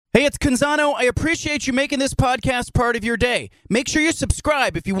Hey, it's Canzano. I appreciate you making this podcast part of your day. Make sure you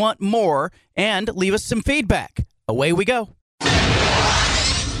subscribe if you want more and leave us some feedback. Away we go.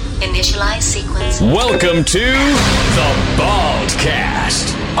 Initialize sequence. Welcome to The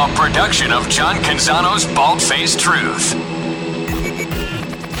Baldcast, a production of John Canzano's Bald-Faced Truth.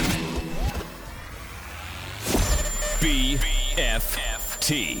 BFFT.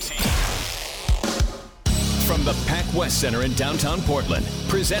 From the Pac West Center in downtown Portland,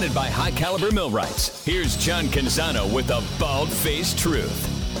 presented by High Caliber Millwrights, here's John Canzano with The Bald-Faced Truth.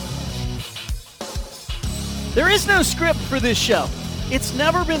 There is no script for this show. It's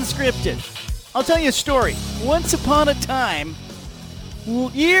never been scripted. I'll tell you a story. Once upon a time,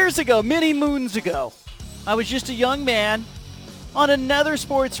 years ago, many moons ago, I was just a young man on another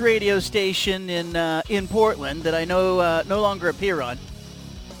sports radio station in Portland that I no longer appear on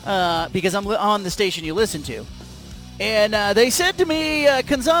because I'm on the station you listen to. And they said to me,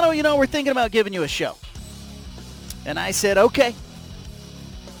 Canzano, we're thinking about giving you a show. And I said, okay.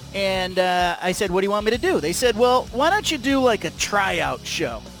 And I said, what do you want me to do? They said, well, why don't you do like a tryout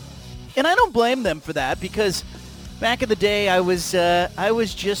show? And I don't blame them for that because back in the day I was a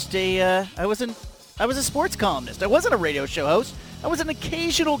sports columnist. I wasn't a radio show host. I was an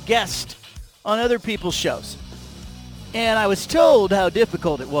occasional guest on other people's shows. And I was told how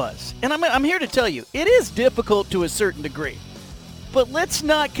difficult it was. And I'm here to tell you, it is difficult to a certain degree. But let's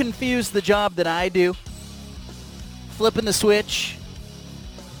not confuse the job that I do, flipping the switch,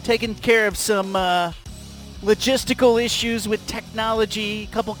 taking care of some logistical issues with technology,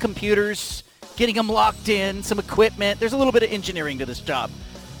 a couple computers, getting them locked in, some equipment. There's a little bit of engineering to this job.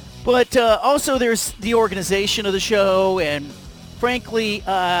 But also there's the organization of the show and, frankly,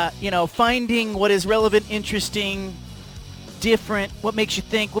 finding what is relevant, interesting, different, what makes you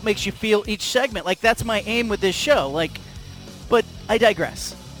think, what makes you feel each segment. Like, that's my aim with this show. But I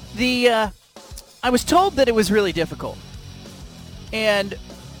digress. I was told that it was really difficult. And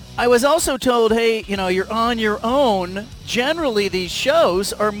I was also told, hey, you're on your own. Generally, these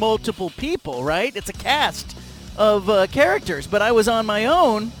shows are multiple people, right? It's a cast of characters. But I was on my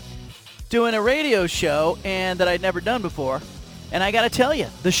own doing a radio show and that I'd never done before. And I got to tell you,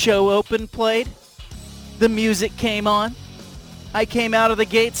 the show opened, played. The music came on. I came out of the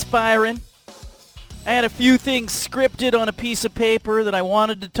gates firing. I had a few things scripted on a piece of paper that I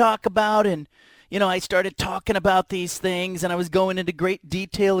wanted to talk about, and I started talking about these things, and I was going into great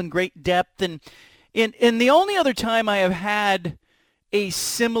detail and great depth. And the only other time I have had a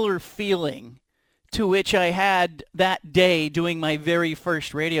similar feeling to which I had that day doing my very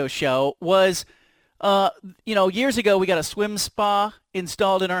first radio show was, years ago we got a swim spa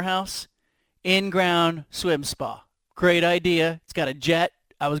installed in our house, in-ground swim spa. Great idea. It's got a jet.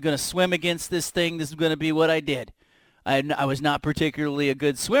 I was going to swim against this thing. This is going to be what I did. I was not particularly a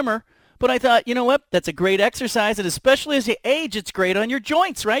good swimmer. But I thought, you know what? That's a great exercise, and especially as you age, it's great on your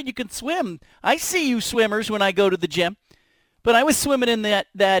joints, right? You can swim. I see you swimmers when I go to the gym. But I was swimming in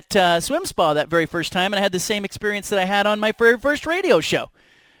that swim spa that very first time, and I had the same experience that I had on my very first radio show.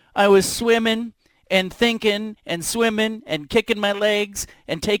 I was swimming and thinking and swimming and kicking my legs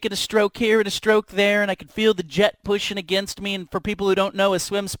and taking a stroke here and a stroke there, and I could feel the jet pushing against me. And for people who don't know, a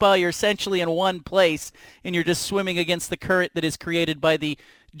swim spa, you're essentially in one place, and you're just swimming against the current that is created by the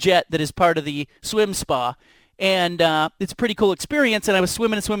jet that is part of the swim spa. And it's a pretty cool experience. And I was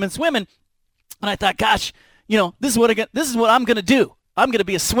swimming, and I thought, gosh, this is what I'm going to do. I'm going to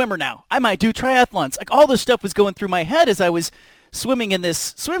be a swimmer now. I might do triathlons. Like, all this stuff was going through my head as I was swimming in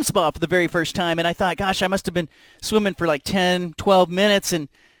this swim spa for the very first time. And I thought, gosh, I must have been swimming for like 10, 12 minutes. And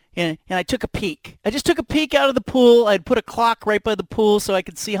I took a peek. I just took a peek out of the pool. I'd put a clock right by the pool so I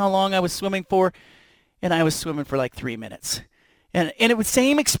could see how long I was swimming for. And I was swimming for like 3 minutes. And it was the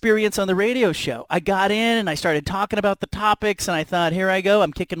same experience on the radio show. I got in and I started talking about the topics, and I thought, here I go.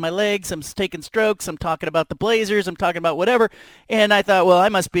 I'm kicking my legs. I'm taking strokes. I'm talking about the Blazers. I'm talking about whatever. And I thought, well, I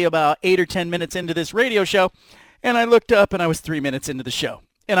must be about 8 or 10 minutes into this radio show. And I looked up, and I was 3 minutes into the show,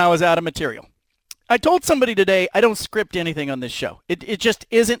 and I was out of material. I told somebody today I don't script anything on this show. It just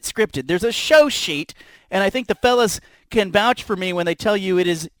isn't scripted. There's a show sheet, and I think the fellas can vouch for me when they tell you it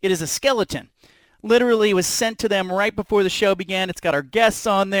is a skeleton. Literally was sent to them right before the show began. It's got our guests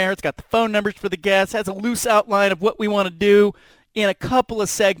on there. It's got the phone numbers for the guests. Has a loose outline of what we want to do in a couple of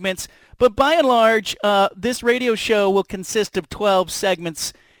segments. But by and large, this radio show will consist of 12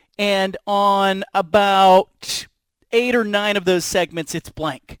 segments, and on about 8 or 9 of those segments, it's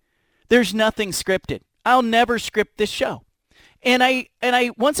blank. There's nothing scripted. I'll never script this show. And I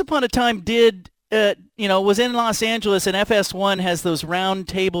once upon a time was in Los Angeles, and FS1 has those round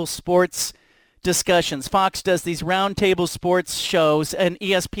table sports discussions. Fox does these roundtable sports shows, and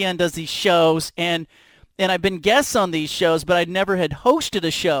ESPN does these shows, and I've been guests on these shows, but I never had hosted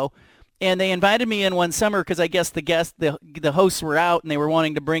a show. And they invited me in one summer because I guess the hosts were out and they were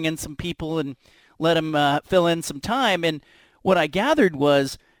wanting to bring in some people and let them fill in some time. And what I gathered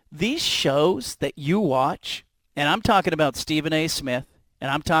was these shows that you watch, and I'm talking about Stephen A. Smith, and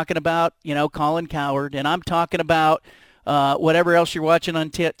I'm talking about, Colin Cowherd, and I'm talking about whatever else you're watching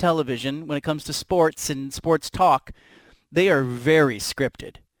on television when it comes to sports and sports talk, they are very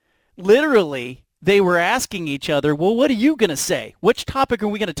scripted. Literally, they were asking each other, well, what are you going to say? Which topic are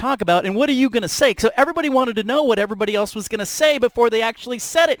we going to talk about, and what are you going to say? So everybody wanted to know what everybody else was going to say before they actually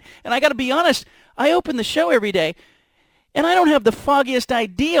said it. And I got to be honest, I open the show every day, and I don't have the foggiest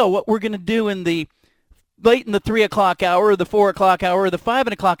idea what we're going to do in the late in the 3 o'clock hour or the 4 o'clock hour or the 5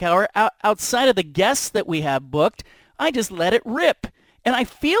 o'clock hour outside of the guests that we have booked. I just let it rip. And I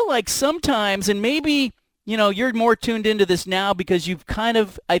feel like sometimes, and maybe you're more tuned into this now because you've kind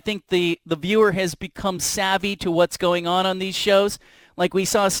of, I think the viewer has become savvy to what's going on these shows. Like we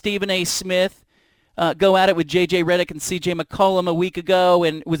saw Stephen A. Smith go at it with J.J. Redick and C.J. McCollum a week ago,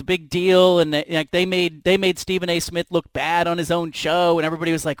 and it was a big deal. And they made Stephen A. Smith look bad on his own show, and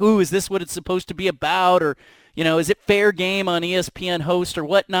everybody was like, "Ooh, is this what it's supposed to be about?" Or, is it fair game on ESPN host or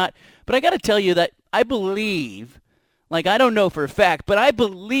whatnot? But I got to tell you that I believe. I don't know for a fact, but I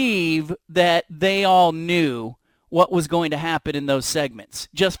believe that they all knew what was going to happen in those segments,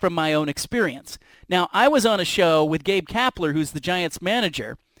 just from my own experience. Now, I was on a show with Gabe Kapler, who's the Giants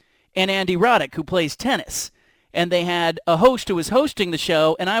manager, and Andy Roddick, who plays tennis. And they had a host who was hosting the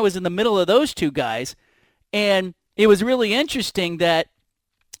show, and I was in the middle of those two guys. And it was really interesting that,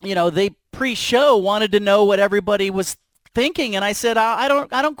 they pre-show wanted to know what everybody was thinking, and I said, I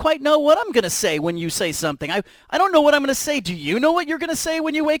don't quite know what I'm going to say when you say something. I don't know what I'm going to say. Do you know what you're going to say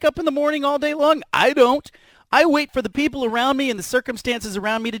when you wake up in the morning all day long? I don't. I wait for the people around me and the circumstances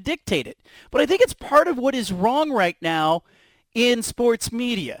around me to dictate it. But I think it's part of what is wrong right now in sports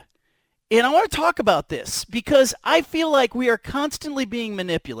media. And I want to talk about this because I feel like we are constantly being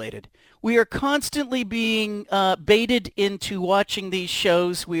manipulated. We are constantly being baited into watching these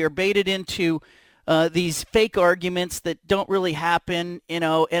shows. We are baited into these fake arguments that don't really happen,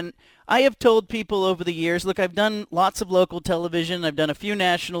 and I have told people over the years, look, I've done lots of local television. I've done a few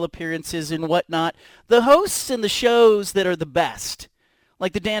national appearances and whatnot. The hosts and the shows that are the best,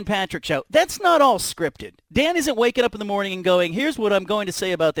 like the Dan Patrick Show, that's not all scripted. Dan isn't waking up in the morning and going, here's what I'm going to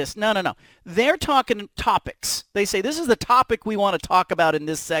say about this. No. They're talking topics. They say, this is the topic we want to talk about in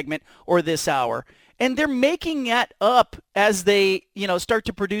this segment or this hour. And they're making that up as they, start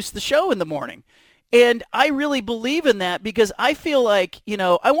to produce the show in the morning. And I really believe in that because I feel like,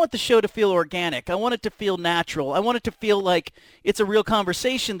 I want the show to feel organic. I want it to feel natural. I want it to feel like it's a real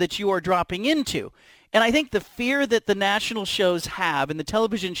conversation that you are dropping into. And I think the fear that the national shows have, and the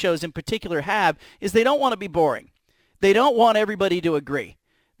television shows in particular have, is they don't want to be boring. They don't want everybody to agree.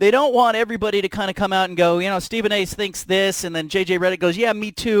 They don't want everybody to kind of come out and go, Stephen A. thinks this, and then J.J. Redick goes, yeah,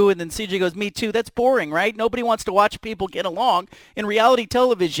 me too, and then C.J. goes, me too. That's boring, right? Nobody wants to watch people get along. In reality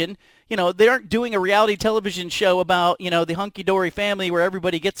television, they aren't doing a reality television show about, the hunky-dory family where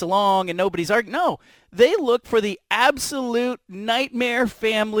everybody gets along and nobody's arguing. No, they look for the absolute nightmare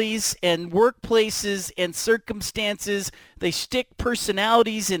families and workplaces and circumstances. They stick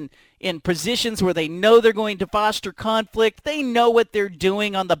personalities in positions where they know they're going to foster conflict. They know what they're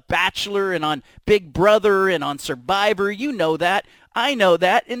doing on The Bachelor and on Big Brother and on Survivor. You know that. I know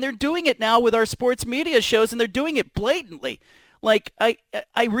that. And they're doing it now with our sports media shows, and they're doing it blatantly. I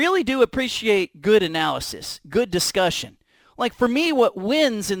really do appreciate good analysis, good discussion. For me, what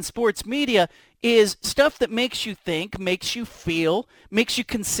wins in sports media is stuff that makes you think, makes you feel, makes you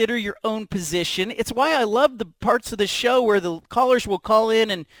consider your own position. It's why I love the parts of the show where the callers will call in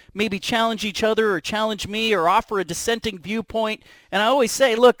and maybe challenge each other or challenge me or offer a dissenting viewpoint. And I always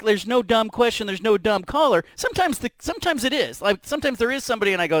say, look, there's no dumb question, there's no dumb caller. Sometimes it is. Sometimes there is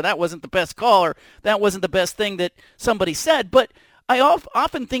somebody and I go, that wasn't the best call or that wasn't the best thing that somebody said. But I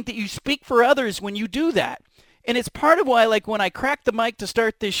often think that you speak for others when you do that. And it's part of why, when I crack the mic to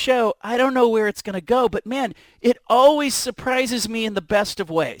start this show, I don't know where it's going to go. But, man, it always surprises me in the best of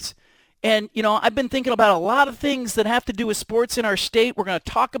ways. And, I've been thinking about a lot of things that have to do with sports in our state. We're going to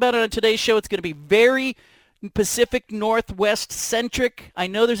talk about it on today's show. It's going to be very Pacific Northwest centric. I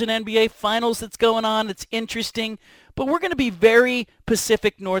know there's an NBA Finals that's going on. It's interesting. But we're going to be very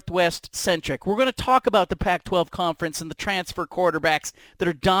Pacific Northwest centric. We're going to talk about the Pac-12 conference and the transfer quarterbacks that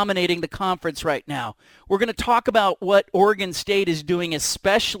are dominating the conference right now. We're going to talk about what Oregon State is doing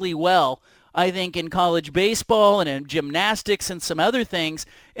especially well I think, in college baseball and in gymnastics and some other things.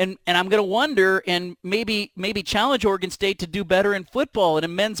 And I'm going to wonder and maybe challenge Oregon State to do better in football and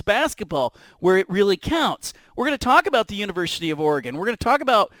in men's basketball where it really counts. We're going to talk about the University of Oregon. We're going to talk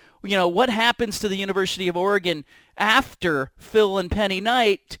about, what happens to the University of Oregon after Phil and Penny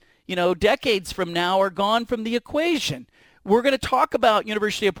Knight, decades from now are gone from the equation. We're going to talk about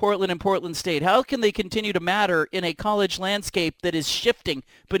University of Portland and Portland State. How can they continue to matter in a college landscape that is shifting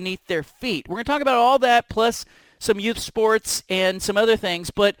beneath their feet? We're going to talk about all that plus some youth sports and some other things.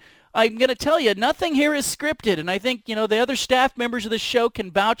 But I'm going to tell you, nothing here is scripted. And I think, the other staff members of the show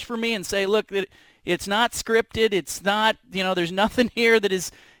can vouch for me and say, look, it's not scripted. It's not, there's nothing here that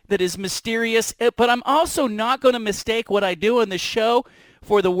is mysterious. But I'm also not going to mistake what I do on the show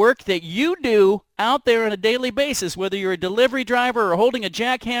for the work that you do out there on a daily basis, whether you're a delivery driver or holding a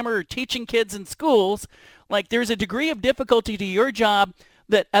jackhammer or teaching kids in schools. Like, there's a degree of difficulty to your job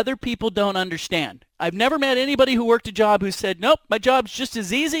that other people don't understand. I've never met anybody who worked a job who said, nope, my job's just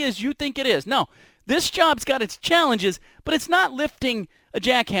as easy as you think it is. No, this job's got its challenges, but it's not lifting a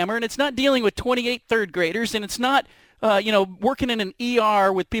jackhammer, and it's not dealing with 28 third graders, and it's not working in an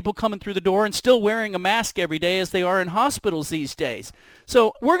ER with people coming through the door and still wearing a mask every day as they are in hospitals these days.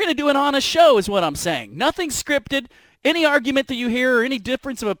 So we're going to do an honest show is what I'm saying. Nothing scripted. Any argument that you hear or any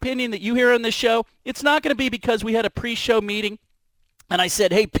difference of opinion that you hear on this show, it's not going to be because we had a pre-show meeting and I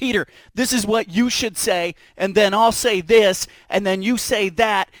said, hey, Peter, this is what you should say, and then I'll say this, and then you say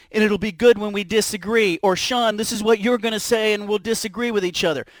that, and it'll be good when we disagree. Or, Sean, this is what you're going to say, and we'll disagree with each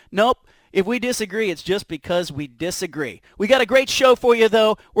other. Nope. If we disagree, it's just because we disagree. We got a great show for you,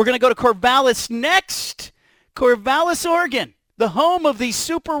 though. We're going to go to Corvallis next. Corvallis, Oregon, the home of the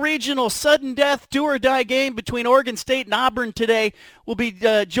super regional sudden death do-or-die game between Oregon State and Auburn today. We'll be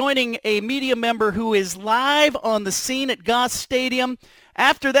joining a media member who is live on the scene at Goss Stadium.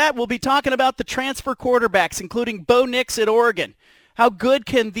 After that, we'll be talking about the transfer quarterbacks, including Bo Nix at Oregon. How good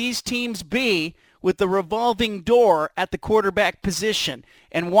can these teams be with the revolving door at the quarterback position?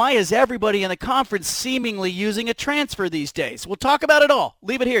 And why is everybody in the conference seemingly using a transfer these days? We'll talk about it all.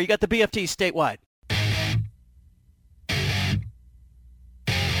 Leave it here. You got the BFT statewide.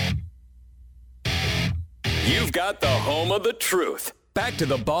 You've got the home of the truth. Back to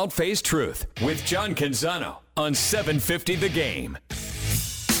the Bald-Faced Truth with John Canzano on 750 The Game.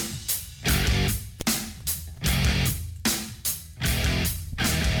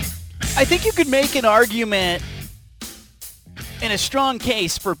 I think you could make an argument in a strong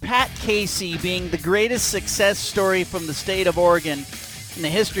case for Pat Casey being the greatest success story from the state of Oregon in the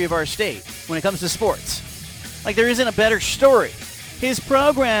history of our state when it comes to sports. Like, there isn't a better story. His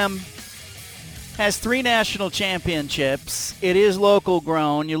program has 3 national championships. It is local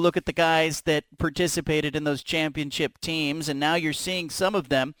grown. You look at the guys that participated in those championship teams, and now you're seeing some of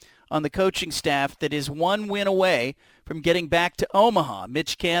them on the coaching staff that is 1 win away from getting back to Omaha.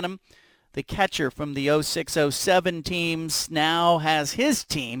 Mitch Canham, the catcher from the 06-07 teams, now has his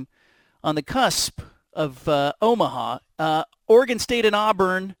team on the cusp of Omaha. Oregon State and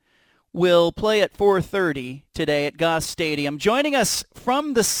Auburn will play at 4:30 today at Goss Stadium. Joining us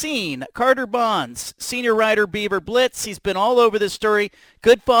from the scene, Carter Bonds, senior writer, Beaver Blitz. He's been all over this story.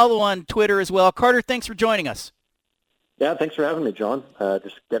 Good follow on Twitter as well. Carter, thanks for joining us. Yeah, thanks for having me, John.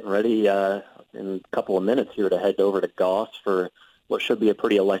 Just getting ready in a couple of minutes here to head over to Goss for what should be a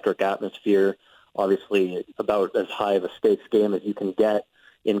pretty electric atmosphere. Obviously, about as high of a stakes game as you can get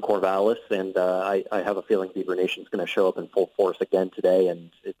in Corvallis, and I have a feeling Beaver Nation's going to show up in full force again today, and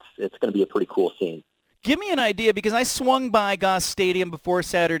it's going to be a pretty cool scene. Give me an idea, because I swung by Goss Stadium before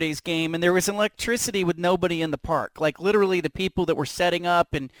Saturday's game, and there was electricity with nobody in the park. Like, literally the people that were setting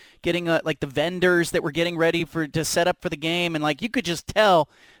up and getting, like, the vendors that were getting ready to set up for the game, and, like, you could just tell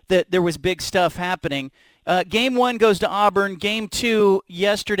that there was big stuff happening. Game 1 goes to Auburn. Game 2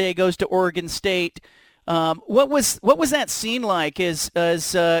 yesterday goes to Oregon State. What was that scene like? As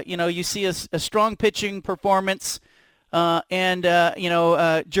you see a strong pitching performance, and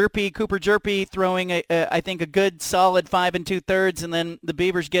Cooper Jerpy throwing I think a good solid 5 2/3, and then the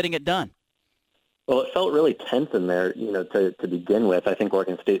Beavers getting it done. Well, it felt really tense in there, to begin with. I think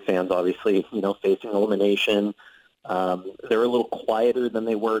Oregon State fans, obviously, facing elimination. They were a little quieter than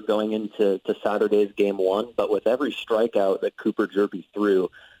they were going into Saturday's Game 1, but with every strikeout that Cooper Jerpy threw,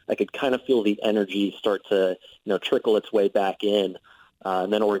 I could kind of feel the energy start to, trickle its way back in.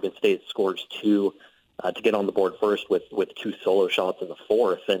 And then Oregon State scores 2 to get on the board first with 2 solo shots in the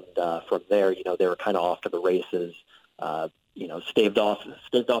 4th. And from there, they were kind of off to the races, staved off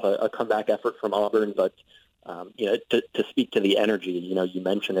a comeback effort from Auburn. But, to speak to the energy, you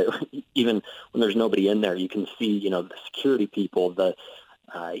mentioned it, even when there's nobody in there, you can see, the security people, the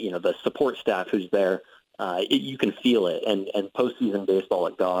the support staff who's there. You can feel it, and postseason baseball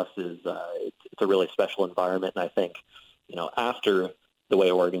at Goss is it's a really special environment. And I think, after the way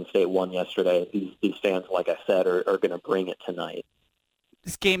Oregon State won yesterday, these fans, like I said, are going to bring it tonight.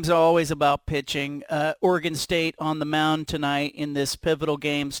 This game's always about pitching. Oregon State on the mound tonight in this pivotal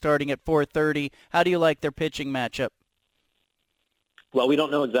game starting at 4:30. How do you like their pitching matchup? Well, we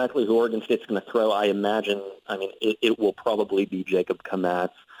don't know exactly who Oregon State's going to throw. I imagine, it will probably be Jacob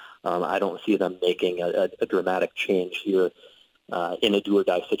Kamatz. I don't see them making a dramatic change here in a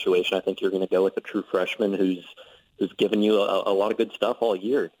do-or-die situation. I think you're going to go with a true freshman who's given you a lot of good stuff all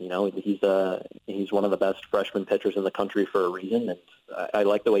year. He's one of the best freshman pitchers in the country for a reason, and I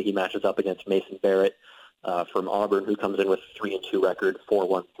like the way he matches up against Mason Barrett from Auburn, who comes in with a 3-2 record,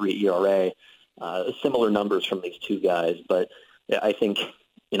 4.13 ERA. Similar numbers from these two guys, but I think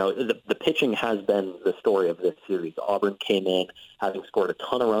the pitching has been the story of this series. Auburn came in having scored a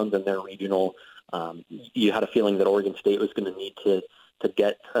ton of runs in their regional. You had a feeling that Oregon State was going to need to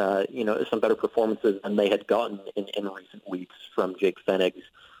get some better performances than they had gotten in recent weeks from Jake Fennigs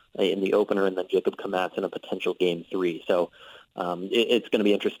in the opener, and then Jacob Kamatz in a potential Game 3. So it's going to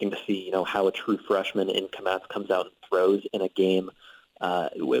be interesting to see how a true freshman in Kamatz comes out and throws in a game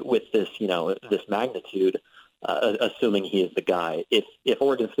with this this magnitude. Assuming he is the guy. If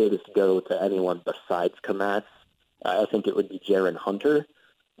Oregon State is to go to anyone besides Kamatz, I think it would be Jaron Hunter.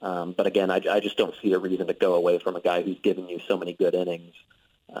 But again, I just don't see a reason to go away from a guy who's given you so many good innings,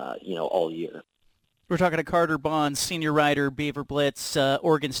 all year. We're talking to Carter Bonds, senior writer, Beaver Blitz,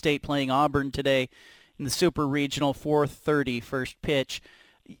 Oregon State playing Auburn today in the Super Regional, 4:30 first pitch.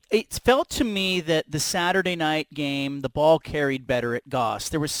 It felt to me that the Saturday night game, the ball carried better at Goss.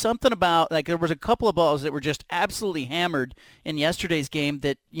 There was something about, there was a couple of balls that were just absolutely hammered in yesterday's game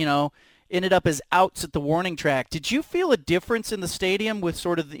that, ended up as outs at the warning track. Did you feel a difference in the stadium with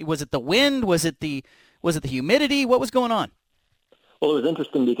was it the wind? Was it the humidity? What was going on? Well, it was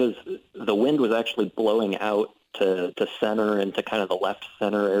interesting because the wind was actually blowing out to center and to kind of the left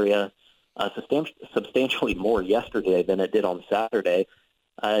center area substantially more yesterday than it did on Saturday.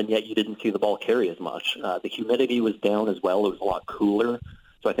 And yet you didn't see the ball carry as much. The humidity was down as well. It was a lot cooler.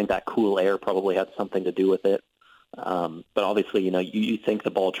 So I think that cool air probably had something to do with it. But obviously, you think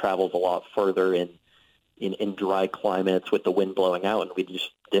the ball travels a lot further in dry climates with the wind blowing out, and we just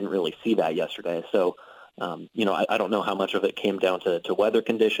didn't really see that yesterday. So, I don't know how much of it came down to weather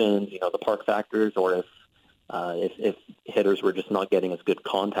conditions, the park factors, or if hitters were just not getting as good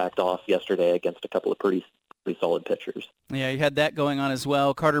contact off yesterday against a couple of pretty solid pitchers. Yeah, you had that going on as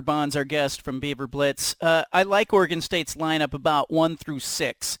well. Carter Bonds, our guest from Beaver Blitz. I like Oregon State's lineup about 1 through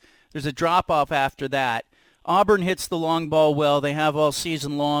 6. There's a drop-off after that. Auburn hits the long ball well. They have all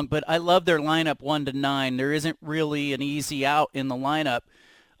season long, but I love their lineup 1 to 9. There isn't really an easy out in the lineup.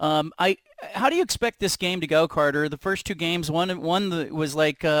 How do you expect this game to go, Carter? The first two games, one was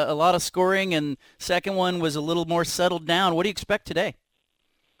like a lot of scoring, and second one was a little more settled down. What do you expect today?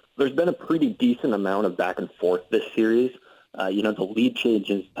 There's been a pretty decent amount of back and forth this series. The lead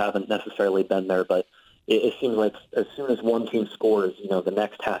changes haven't necessarily been there, but it seems like as soon as one team scores, the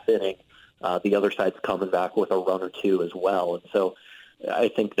next half inning, the other side's coming back with a run or two as well. And so I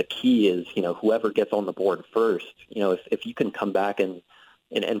think the key is, whoever gets on the board first, if you can come back and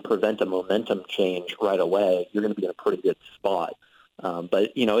prevent a momentum change right away, you're going to be in a pretty good spot.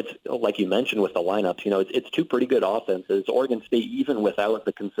 But it's like you mentioned with the lineups, it's two pretty good offenses. Oregon State, even without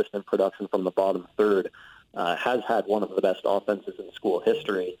the consistent production from the bottom third, has had one of the best offenses in school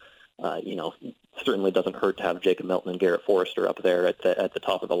history. Certainly doesn't hurt to have Jacob Milton and Garrett Forrester up there at the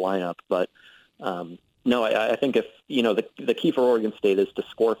top of the lineup. But no, I think if the key for Oregon State is to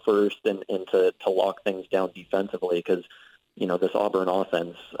score first and to lock things down defensively, because this Auburn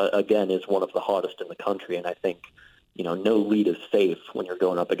offense again is one of the hottest in the country, and I think no lead is safe when you're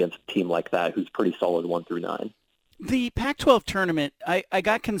going up against a team like that who's pretty solid 1 through 9. The Pac-12 tournament, I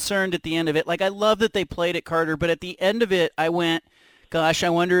got concerned at the end of it. I love that they played at Carter, but at the end of it, I went, gosh, I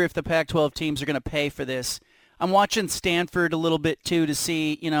wonder if the Pac-12 teams are going to pay for this. I'm watching Stanford a little bit, too, to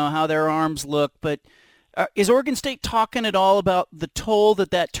see, how their arms look. But is Oregon State talking at all about the toll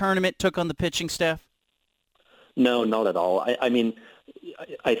that tournament took on the pitching staff? No, not at all. I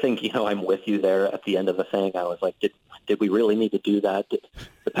think, I'm with you there at the end of the thing. I was like, did we really need to do that? Did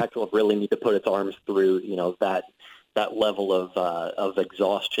the Pac-12 really need to put its arms through, that level of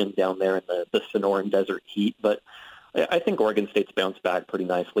exhaustion down there in the Sonoran Desert heat? But I think Oregon State's bounced back pretty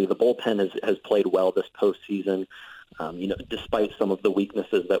nicely. The bullpen has played well this postseason, despite some of the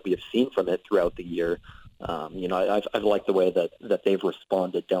weaknesses that we have seen from it throughout the year. I've liked the way that they've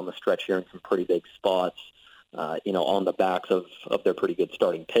responded down the stretch here in some pretty big spots. on the backs of their pretty good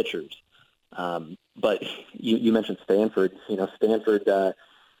starting pitchers. But you mentioned Stanford. Stanford,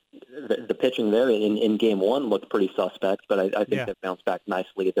 the pitching there in game one looked pretty suspect, but I think they've bounced back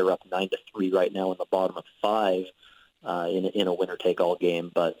nicely. They're up 9-3 right now in the bottom of 5 in a winner-take-all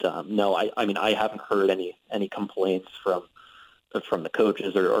game. But no, I haven't heard any complaints from the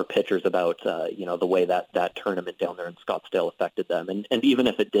coaches or pitchers about the way that tournament down there in Scottsdale affected them. And even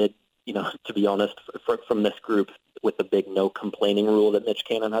if it did, to be honest, from this group with the big no complaining rule that Mitch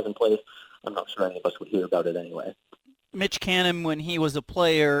Canham has in place, I'm not sure any of us would hear about it anyway. Mitch Canham, when he was a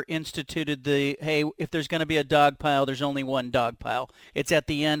player, instituted hey, if there's going to be a dog pile, there's only one dog pile. It's at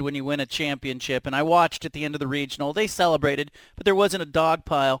the end when you win a championship. And I watched at the end of the regional. They celebrated, but there wasn't a dog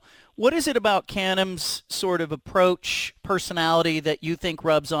pile. What is it about Canham's sort of approach, personality that you think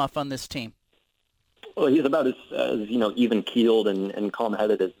rubs off on this team? Well, he's about as even-keeled and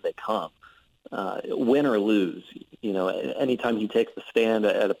calm-headed as they come. Win or lose, anytime he takes the stand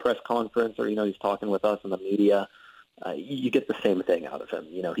at a press conference or, he's talking with us in the media, you get the same thing out of him.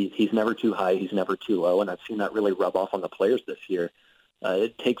 He's never too high, he's never too low, and I've seen that really rub off on the players this year.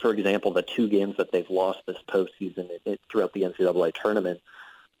 Take, for example, the 2 games that they've lost this postseason throughout the NCAA tournament.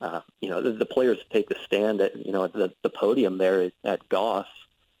 The players take the stand at the podium there at Goss,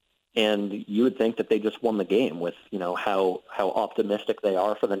 and you would think that they just won the game with how optimistic they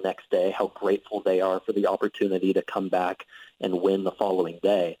are for the next day, how grateful they are for the opportunity to come back and win the following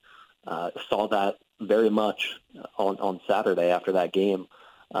day. Saw that very much on Saturday after that game.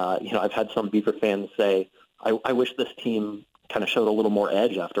 I've had some Beaver fans say, I wish this team kind of showed a little more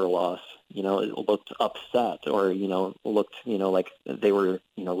edge after a loss. It looked upset or, looked, like they were,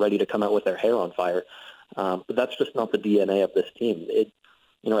 ready to come out with their hair on fire. But that's just not the DNA of this team.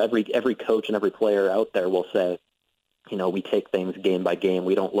 Every coach and every player out there will say, we take things game by game.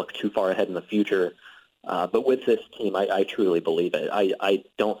 We don't look too far ahead in the future. But with this team, I truly believe it. I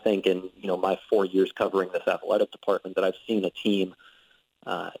don't think in, my 4 years covering this athletic department that I've seen a team,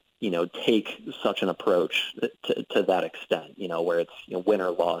 take such an approach to that extent, where it's win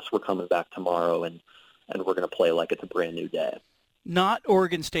or loss, we're coming back tomorrow and we're going to play like it's a brand new day. Not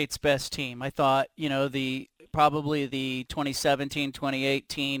Oregon State's best team. I thought, probably the 2017,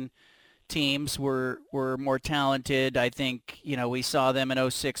 2018 teams were more talented. I think, we saw them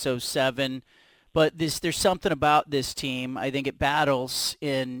in 06, 07. But there's something about this team. I think it battles,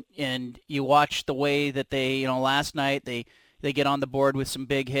 and you watch the way that they, last night they get on the board with some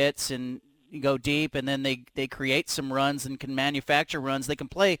big hits and go deep, and then they create some runs and can manufacture runs. They can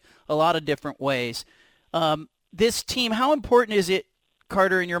play a lot of different ways. This team, how important is it,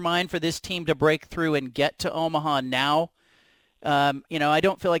 Carter, in your mind, for this team to break through and get to Omaha now? I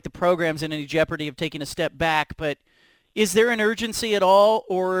don't feel like the program's in any jeopardy of taking a step back, but is there an urgency at all,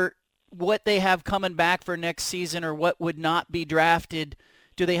 or what they have coming back for next season or what would not be drafted,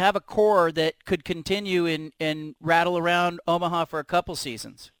 do they have a core that could continue and rattle around Omaha for a couple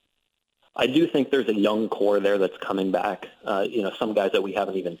seasons? I do think there's a young core there that's coming back. Some guys that we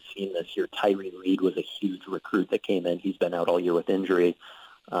haven't even seen this year. Tyree Reed was a huge recruit that came in. He's been out all year with injury.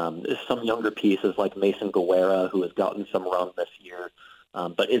 Some younger pieces like Mason Guerra, who has gotten some run this year,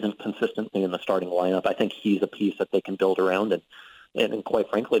 but isn't consistently in the starting lineup. I think he's a piece that they can build around. And quite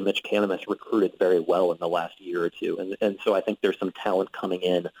frankly, Mitch Canham has recruited very well in the last year or two. And so I think there's some talent coming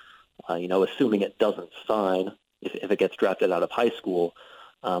in, assuming it doesn't sign if it gets drafted out of high school.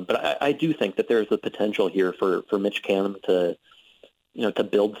 But I do think that there's the potential here for Mitch Canham to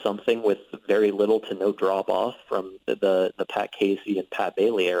build something with very little to no drop-off from the Pat Casey and Pat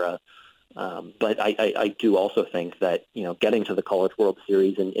Bailey era. But I do also think that, getting to the College World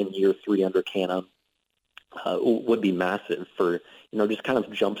Series in year 3 under Canham would be massive for, just kind of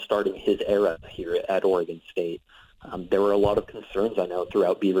jump-starting his era here at Oregon State. There were a lot of concerns, I know,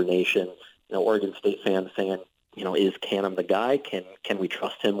 throughout Beaver Nation, Oregon State fans saying, is Canham the guy? Can we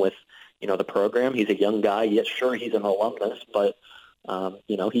trust him with, the program? He's a young guy. Yes, sure, he's an alumnus, but,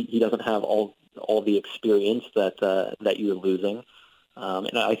 he doesn't have all the experience that you're losing.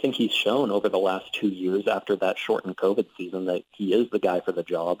 And I think he's shown over the last 2 years after that shortened COVID season that he is the guy for the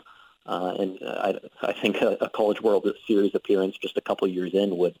job. And I think a College World Series appearance just a couple years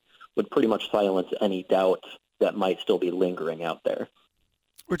in would pretty much silence any doubt that might still be lingering out there.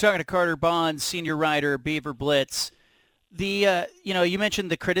 We're talking to Carter Bond, senior writer, Beaver Blitz. You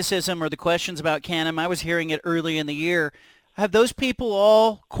mentioned the criticism or the questions about Canham. I was hearing it early in the year. Have those people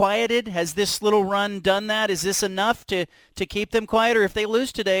all quieted? Has this little run done that? Is this enough to keep them quiet? Or if they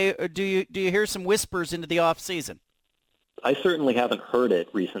lose today, or do you hear some whispers into the off season? I certainly haven't heard it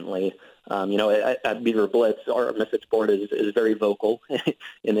recently. At Beaver Blitz, our message board is very vocal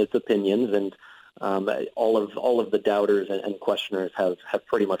in its opinions, and All of the doubters and questioners have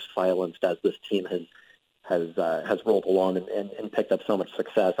pretty much silenced as this team has rolled along and picked up so much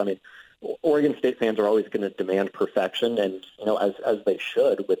success. I mean, Oregon State fans are always going to demand perfection, and as they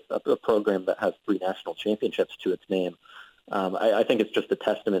should with a program that has 3 national championships to its name. I think it's just a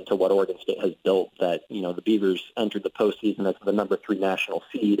testament to what Oregon State has built that the Beavers entered the postseason as the number 3 national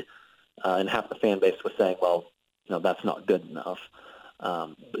seed, and half the fan base was saying, well, that's not good enough.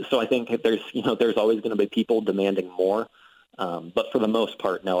 So I think there's always going to be people demanding more, but for the most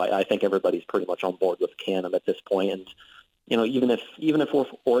part, no, I think everybody's pretty much on board with Canham at this point, and even if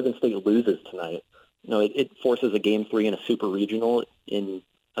Oregon State loses tonight, it forces a Game 3 in a super regional in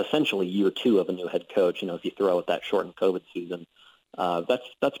essentially year 2 of a new head coach. If you throw out that shortened COVID season,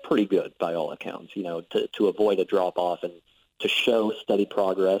 that's pretty good by all accounts. To avoid a drop off and to show steady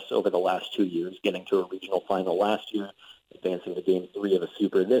progress over the last 2 years, getting to a regional final last year, advancing to Game 3 of a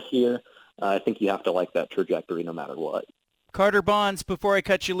super this year. I think you have to like that trajectory no matter what. Carter Bonds, before I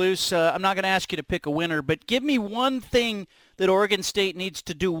cut you loose, I'm not going to ask you to pick a winner, but give me one thing that Oregon State needs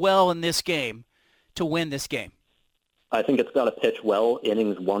to do well in this game to win this game. I think it's got to pitch well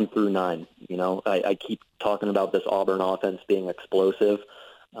innings 1 through 9. I keep talking about this Auburn offense being explosive.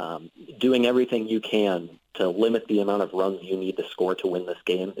 Doing everything you can to limit the amount of runs you need to score to win this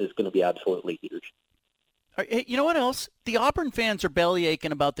game is going to be absolutely huge. You know what else? The Auburn fans are belly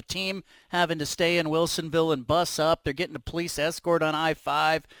aching about the team having to stay in Wilsonville and bus up. They're getting a police escort on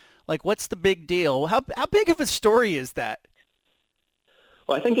I-5. Like, what's the big deal? How big of a story is that?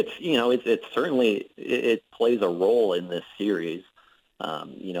 Well, I think it's certainly it plays a role in this series.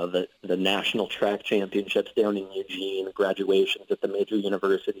 The national track championships down in Eugene, graduations at the major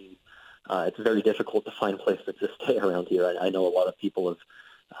universities. It's very difficult to find places to stay around here. I know a lot of people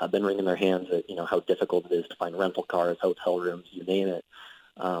have been wringing their hands at how difficult it is to find rental cars, hotel rooms, you name it.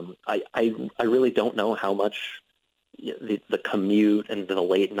 I really don't know how much the commute and the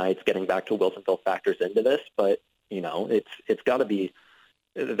late nights getting back to Wilsonville factors into this, but it's got to be.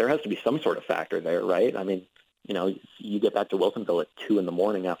 There has to be some sort of factor there, right? I mean, you get back to Wilsonville at 2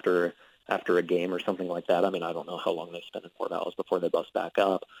 a.m. after a game or something like that. I mean, I don't know how long they spend in Fort Alice before they bus back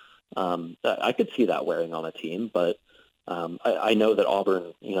up. I could see that wearing on a team, but I know that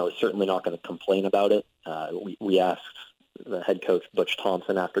Auburn, is certainly not going to complain about it. We asked the head coach Butch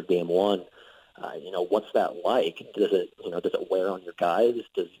Thompson after Game 1, what's that like? Does it wear on your guys?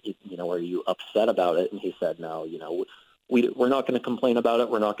 Are you upset about it? And he said, no, we're not going to complain about it.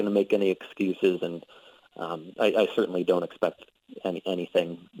 We're not going to make any excuses, and I certainly don't expect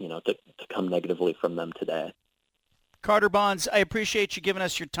anything, to come negatively from them today. Carter Bonds, I appreciate you giving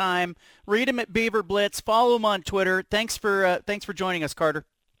us your time. Read him at Beaver Blitz. Follow him on Twitter. Thanks for joining us, Carter.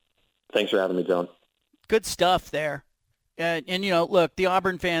 Thanks for having me, John. Good stuff there. And look, the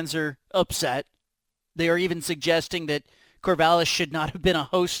Auburn fans are upset. They are even suggesting that Corvallis should not have been a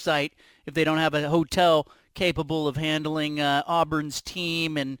host site if they don't have a hotel capable of handling Auburn's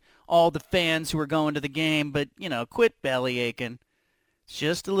team and all the fans who are going to the game. But, quit belly aching. It's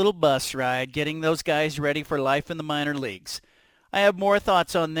just a little bus ride, getting those guys ready for life in the minor leagues. I have more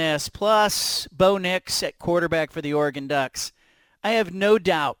thoughts on this. Plus, Bo Nix at quarterback for the Oregon Ducks. I have no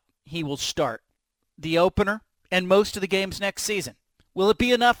doubt he will start the opener and most of the games next season. Will it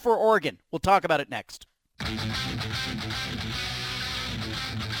be enough for Oregon? We'll talk about it next.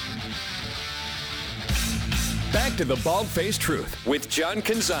 Back to the Bald-Faced Truth with John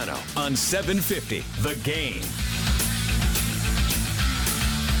Canzano on 750 The Game.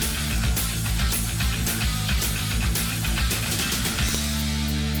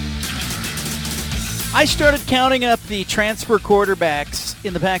 I started counting up the transfer quarterbacks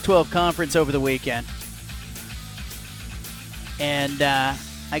in the Pac-12 conference over the weekend. And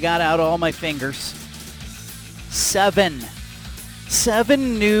I got out all my fingers. 7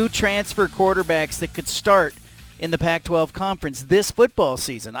 new transfer quarterbacks that could start in the Pac-12 conference this football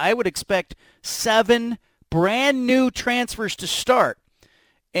season. I would expect 7 brand new transfers to start.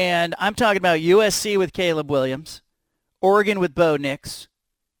 And I'm talking about USC with Caleb Williams, Oregon with Bo Nix,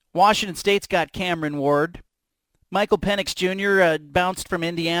 Washington State's got Cameron Ward. Michael Penix Jr. Bounced from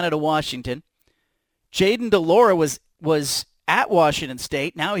Indiana to Washington. Jaden DeLora was at Washington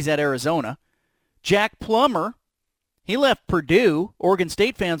State. Now he's at Arizona. Jack Plummer, he left Purdue. Oregon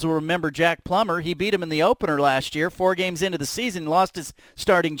State fans will remember Jack Plummer. He beat him in the opener last year. 4 games into the season, lost his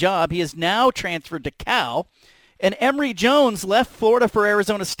starting job. He is now transferred to Cal. And Emory Jones left Florida for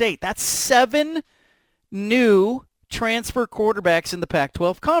Arizona State. That's 7 new transfer quarterbacks in the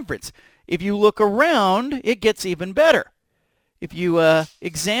Pac-12 conference. If you look around, it gets even better. If you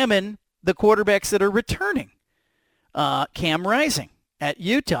examine the quarterbacks that are returning, Cam Rising at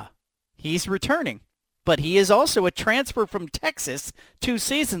Utah, He's returning, but he is also a transfer from Texas 2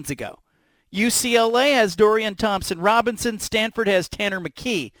 seasons ago. UCLA has Dorian Thompson-Robinson. Stanford has Tanner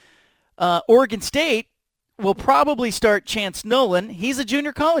McKee. Oregon State will probably start Chance Nolan. He's a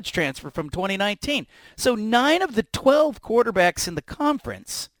junior college transfer from 2019. So 9 of the 12 quarterbacks in the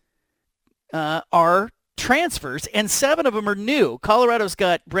conference are transfers, and 7 of them are new. Colorado's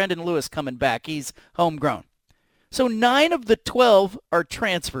got Brendan Lewis coming back. He's homegrown. So 9 of the 12 are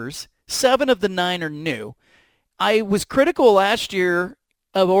transfers. 7 of the 9 are new. I was critical last year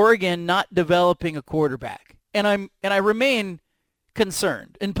of Oregon not developing a quarterback, and I remain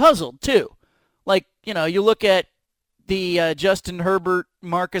concerned and puzzled too. Like, you look at the Justin Herbert,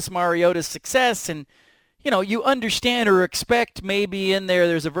 Marcus Mariota's success, and you understand or expect maybe in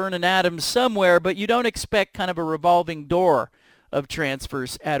there's a Vernon Adams somewhere, but you don't expect kind of a revolving door of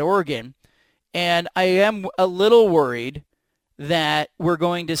transfers at Oregon. And I am a little worried that we're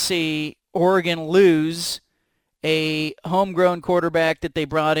going to see Oregon lose a homegrown quarterback that they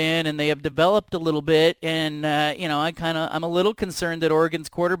brought in and they have developed a little bit. And, I'm a little concerned that Oregon's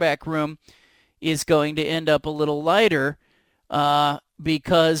quarterback room is going to end up a little lighter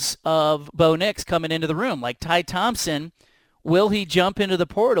because of Bo Nix coming into the room. Like Ty Thompson, will he jump into the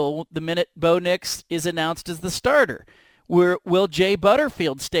portal the minute Bo Nix is announced as the starter? Will Jay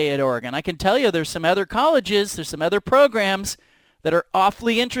Butterfield stay at Oregon? I can tell you there's some other colleges, there's some other programs that are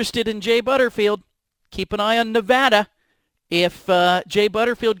awfully interested in Jay Butterfield. Keep an eye on Nevada. If Jay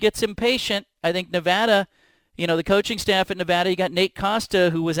Butterfield gets impatient, I think Nevada, the coaching staff at Nevada, you got Nate Costa,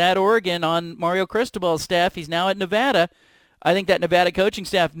 who was at Oregon on Mario Cristobal's staff. He's now at Nevada. I think that Nevada coaching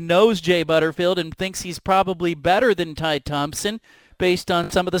staff knows Jay Butterfield and thinks he's probably better than Ty Thompson based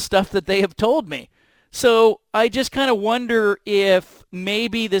on some of the stuff that they have told me. So I just kind of wonder if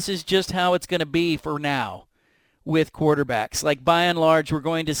maybe this is just how it's going to be for now with quarterbacks. Like, by and large, we're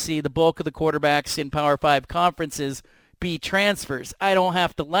going to see the bulk of the quarterbacks in Power 5 conferences be transfers. I don't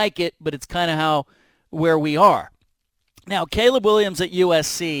have to like it, but it's kind of where we are. Now, Caleb Williams at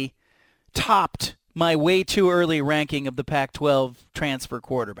USC topped my way too early ranking of the Pac-12 transfer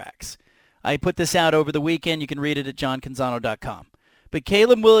quarterbacks. I put this out over the weekend. You can read it at johncanzano.com. But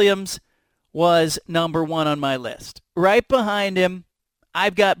Caleb Williams was number 1 on my list. Right behind him,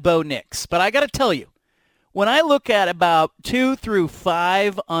 I've got Bo Nix. But I got to tell you, when I look at about 2 through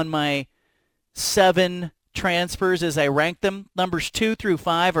 5 on my 7 transfers as I rank them, numbers 2 through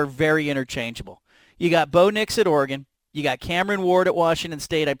 5 are very interchangeable. You got Bo Nix at Oregon. You got Cameron Ward at Washington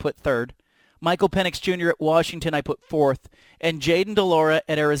State, I put 3rd. Michael Penix Jr. at Washington, I put 4th. And Jaden DeLaura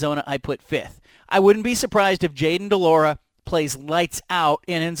at Arizona, I put 5th. I wouldn't be surprised if Jaden DeLaura plays lights out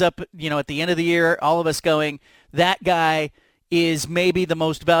and ends up, at the end of the year, all of us going, that guy is maybe the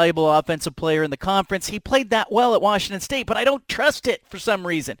most valuable offensive player in the conference. He played that well at Washington State, but I don't trust it for some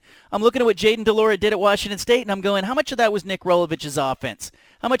reason. I'm looking at what Jaden DeLaura did at Washington State, and I'm going, how much of that was Nick Rolovich's offense?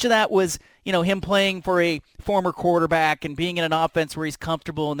 How much of that was, him playing for a former quarterback and being in an offense where he's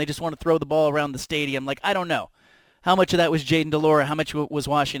comfortable and they just want to throw the ball around the stadium? Like, I don't know. How much of that was Jaden DeLaura? How much was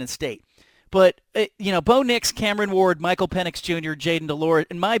Washington State? But, Bo Nix, Cameron Ward, Michael Penix Jr., Jaden DeLaura,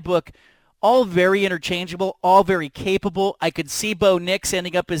 in my book, all very interchangeable, all very capable. I could see Bo Nix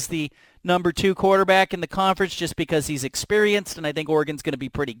ending up as the number 2 quarterback in the conference just because he's experienced, and I think Oregon's going to be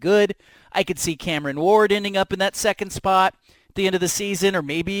pretty good. I could see Cameron Ward ending up in that 2nd spot at the end of the season, or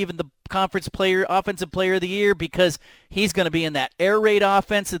maybe even the offensive player of the year, because he's going to be in that air raid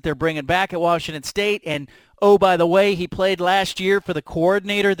offense that they're bringing back at Washington State. And, oh, by the way, he played last year for the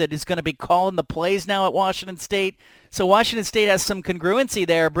coordinator that is going to be calling the plays now at Washington State. So Washington State has some congruency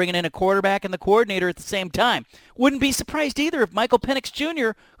there, bringing in a quarterback and the coordinator at the same time. Wouldn't be surprised either if Michael Penix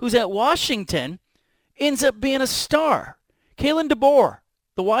Jr., who's at Washington, ends up being a star. Kalen DeBoer,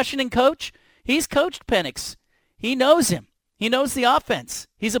 the Washington coach, he's coached Penix. He knows him. He knows the offense.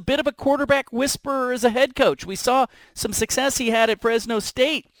 He's a bit of a quarterback whisperer as a head coach. We saw some success he had at Fresno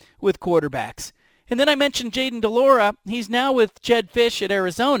State with quarterbacks. And then I mentioned Jaden DeLaura. He's now with Jed Fish at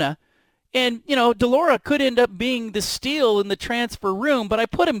Arizona. And, DeLaura could end up being the steal in the transfer room, but I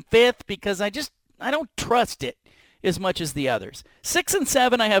put him 5th because I don't trust it as much as the others. 6 and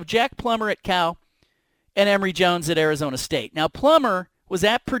 7, I have Jack Plummer at Cal and Emory Jones at Arizona State. Now, Plummer was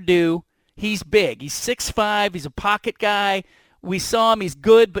at Purdue. He's big. He's 6'5". He's a pocket guy. We saw him. He's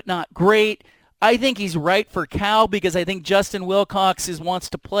good but not great. I think he's right for Cal because I think Justin Wilcox wants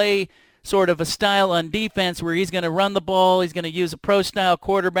to play sort of a style on defense where he's going to run the ball. He's going to use a pro-style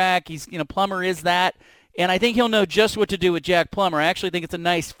quarterback. Plummer is that. And I think he'll know just what to do with Jack Plummer. I actually think it's a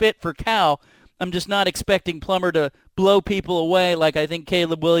nice fit for Cal. I'm just not expecting Plummer to blow people away like I think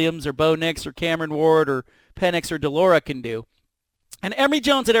Caleb Williams or Bo Nix or Cameron Ward or Penix or DeLaura can do. And Emory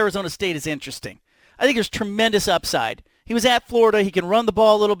Jones at Arizona State is interesting. I think there's tremendous upside. He was at Florida. He can run the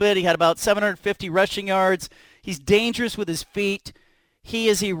ball a little bit. He had about 750 rushing yards. He's dangerous with his feet. He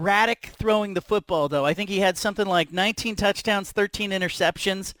is erratic throwing the football, though. I think he had something like 19 touchdowns, 13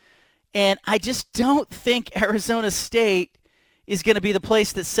 interceptions. And I just don't think Arizona State is going to be the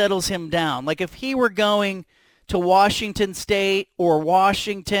place that settles him down. Like if he were going to Washington State or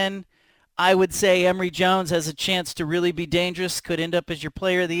Washington, I would say Emory Jones has a chance to really be dangerous, could end up as your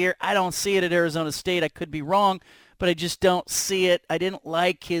player of the year. I don't see it at Arizona State. I could be wrong, but I just don't see it. I didn't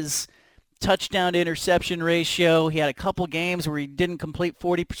like his touchdown to interception ratio. He had a couple games where he didn't complete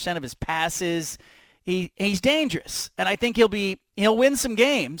 40% of his passes. He's dangerous, and I think he'll win some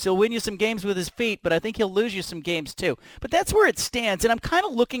games. He'll win you some games with his feet, but I think he'll lose you some games too. But that's where it stands, and I'm kind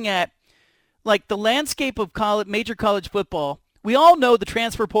of looking at like the landscape of major college football. We all know the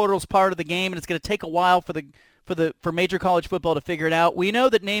transfer portal is part of the game, and it's going to take a while for major college football to figure it out. We know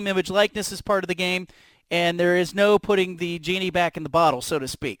that name, image, likeness is part of the game, and there is no putting the genie back in the bottle, so to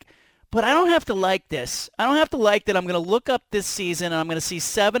speak. But I don't have to like this. I don't have to like that I'm going to look up this season, and I'm going to see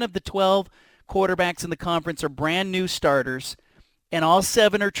 7 of the 12 quarterbacks in the conference are brand new starters, and all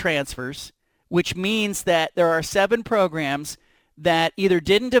 7 are transfers, which means that there are 7 programs that either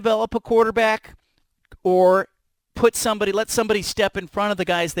didn't develop a quarterback or let somebody step in front of the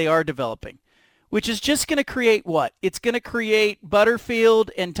guys they are developing, which is just going to create what? It's going to create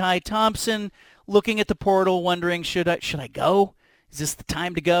Butterfield and Ty Thompson looking at the portal wondering, should I go? Is this the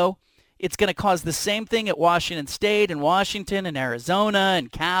time to go? It's going to cause the same thing at Washington State and Washington and Arizona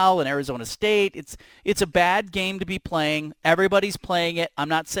and Cal and Arizona State. It's a bad game to be playing. Everybody's playing it. I'm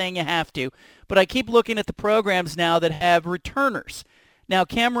not saying you have to, but I keep looking at the programs now that have returners. Now,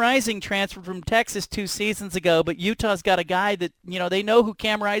 Cam Rising transferred from Texas 2 seasons ago, but Utah's got a guy that, they know who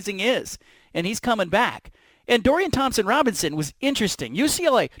Cam Rising is, and he's coming back. And Dorian Thompson-Robinson was interesting.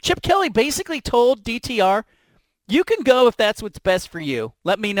 UCLA, Chip Kelly basically told DTR, you can go if that's what's best for you.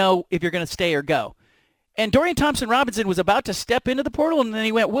 Let me know if you're going to stay or go. And Dorian Thompson-Robinson was about to step into the portal, and then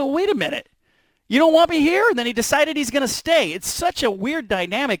he went, well, wait a minute. You don't want me here? And then he decided he's going to stay. It's such a weird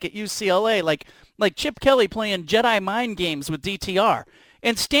dynamic at UCLA, like Chip Kelly playing Jedi mind games with DTR.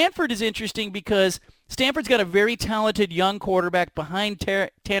 And Stanford is interesting because Stanford's got a very talented young quarterback behind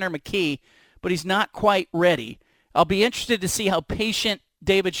Tanner McKee, but he's not quite ready. I'll be interested to see how patient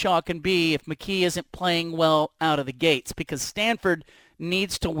David Shaw can be if McKee isn't playing well out of the gates, because Stanford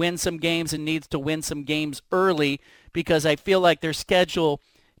needs to win some games and needs to win some games early, because I feel like their schedule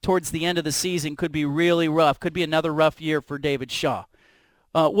towards the end of the season could be really rough, could be another rough year for David Shaw.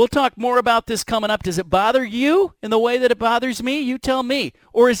 We'll talk more about this coming up. Does it bother you in the way that it bothers me? You tell me.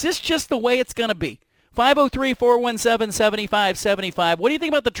 Or is this just the way it's going to be? 503-417-7575. What do you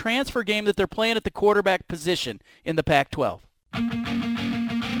think about the transfer game that they're playing at the quarterback position in the Pac-12?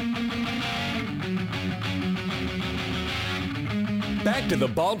 Back to the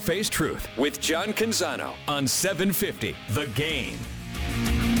Bald-Faced Truth with John Canzano on 750 The Game.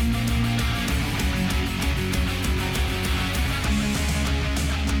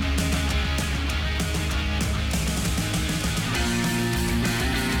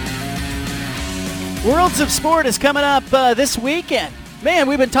 Worlds of Sport is coming up this weekend. Man,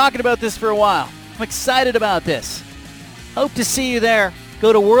 we've been talking about this for a while. I'm excited about this. Hope to see you there.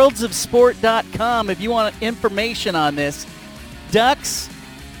 Go to worldsofsport.com if you want information on this. Ducks,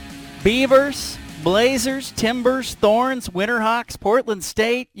 Beavers, Blazers, Timbers, Thorns, Winterhawks, Portland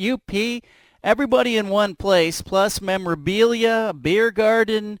State, UP, everybody in one place, plus memorabilia, a beer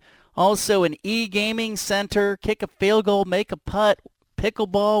garden, also an e-gaming center, kick a field goal, make a putt,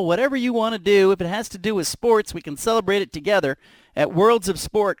 pickleball, whatever you want to do. If it has to do with sports, we can celebrate it together at Worlds of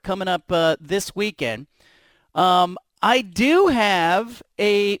Sport coming up this weekend. I do have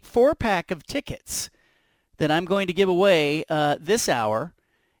a 4-pack of tickets that I'm going to give away this hour,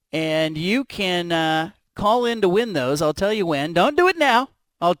 and you can call in to win those. I'll tell you when. Don't do it now.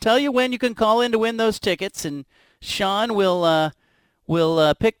 I'll tell you when you can call in to win those tickets, and Sean will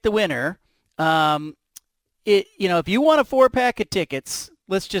pick the winner. If you want a 4-pack of tickets,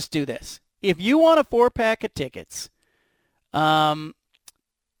 let's just do this. If you want a 4-pack of tickets, you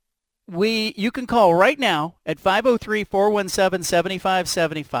can call right now at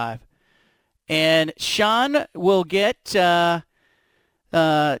 503-417-7575, and Sean will get the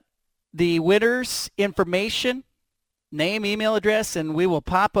winner's information, name, email address, and we will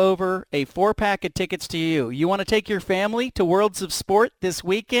pop over a 4-pack of tickets to you. You want to take your family to Worlds of Sport this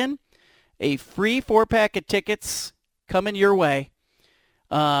weekend? A free 4-pack of tickets coming your way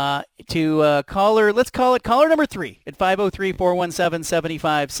to caller, let's call it caller number 3 at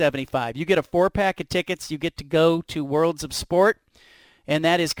 503-417-7575. You get a 4-pack of tickets. You get to go to Worlds of Sport. and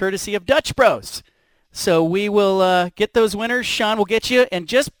that is courtesy of Dutch Bros. So we will get those winners. Sean will get you, and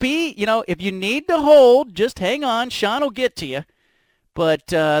just be, if you need to hold, just hang on. Sean will get to you. But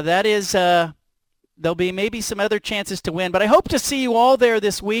that is, there'll be maybe some other chances to win. But I hope to see you all there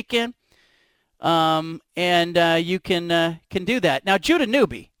this weekend, and you can do that. Now, Judah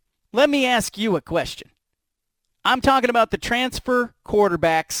Newby, let me ask you a question. I'm talking about the transfer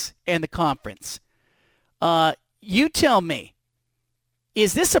quarterbacks and the conference. You tell me.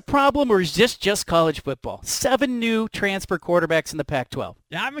 Is this a problem, or is this just college football? 7 new transfer quarterbacks in the Pac-12.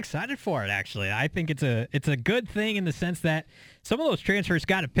 Yeah, I'm excited for it, actually. I think it's a good thing in the sense that some of those transfers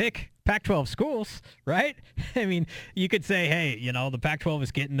got to pick Pac-12 schools, right? I mean, you could say, hey, the Pac-12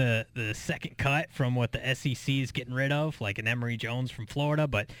 is getting the second cut from what the SEC is getting rid of, like an Emory Jones from Florida.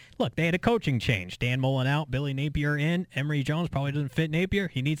 But look, they had a coaching change. Dan Mullen out, Billy Napier in. Emory Jones probably doesn't fit Napier.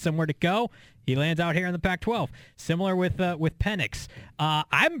 He needs somewhere to go. He lands out here in the Pac-12. Similar with Penix.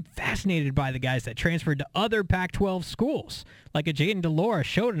 I'm fascinated by the guys that transferred to other Pac-12 schools. Like a Jaden Delora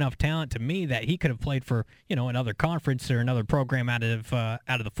showed enough talent to me that he could have played for another conference or another program out of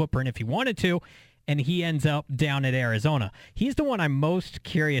the footprint if he wanted to. And he ends up down at Arizona. He's the one I'm most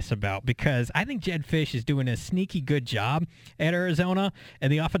curious about because I think Jed Fish is doing a sneaky good job at Arizona,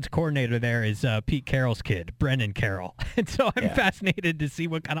 and the offensive coordinator there is Pete Carroll's kid, Brendan Carroll. And so I'm fascinated to see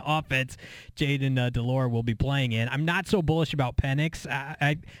what kind of offense Jaden Delora will be playing in. I'm not so bullish about Penix.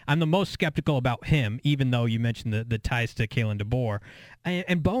 I'm the most skeptical about him, even though you mentioned the ties to Kalen DeBoer.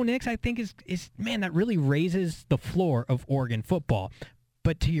 And Bo Nix, I think, is that really raises the floor of Oregon football.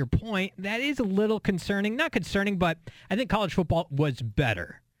 But to your point, that is a little concerning. Not concerning, but I think college football was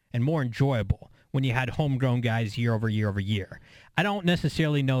better and more enjoyable when you had homegrown guys year over year over year. I don't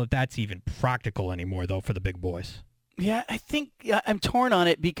necessarily know that that's even practical anymore, though, for the big boys. Yeah, I think I'm torn on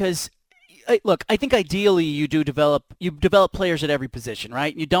it because, look, I think ideally you develop players at every position,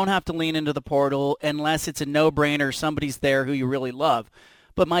 right? You don't have to lean into the portal unless it's a no-brainer, somebody's there who you really love.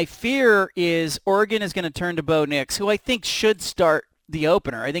 But my fear is Oregon is going to turn to Bo Nix, who I think should start the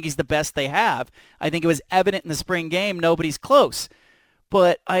opener. I think he's the best they have. I think it was evident in the spring game. Nobody's close.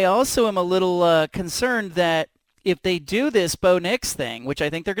 But I also am a little concerned that if they do this Bo Nix thing, which I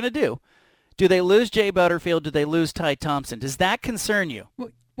think they're going to do they lose Jay Butterfield? Do they lose Ty Thompson? Does that concern you?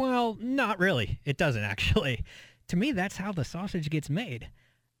 Well, not really. It doesn't, actually. To me, that's how the sausage gets made.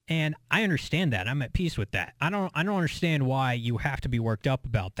 And I understand that. I'm at peace with that. I don't understand why you have to be worked up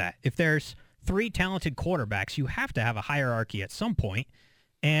about that. If there's 3 talented quarterbacks, you have to have a hierarchy at some point.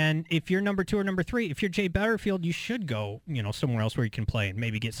 And if you're number 2 or number 3, if you're Jay Butterfield, you should go, somewhere else where you can play and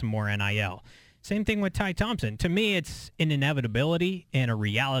maybe get some more NIL. Same thing with Ty Thompson. To me, it's an inevitability and a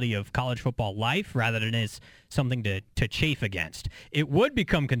reality of college football life rather than it's something to chafe against. It would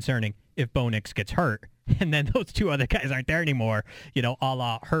become concerning if Bo Nix gets hurt, and then those 2 other guys aren't there anymore, a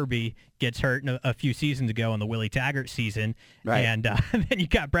la Herbie gets hurt a few seasons ago in the Willie Taggart season, right. And then you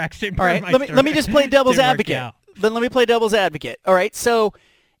got Braxton. All right, let me just play devil's advocate. Then let me play devil's advocate. All right, so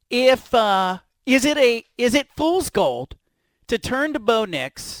if is it fool's gold to turn to Bo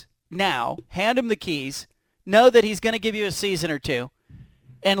Nix now, hand him the keys, know that he's going to give you a season or 2,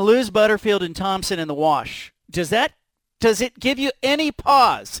 and lose Butterfield and Thompson in the wash? Does it give you any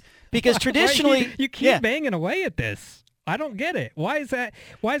pause? Because traditionally, you keep banging away at this. I don't get it. Why is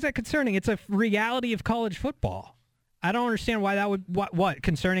that concerning? It's a reality of college football. I don't understand why that would what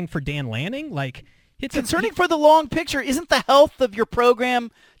concerning for Dan Lanning? Like, it's concerning for the long picture. Isn't the health of your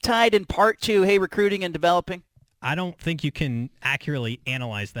program tied in part to recruiting and developing? I don't think you can accurately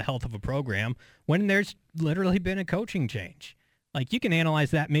analyze the health of a program when there's literally been a coaching change. Like, you can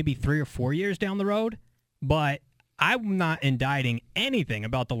analyze that maybe 3 or 4 years down the road, but I'm not indicting anything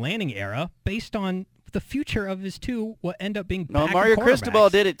about the Lanning era based on the future of his 2 what end up being Mario Cristobal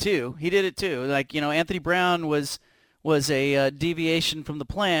did it too. He did it too. Like, Anthony Brown was a deviation from the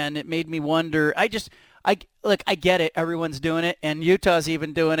plan. It made me wonder. I get it. Everyone's doing it, and Utah's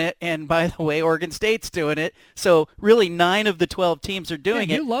even doing it. And by the way, Oregon State's doing it. So really 9 of the 12 teams are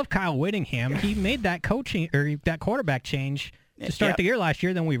doing it. You love Kyle Whittingham. He made that coaching or that quarterback change to start the year last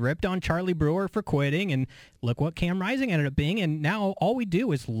year. Then we ripped on Charlie Brewer for quitting, and look what Cam Rising ended up being. And now all we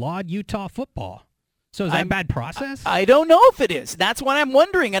do is laud Utah football. So is that a bad process? I don't know if it is. That's what I'm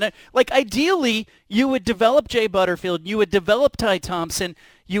wondering. And ideally, you would develop Jay Butterfield, you would develop Ty Thompson,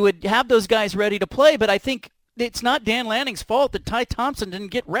 you would have those guys ready to play. But I think it's not Dan Lanning's fault that Ty Thompson didn't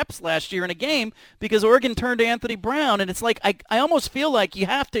get reps last year in a game because Oregon turned to Anthony Brown. And it's like I almost feel like you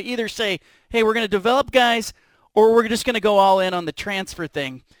have to either say, hey, we're going to develop guys, or we're just going to go all in on the transfer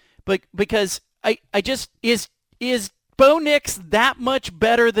thing. But because I just is Bo Nix that much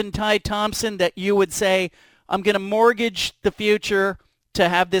better than Ty Thompson that you would say, I'm going to mortgage the future to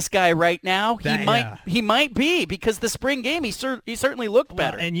have this guy right now? That- He might be, because the spring game he certainly looked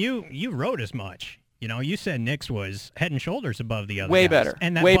better. And you wrote as much. You said Nix was head and shoulders above the other Way guys. better.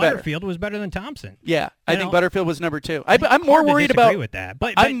 And that Way better. Butterfield was better than Thompson. Yeah, I think know, Butterfield was number 2. I'm more Hard to worried disagree about with that.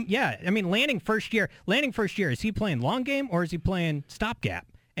 But yeah, I mean, Lanning first year, is he playing long game or is he playing stopgap?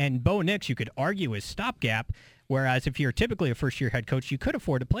 And Bo Nix, you could argue, is stopgap. Whereas if you're typically a first-year head coach, you could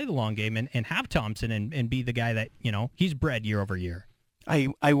afford to play the long game and have Thompson and be the guy that, he's bred year over year.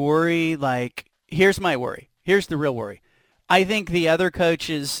 I worry, here's my worry. Here's the real worry. I think the other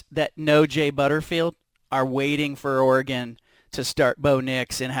coaches that know Jay Butterfield are waiting for Oregon to start Bo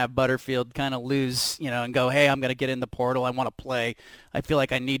Nix and have Butterfield kind of lose, and go, hey, I'm going to get in the portal. I want to play. I feel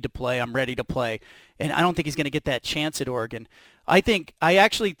like I need to play. I'm ready to play. And I don't think he's going to get that chance at Oregon. I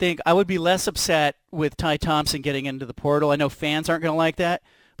actually think I would be less upset with Ty Thompson getting into the portal. I know fans aren't going to like that,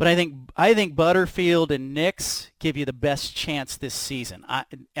 but I think Butterfield and Nix give you the best chance this season.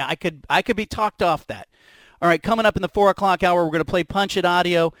 I could be talked off that. All right, coming up in the 4 o'clock hour, we're going to play Punch It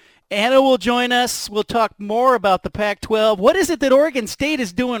Audio. Anna will join us. We'll talk more about the Pac-12. What is it that Oregon State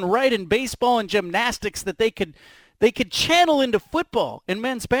is doing right in baseball and gymnastics that they could channel into football and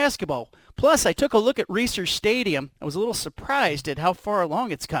men's basketball? Plus, I took a look at Research Stadium. I was a little surprised at how far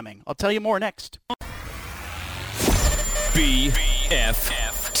along it's coming. I'll tell you more next. BFFT.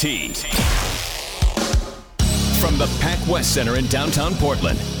 From the Pac West Center in downtown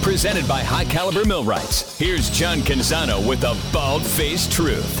Portland, presented by High Caliber Millwrights, here's John Canzano with the bald-faced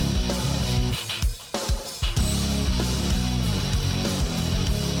truth.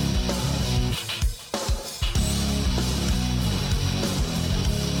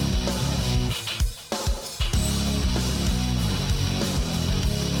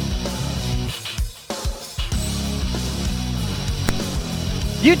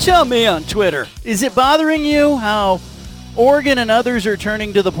 You tell me on Twitter, is it bothering you how Oregon and others are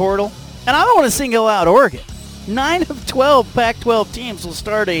turning to the portal? And I don't want to single out Oregon. 9 of 12 Pac-12 teams will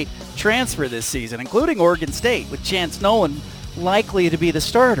start a transfer this season, including Oregon State, with Chance Nolan likely to be the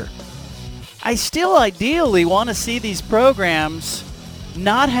starter. I still ideally want to see these programs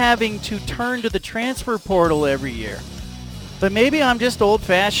not having to turn to the transfer portal every year. But maybe I'm just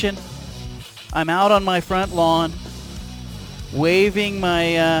old-fashioned. I'm out on my front lawn, waving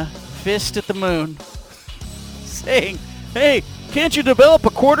my fist at the moon, saying, hey, can't you develop a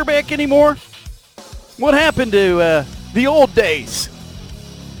quarterback anymore? What happened to the old days?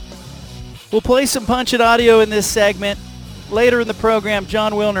 We'll play some Punch It Audio in this segment. Later in the program,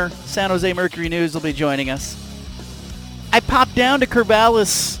 John Wilner, San Jose Mercury News, will be joining us. I popped down to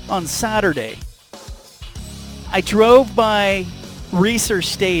Corvallis on Saturday. I drove by Research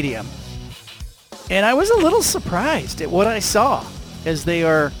Stadium, and I was a little surprised at what I saw as they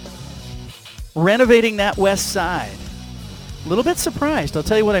are renovating that west side. A little bit surprised. I'll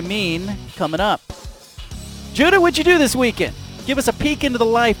tell you what I mean coming up. Judah, what'd you do this weekend? Give us a peek into the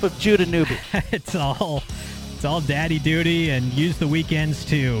life of Judah Newby. It's all daddy duty, and use the weekends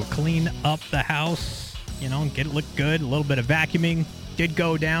to clean up the house, get it look good, a little bit of vacuuming. Did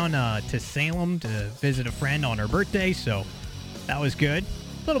go down to Salem to visit a friend on her birthday, so that was good.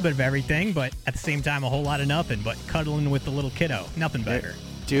 A little bit of everything, but at the same time, a whole lot of nothing, but cuddling with the little kiddo. Nothing better.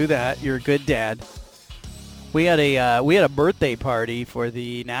 Do that. You're a good dad. We had a birthday party for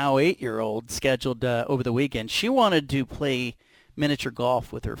the now 8-year-old scheduled over the weekend. She wanted to play miniature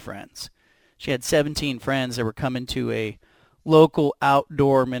golf with her friends. She had 17 friends that were coming to a local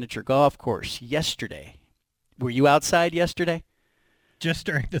outdoor miniature golf course yesterday. Were you outside yesterday? Just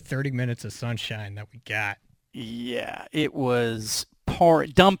during the 30 minutes of sunshine that we got. Yeah, it was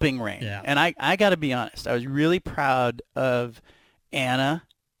dumping rain. Yeah. And I got to be honest, I was really proud of Anna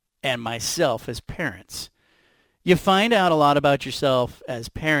and myself as parents. You find out a lot about yourself as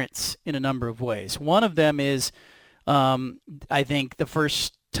parents in a number of ways. One of them is, I think, the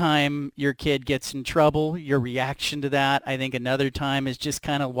first time your kid gets in trouble, your reaction to that. I think another time is just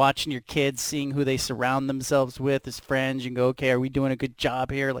kind of watching your kids, seeing who they surround themselves with as friends, and go, okay, are we doing a good job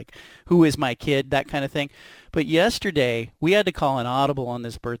here? Like, who is my kid? That kind of thing. But yesterday, we had to call an audible on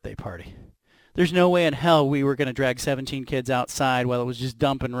this birthday party. There's no way in hell we were going to drag 17 kids outside while it was just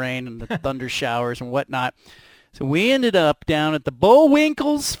dumping rain and the thunder showers and whatnot. So we ended up down at the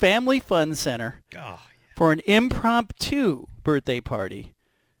Bullwinkles Family Fun Center for an impromptu birthday party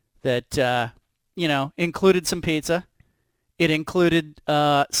that, included some pizza. It included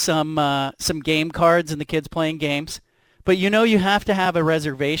some game cards and the kids playing games. But you have to have a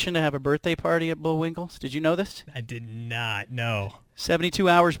reservation to have a birthday party at Bullwinkles. Did you know this? I did not know. 72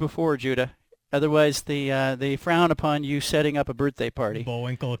 hours before, Judah. Otherwise, they frown upon you setting up a birthday party.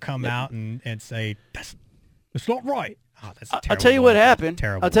 Bullwinkle will come out and say, That's not right. Oh, that's a I'll tell you what happened.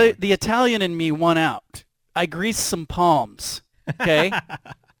 Terrible. I'll tell you, the Italian in me won out. I greased some palms. Okay.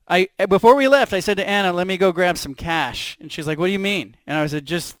 Before we left, I said to Anna, "Let me go grab some cash." And she's like, "What do you mean?" And I said,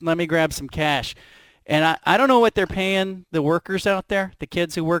 "Just let me grab some cash." And I don't know what they're paying the workers out there, the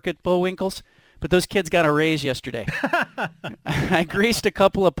kids who work at Bullwinkle's, but those kids got a raise yesterday. I greased a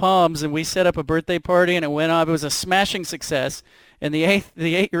couple of palms, and we set up a birthday party, and it went off. It was a smashing success. And the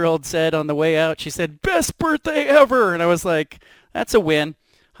 8-year-old said on the way out, she said, "Best birthday ever." And I was like, that's a win.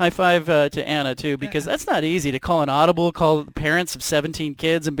 High five to Anna, too, because that's not easy to call an audible, call the parents of 17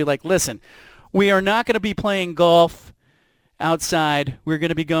 kids and be like, "Listen, we are not going to be playing golf outside. We're going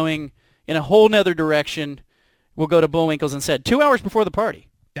to be going in a whole nother direction. We'll go to Bullwinkle's instead." 2 hours before the party.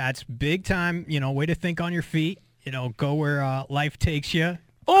 That's big time, way to think on your feet. Go where life takes you.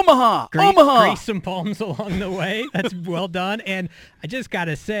 Omaha! Grease some palms along the way. That's well done. And I just got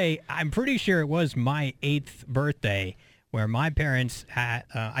to say, I'm pretty sure it was my 8th birthday where my parents had,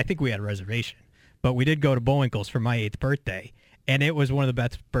 I think we had a reservation, but we did go to Bullwinkle's for my 8th birthday. And it was one of the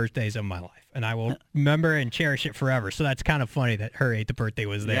best birthdays of my life. And I will remember and cherish it forever. So that's kind of funny that her 8th birthday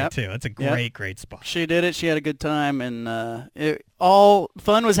was there, too. That's a great spot. She did it. She had a good time. And all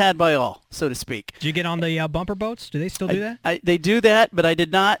fun was had by all, so to speak. Did you get on the bumper boats? Do they still do that? They do that, but I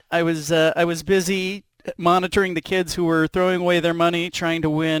did not. I was busy monitoring the kids who were throwing away their money trying to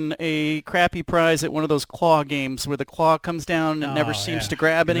win a crappy prize at one of those claw games where the claw comes down and never seems to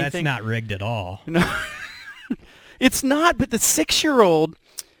grab anything. That's not rigged at all. No. It's not, but the 6-year-old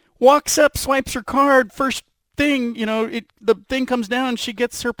walks up, swipes her card, first thing, the thing comes down and she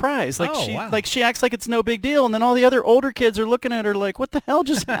gets her prize. She acts like it's no big deal, and then all the other older kids are looking at her like, what the hell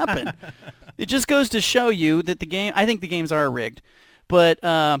just happened? It just goes to show you that I think the games are rigged, but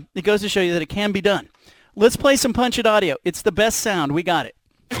it goes to show you that it can be done. Let's play some Punch It audio. It's the best sound. We got it.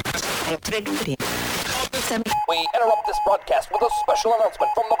 We interrupt this broadcast with a special announcement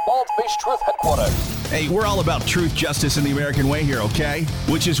from the Bald-Faced Truth headquarters. Hey, we're all about truth, justice, and the American way here, okay?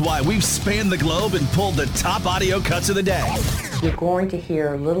 Which is why we've spanned the globe and pulled the top audio cuts of the day. You're going to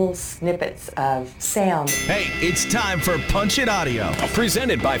hear little snippets of sound. Hey, it's time for Punch It Audio.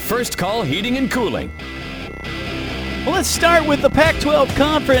 Presented by First Call Heating and Cooling. Well, let's start with the Pac-12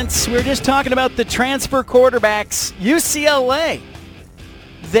 Conference. We're just talking about the transfer quarterbacks. UCLA.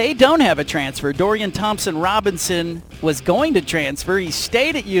 They don't have a transfer. Dorian Thompson-Robinson was going to transfer. He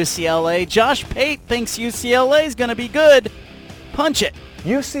stayed at UCLA. Josh Pate thinks UCLA is going to be good. Punch it.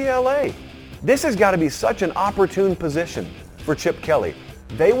 UCLA. This has got to be such an opportune position for Chip Kelly.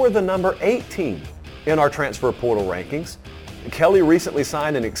 They were the number 8 team in our transfer portal rankings. Kelly recently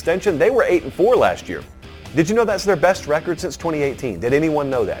signed an extension. They were 8-4 last year. Did you know that's their best record since 2018? Did anyone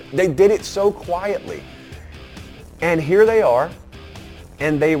know that? They did it so quietly. And here they are.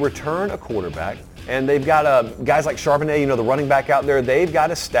 And they return a quarterback, and they've got guys like Charbonnet, the running back out there. They've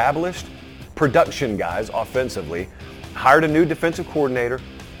got established production guys offensively. Hired a new defensive coordinator,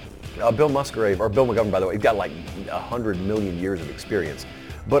 Bill Musgrave, or Bill McGovern, by the way. He's got like 100 million years of experience.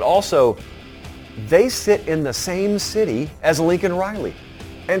 But also, they sit in the same city as Lincoln Riley.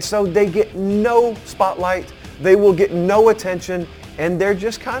 And so they get no spotlight. They will get no attention, and they're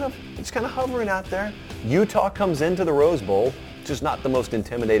just kind of hovering out there. Utah comes into the Rose Bowl. Just not the most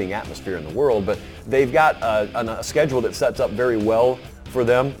intimidating atmosphere in the world, but they've got a schedule that sets up very well for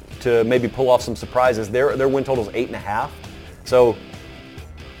them to maybe pull off some surprises. Their win total is 8.5. So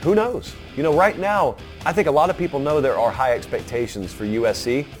who knows? Right now, I think a lot of people know there are high expectations for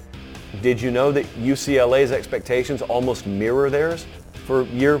USC. Did you know that UCLA's expectations almost mirror theirs for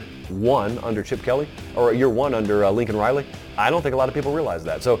year 1 under Chip Kelly, or year 1 under Lincoln Riley? I don't think a lot of people realize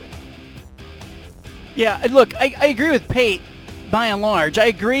that. So, yeah, look, I agree with Pate. By and large, I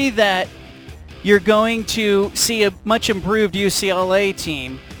agree that you're going to see a much improved UCLA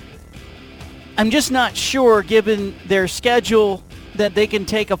team. I'm just not sure, given their schedule, that they can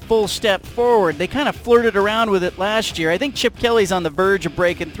take a full step forward. They kind of flirted around with it last year. I think Chip Kelly's on the verge of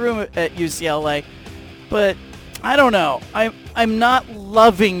breaking through at UCLA, but I don't know. I'm not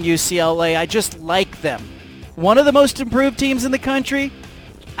loving UCLA. I just like them. One of the most improved teams in the country?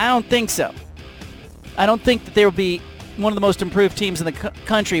 I don't think so. I don't think that there will be one of the most improved teams in the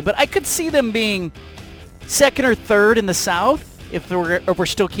country, but I could see them being second or third in the South if we're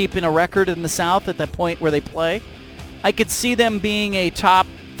still keeping a record in the South at that point where they play. I could see them being a top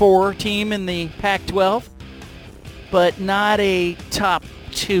 4 team in the Pac-12, but not a top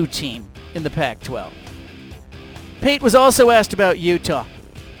 2 team in the Pac-12. Pate was also asked about Utah.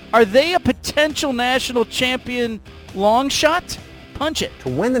 Are they a potential national champion long shot? Punch it. To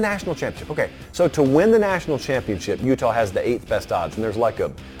win the national championship. Okay, so So to win the national championship, Utah has the 8th best odds, and there's like a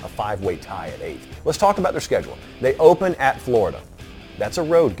 5-way tie at 8th. Let's talk about their schedule. They open at Florida. That's a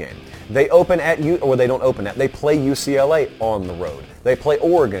road game. They open at they don't open at. They play UCLA on the road. They play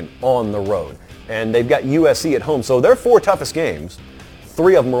Oregon on the road. And they've got USC at home. So their 4 toughest games,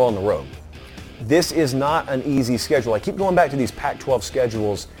 3 of them are on the road. This is not an easy schedule. I keep going back to these Pac-12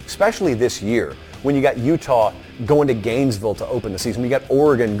 schedules, especially this year, when you got Utah going to Gainesville to open the season. You got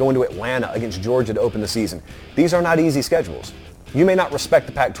Oregon going to Atlanta against Georgia to open the season. These are not easy schedules. You may not respect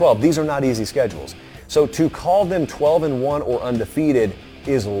the Pac-12. These are not easy schedules. So to call them 12-1 or undefeated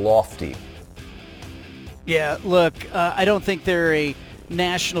is lofty. Yeah, look, I don't think they're a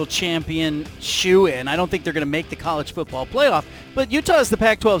national champion shoe-in. I don't think they're going to make the college football playoff, but Utah is the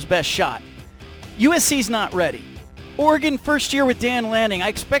Pac-12's best shot. USC's not ready. Oregon, first year with Dan Lanning. I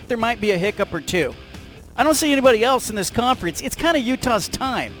expect there might be a hiccup or two. I don't see anybody else in this conference. It's kind of Utah's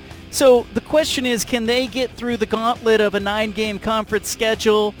time. So the question is, can they get through the gauntlet of a 9-game conference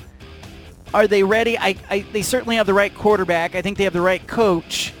schedule? Are they ready? They certainly have the right quarterback. I think they have the right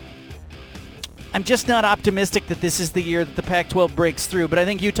coach. I'm just not optimistic that this is the year that the Pac-12 breaks through, but I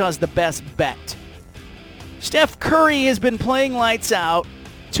think Utah's the best bet. Steph Curry has been playing lights out.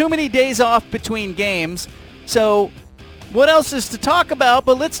 Too many days off between games. So what else is to talk about?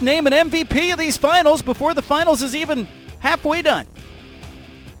 But let's name an MVP of these finals before the finals is even halfway done.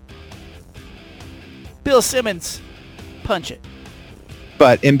 Bill Simmons, punch it.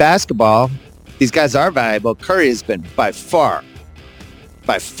 But in basketball, these guys are valuable. Curry has been by far,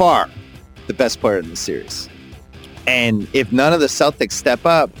 the best player in the series. And if none of the Celtics step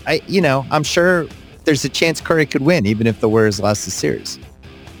up, I'm sure there's a chance Curry could win, even if the Warriors lost the series.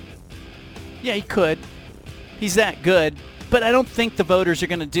 Yeah, he could. He's that good. But I don't think the voters are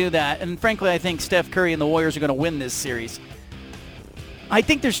going to do that. And frankly, I think Steph Curry and the Warriors are going to win this series. I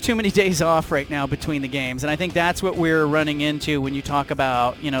think there's too many days off right now between the games, and I think that's what we're running into when you talk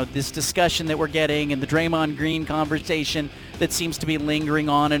about, this discussion that we're getting and the Draymond Green conversation that seems to be lingering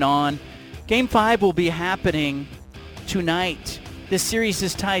on and on. Game 5 will be happening tonight. This series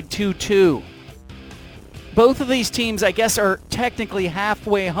is tied 2-2. Both of these teams, I guess, are technically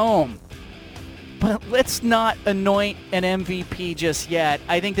halfway home. But let's not anoint an MVP just yet.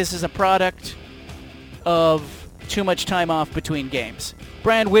 I think this is a product of too much time off between games.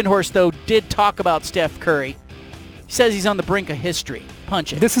 Brian Windhorst, though, did talk about Steph Curry. He says he's on the brink of history.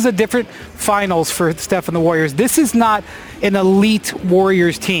 Punch it. This is a different finals for Steph and the Warriors. This is not an elite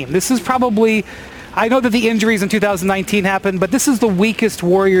Warriors team. This is probably, I know that the injuries in 2019 happened, but this is the weakest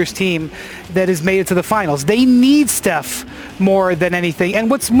Warriors team that has made it to the finals. They need Steph more than anything. And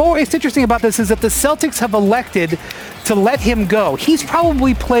what's interesting about this is that the Celtics have elected to let him go. He's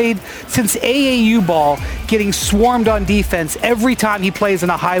probably played since AAU ball, getting swarmed on defense every time he plays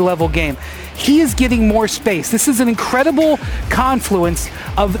in a high-level game. He is getting more space. This is an incredible confluence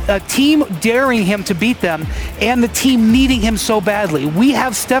of a team daring him to beat them and the team needing him so badly. We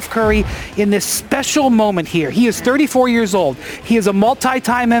have Steph Curry in this special moment here. He is 34 years old. He is a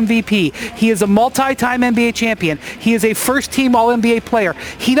multi-time MVP. He is a multi-time NBA champion. He is a first-team All-NBA player.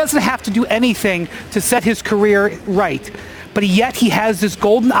 He doesn't have to do anything to set his career right. But yet he has this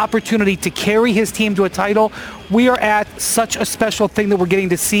golden opportunity to carry his team to a title. We are at such a special thing that we're getting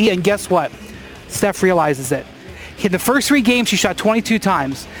to see, and guess what? Steph realizes it. In the first 3 games, he shot 22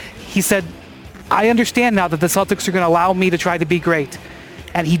 times. He said, I understand now that the Celtics are going to allow me to try to be great.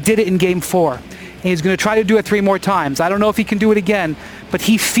 And he did it in Game 4. And he's going to try to do it 3 more times. I don't know if he can do it again, but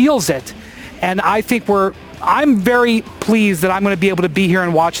he feels it. And I think I'm very pleased that I'm going to be able to be here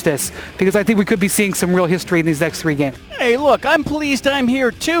and watch this, because I think we could be seeing some real history in these next 3 games. Hey, look, I'm pleased I'm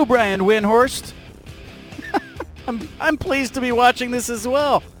here too, Brian Windhorst. I'm pleased to be watching this as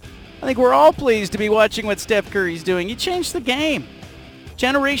well. I think we're all pleased to be watching what Steph Curry's doing. He changed the game.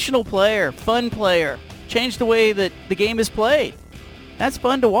 Generational player, fun player. Changed the way that the game is played. That's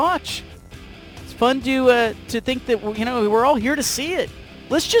fun to watch. It's fun to think that, we're all here to see it.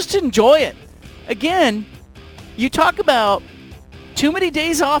 Let's just enjoy it. Again, you talk about too many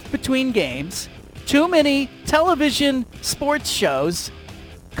days off between games, too many television sports shows,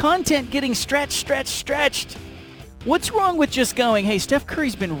 content getting stretched. What's wrong with just going, hey, Steph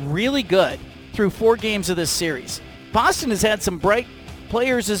Curry's been really good through 4 games of this series. Boston has had some bright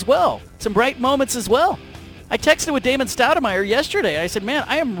players as well, some bright moments as well. I texted with Damon Stoudemire yesterday. I said, man,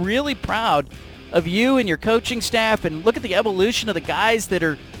 I am really proud of you and your coaching staff, and look at the evolution of the guys that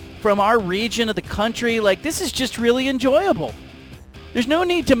are from our region of the country. Like, this is just really enjoyable. There's no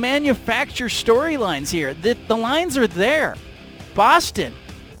need to manufacture storylines here. The lines are there. Boston,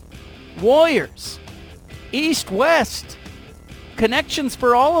 Warriors, East, West, connections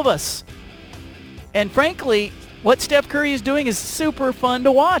for all of us. And frankly, what Steph Curry is doing is super fun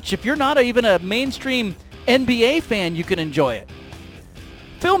to watch. If you're not even a mainstream NBA fan, you can enjoy it.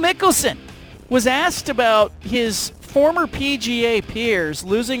 Phil Mickelson was asked about his former PGA peers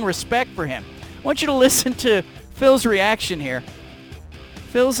losing respect for him. I want you to listen to Phil's reaction here.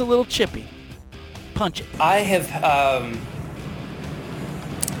 Phil's a little chippy. Punch it. I have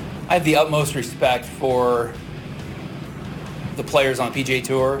the utmost respect for the players on the PGA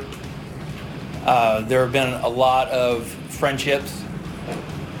Tour. There have been a lot of friendships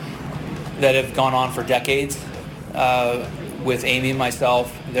that have gone on for decades with Amy and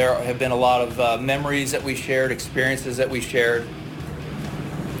myself. There have been a lot of memories that we shared, experiences that we shared.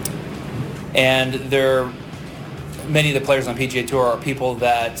 And many of the players on PGA Tour are people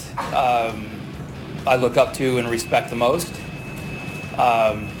that I look up to and respect the most.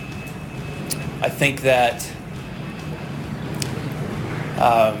 I think that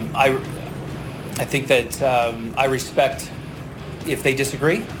I respect if they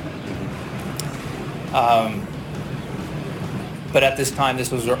disagree. But at this time,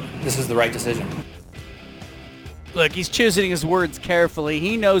 this is the right decision. Look, he's choosing his words carefully.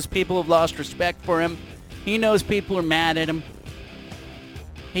 He knows people have lost respect for him. He knows people are mad at him.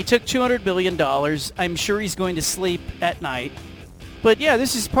 He took $200 billion. I'm sure he's going to sleep at night. But yeah,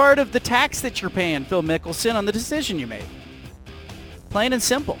 this is part of the tax that you're paying, Phil Mickelson, on the decision you made. Plain and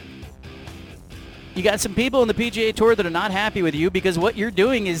simple. You got some people on the PGA Tour that are not happy with you because what you're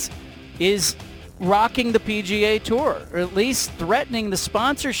doing is rocking the PGA Tour, or at least threatening the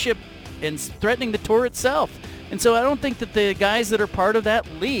sponsorship and threatening the tour itself. And so I don't think that the guys that are part of that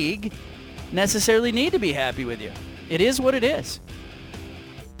league necessarily need to be happy with you. It is what it is.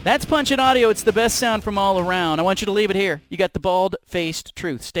 That's Punch-In Audio. It's the best sound from all around. I want you to leave it here. You got the Bald-Faced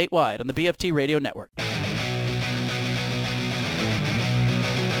Truth statewide on the BFT Radio Network.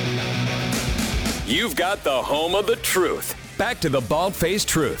 You've got the home of the truth. Back to the Bald-Faced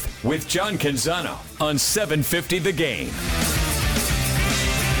Truth with John Canzano on 750 The Game.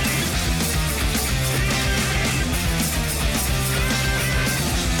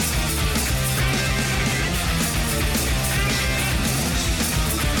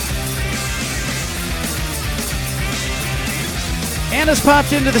 Anna's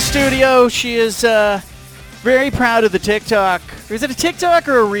popped into the studio. She is very proud of the TikTok. Is it a TikTok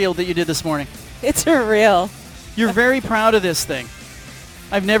or a reel that you did this morning? It's a reel. You're very proud of this thing.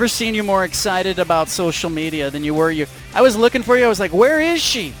 I've never seen you more excited about social media than you were. I was looking for you. I was like, where is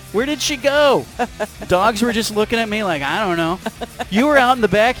she? Where did she go? Dogs were just looking at me like, I don't know. You were out in the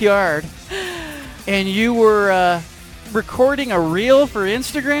backyard, and you were recording a reel for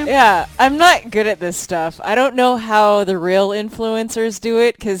Instagram? Yeah, I'm not good at this stuff. I don't know how the real influencers do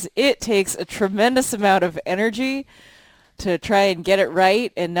it because it takes a tremendous amount of energy to try and get it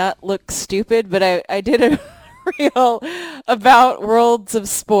right and not look stupid. But I did a reel about Worlds of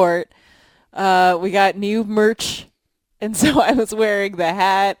Sport. We got new merch, and so I was wearing the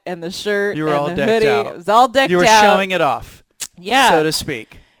hat and the shirt you were and all the decked hoodie. out. It was all decked out. You were showing it off, yeah, so to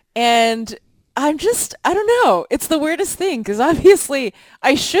speak. And I don't know. It's the weirdest thing because obviously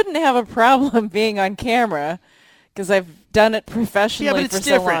I shouldn't have a problem being on camera because I've done it professionally for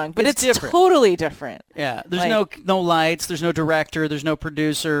so long. But it's different. Totally different. Yeah, there's no lights, there's no director, there's no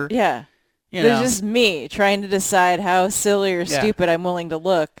producer. Yeah. There's just me trying to decide how silly or stupid I'm willing to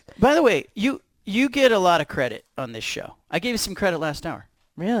look. By the way, you get a lot of credit on this show. I gave you some credit last hour.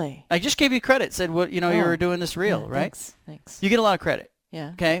 Really? I just gave you credit. Said you were doing this reel, right? Thanks. You get a lot of credit.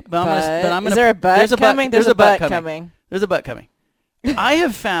 Yeah. Okay, but I'm gonna. Is there a butt coming? There's a butt coming. There's a butt coming. I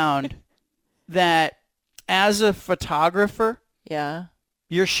have found that as a photographer,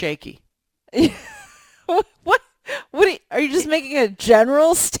 you're shaky. What? Are you just making a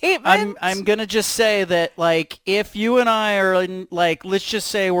general statement? I'm gonna just say that, like, if you and I are in, like, let's just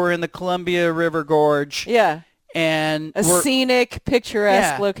say we're in the Columbia River Gorge. Yeah. And a scenic,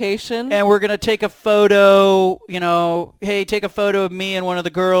 picturesque location. And we're going to take a photo, hey, take a photo of me and one of the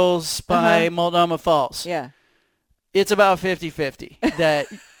girls by Multnomah Falls. Yeah. It's about 50-50 that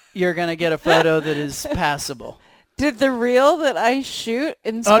you're going to get a photo that is passable. Did the reel that I shoot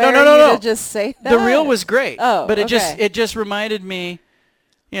inspire you to just say that? The reel was great. Oh, but it just reminded me,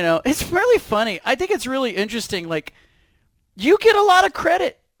 it's really funny. I think it's really interesting. Like, you get a lot of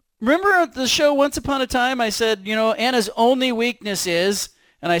credit. Remember the show Once Upon a Time? I said, Anna's only weakness is,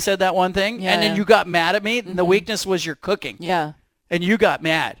 and I said that one thing, and then you got mad at me, and the weakness was your cooking. Yeah. And you got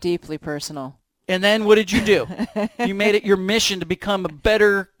mad. Deeply personal. And then what did you do? You made it your mission to become a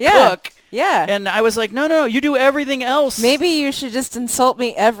better cook, Yeah. And I was like, no, you do everything else. Maybe you should just insult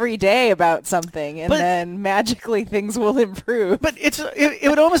me every day about something, and then magically things will improve. But it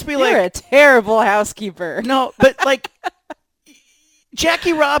would almost be like... You're a terrible housekeeper. No, but like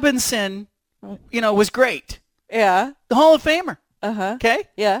Jackie Robinson, was great. Yeah. The Hall of Famer. Uh-huh. Okay?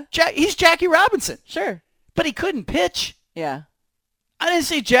 Yeah. He's Jackie Robinson. Sure. But he couldn't pitch. Yeah. I didn't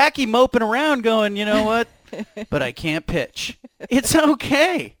see Jackie moping around going, you know what? But I can't pitch. It's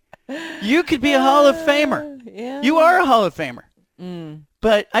okay. You could be a Hall of Famer. Yeah. You are a Hall of Famer.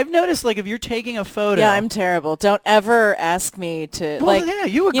 But I've noticed, like, if you're taking a photo. Yeah, I'm terrible. Don't ever ask me to, Well, yeah,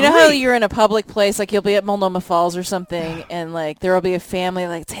 you agree. You know how you're in a public place, like you'll be at Multnomah Falls or something, and like there will be a family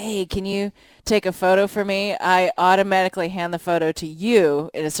like, hey, can you take a photo for me? I automatically hand the photo to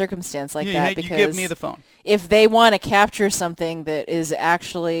you in a circumstance like that because you give me the phone. If they want to capture something that is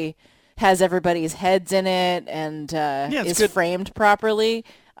actually has everybody's heads in it and is good. framed properly,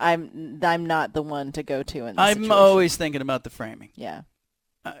 I'm not the one to go to in this situation. Always thinking about the framing. Yeah.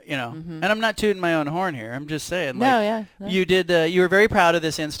 And I'm not tooting my own horn here. I'm just saying. No. You did. You were very proud of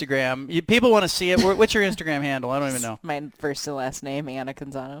this Instagram. People want to see it. What's your Instagram handle? I don't even know. My first and last name, Anna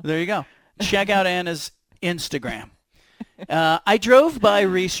Canzano. There you go. Check out Anna's Instagram. I drove by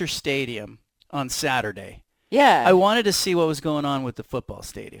Reser Stadium on Saturday. Yeah. I wanted to see what was going on with the football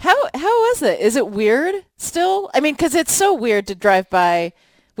stadium. How was it? Is it weird still? I mean, because it's so weird to drive by.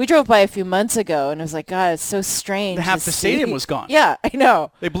 We drove by a few months ago, and it was like, God, it's so strange. Half the stadium was gone. Yeah, I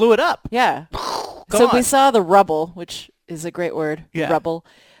know. They blew it up. Yeah. So we saw the rubble, which is a great word. Yeah. Rubble.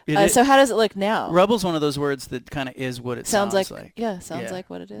 So how does it look now? Rubble's one of those words that kind of is what it sounds like. Yeah, sounds like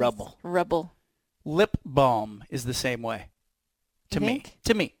what it is. Rubble. Lip balm is the same way. To me.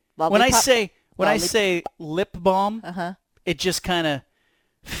 Lollipop? When I say lip balm, it just kind of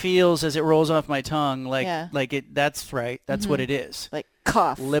feels as it rolls off my tongue like it. That's right. That's what it is. Like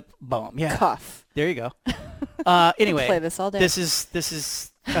cough. Lip balm. Yeah. Cough. There you go. Anyway, play this all day. This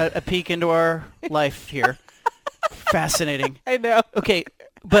is a peek into our life here. Fascinating. I know. Okay,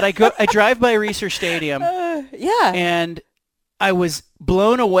 but I drive by Reser Stadium. Yeah. And I was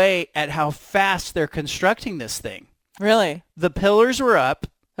blown away at how fast they're constructing this thing. Really? The pillars were up.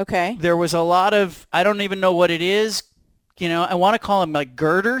 Okay. There was a lot of, I don't even know what it is. I want to call them like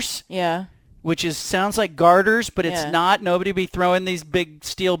girders. Yeah. Which sounds like garters, but it's Yeah. not. Nobody be throwing these big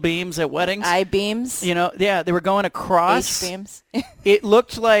steel beams at weddings. I-beams. They were going across. H-beams. It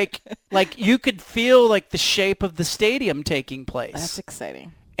looked like you could feel like the shape of the stadium taking place. That's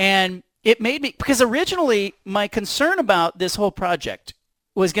exciting. And it made me, because originally my concern about this whole project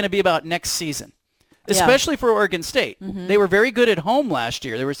was going to be about next season, especially for Oregon State. Mm-hmm. They were very good at home last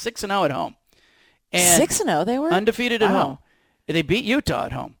year. They were 6-0 at home. And 6-0 they were? Undefeated at home. They beat Utah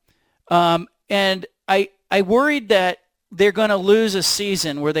at home. And I worried that they're going to lose a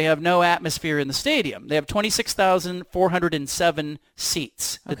season where they have no atmosphere in the stadium. They have 26,407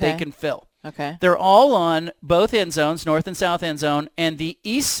 seats that they can fill. Okay. They're all on both end zones, north and south end zone, and the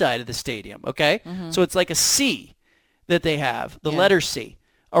east side of the stadium, okay? Mm-hmm. So it's like a C that they have, the letter C,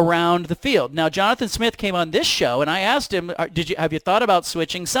 around the field. Now, Jonathan Smith came on this show, and I asked him, have you thought about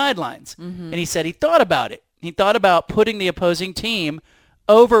switching sidelines? Mm-hmm. And he said he thought about it. He thought about putting the opposing team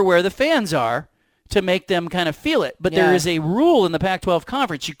over where the fans are to make them kind of feel it. But there is a rule in the Pac-12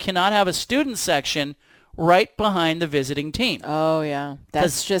 conference. You cannot have a student section right behind the visiting team. Oh, yeah.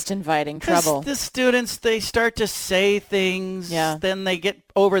 That's just inviting trouble. The students, they start to say things, then they get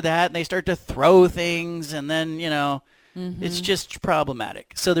over that, and they start to throw things, and then, it's just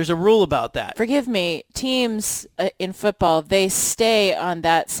problematic. So there's a rule about that. Forgive me, teams in football, they stay on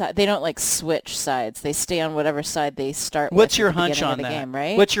that side. They don't switch sides. They stay on whatever side they start What's with your at the hunch beginning on of the that? game,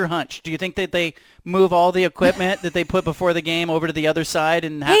 right? What's your hunch? Do you think that they move all the equipment that they put before the game over to the other side,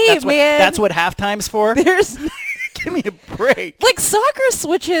 and that's what halftime's for? There's Give me a break. Soccer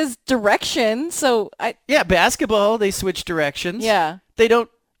switches direction, so basketball, they switch directions. Yeah. They don't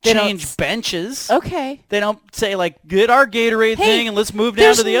change benches. Okay. They don't say, get our Gatorade thing and let's move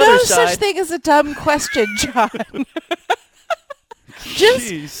down to the other side. There's no such thing as a dumb question, John.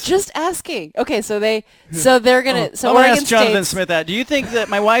 Just asking. Okay, so they're gonna. So I'm gonna Oregon ask Jonathan State's- Smith that. Do you think that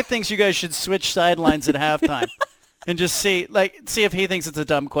my wife thinks you guys should switch sidelines at halftime, and just see if he thinks it's a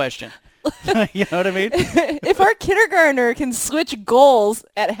dumb question? You know what I mean? If our kindergartner can switch goals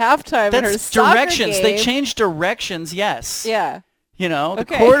at halftime in her That's soccer directions. game, They change directions. Yes. Yeah. The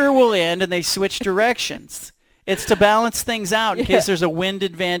quarter will end and they switch directions. It's to balance things out in case there's a wind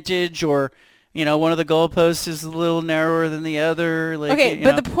advantage or, one of the goalposts is a little narrower than the other.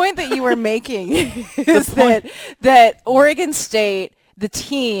 The point that you were making is that Oregon State, the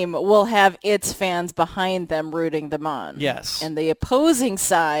team will have its fans behind them rooting them on. Yes. And the opposing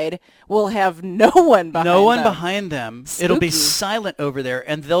side will have no one behind them. No one behind them. Spooky. It'll be silent over there,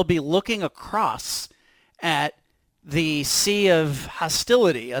 and they'll be looking across at the sea of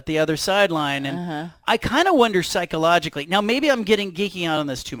hostility at the other sideline. And I kind of wonder psychologically. Now, maybe I'm getting geeky out on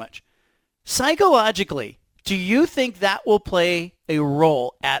this too much. Psychologically, do you think that will play a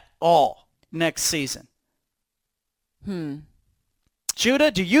role at all next season? Judah,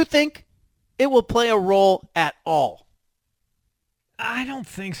 do you think it will play a role at all? I don't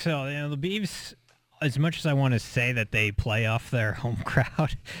think so. You know, the Beavs, as much as I want to say that they play off their home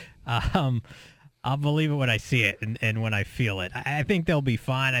crowd, I'll believe it when I see it and when I feel it. I think they'll be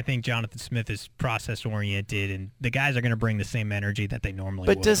fine. I think Jonathan Smith is process-oriented, and the guys are going to bring the same energy that they normally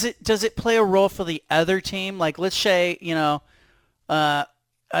would. But does it play a role for the other team? Like, let's say,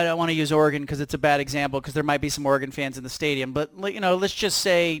 I don't want to use Oregon because it's a bad example because there might be some Oregon fans in the stadium. But, let's just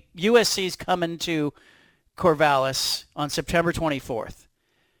say USC's coming to Corvallis on September 24th.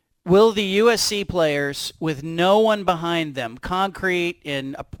 Will the USC players, with no one behind them, concrete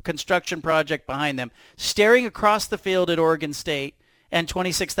and a construction project behind them, staring across the field at Oregon State and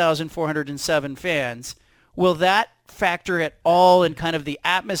 26,407 fans, will that factor at all in kind of the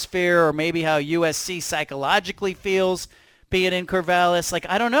atmosphere or maybe how USC psychologically feels being in Corvallis? Like,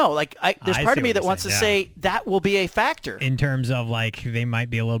 I don't know. Like, there's part of me that wants to say that will be a factor. In terms of, like, they might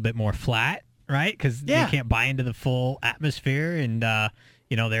be a little bit more flat, right? Because you can't buy into the full atmosphere, and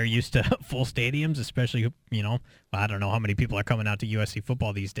they're used to full stadiums, especially, I don't know how many people are coming out to USC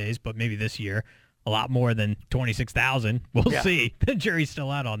football these days, but maybe this year a lot more than 26,000. We'll see. The jury's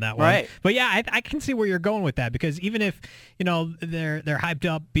still out on that one. Right. But yeah, I can see where you're going with that, because even if, they're hyped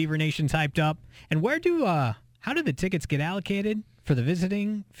up, Beaver Nation's hyped up, and how do the tickets get allocated for the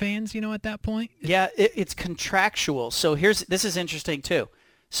visiting fans, at that point? Yeah, it's contractual. So this is interesting too.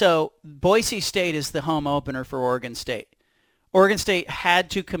 So Boise State is the home opener for Oregon State. Oregon State had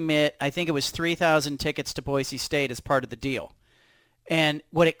to commit, I think it was 3,000 tickets to Boise State as part of the deal. And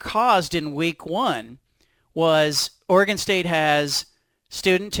what it caused in week one was Oregon State has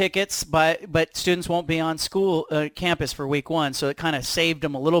student tickets, but students won't be on school campus for week one, so it kind of saved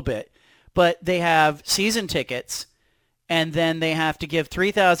them a little bit. But they have season tickets, and then they have to give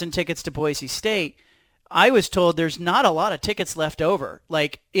 3,000 tickets to Boise State. I was told there's not a lot of tickets left over.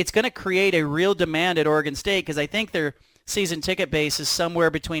 Like, it's going to create a real demand at Oregon State because I think their season ticket base is somewhere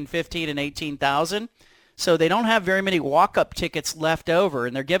between 15 and 18,000. So they don't have very many walk-up tickets left over,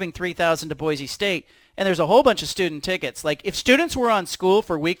 and they're giving 3,000 to Boise State. And there's a whole bunch of student tickets. Like, if students were on school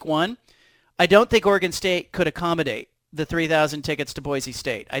for week one, I don't think Oregon State could accommodate the 3,000 tickets to Boise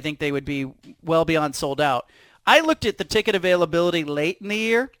State. I think they would be well beyond sold out. I looked at the ticket availability late in the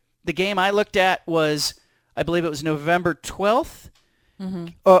year. The game I looked at was, I believe it was November 12th.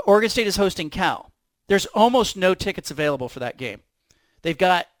 Oregon State is hosting Cal. There's almost no tickets available for that game. They've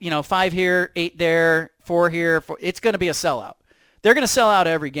got, 5 here, 8 there, 4 here. It's going to be a sellout. They're going to sell out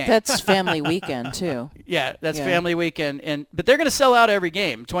every game. That's family weekend, too. Yeah, that's family weekend. But they're going to sell out every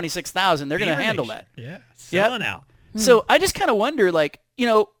game, 26,000. They're going to handle that. Yeah, selling out. So I just kind of wonder,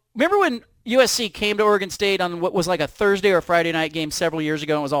 remember when USC came to Oregon State on what was like a Thursday or Friday night game several years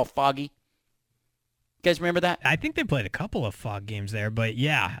ago and it was all foggy? You guys remember that? I think they played a couple of fog games there, but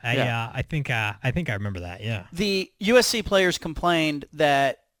I think I remember that. Yeah. The USC players complained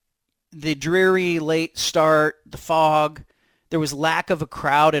that the dreary late start, the fog, there was lack of a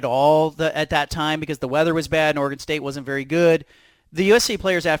crowd at all at that time because the weather was bad and Oregon State wasn't very good. The USC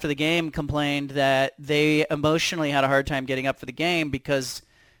players after the game complained that they emotionally had a hard time getting up for the game because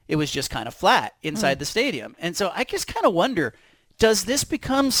it was just kind of flat inside the stadium. And so I just kind of wonder, does this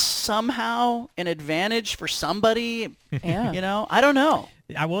become somehow an advantage for somebody? Yeah. I don't know.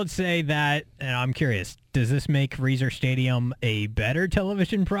 I would say that, and I'm curious, does this make Reser Stadium a better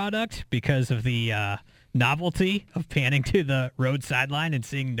television product because of the novelty of panning to the road sideline and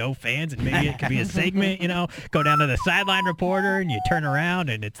seeing no fans, and maybe it could be a segment, go down to the sideline reporter and you turn around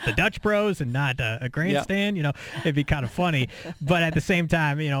and it's the Dutch Bros and not a grandstand, it'd be kind of funny. But at the same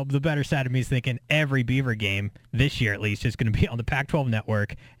time, the better side of me is thinking every Beaver game this year at least is going to be on the Pac-12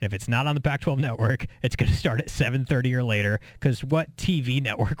 network. And if it's not on the Pac-12 network, it's going to start at 7:30 or later, because what TV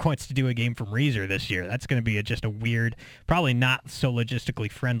network wants to do a game from Reser this year? That's going to be just a weird, probably not so logistically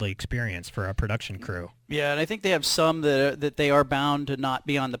friendly experience for a production crew. Yeah, and I think they have some that they are bound to not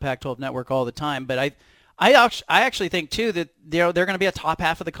be on the Pac-12 network all the time. But I actually think too that they're going to be a top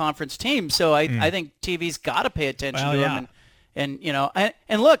half of the conference team. So I think TV's got to pay attention to them.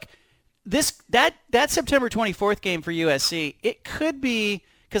 And look, that September 24th game for USC, it could be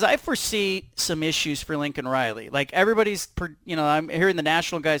because I foresee some issues for Lincoln Riley. Like everybody's, I'm hearing the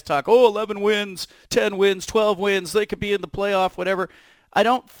national guys talk, 11 wins, 10 wins, 12 wins, they could be in the playoff, whatever. I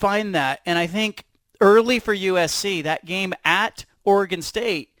don't find that. And I think early for USC, that game at Oregon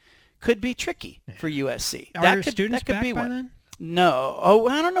State could be tricky for USC. Are students back by one. then? No. Oh,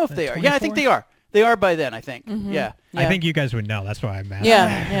 I don't know if they are. Yeah, I think they are. They are by then, I think. Mm-hmm. Yeah. I think you guys would know. That's why I'm mad.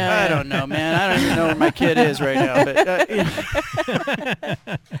 I don't know, man. I don't even know where my kid is right now.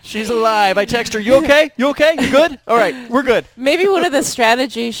 But she's alive. I text her, you okay? You okay? You good? All right, we're good. Maybe one of the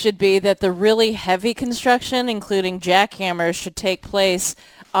strategies should be that the really heavy construction, including jackhammers, should take place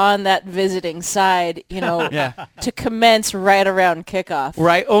on that visiting side, to commence right around kickoff.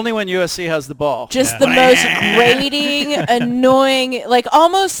 Right, only when USC has the ball. Just the most grating, annoying, like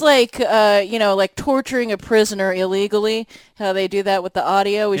almost like, like torturing a prisoner illegally, how they do that with the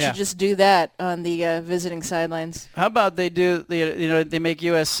audio. We should just do that on the visiting sidelines. How about they do, they make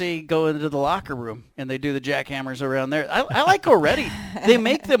USC go into the locker room and they do the jackhammers around there. I like already. They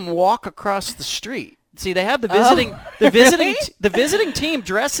make them walk across the street. See, they have the visiting team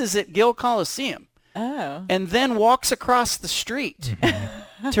dresses at Gill Coliseum. Oh. And then walks across the street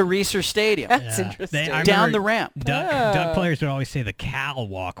to Reser Stadium. That's interesting. Down the ramp. Duck players would always say the Cal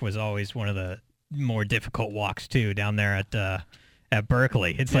walk was always one of the more difficult walks too down there at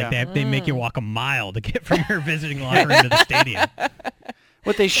Berkeley. It's like they make you walk a mile to get from your visiting locker room to the stadium.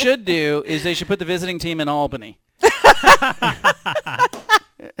 What they should do is they should put the visiting team in Albany.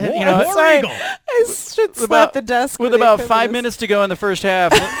 I should slap the desk. With about 5 minutes to go in the first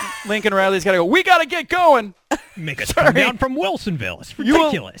half, Lincoln Riley's got to go, we got to get going. Make us come down from Wilsonville. It's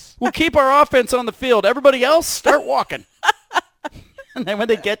ridiculous. We'll keep our offense on the field. Everybody else, start walking. And then when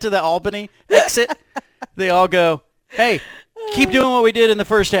they get to the Albany exit, they all go, hey, keep doing what we did in the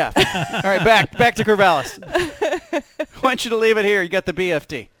first half. All right, back to Corvallis. I want you to leave it here. You got the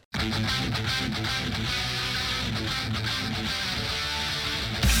BFD.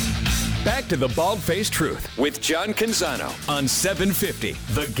 Back to the Bald-Faced Truth with John Canzano on 750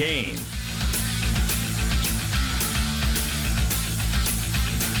 The Game.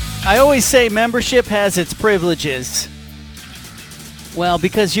 I always say membership has its privileges. Well,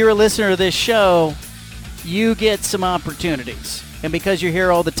 because you're a listener to this show, you get some opportunities. And because you're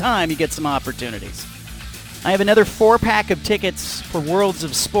here all the time, you get some opportunities. I have another 4-pack of tickets for Worlds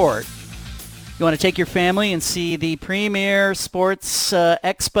of Sport. You want to take your family and see the premier sports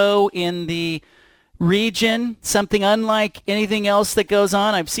expo in the region, something unlike anything else that goes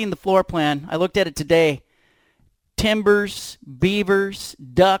on. I've seen the floor plan. I looked at it today. Timbers, Beavers,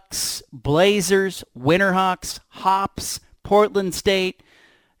 Ducks, Blazers, Winterhawks, Hops, Portland State,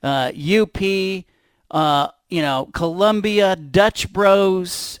 UP, Columbia, Dutch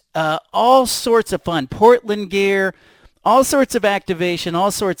Bros, all sorts of fun. Portland Gear. All sorts of activation,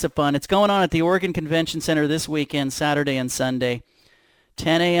 all sorts of fun. It's going on at the Oregon Convention Center this weekend, Saturday and Sunday.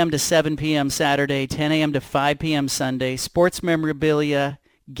 10 a.m. to 7 p.m. Saturday, 10 a.m. to 5 p.m. Sunday. Sports memorabilia,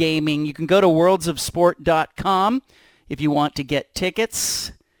 gaming. You can go to worldsofsport.com if you want to get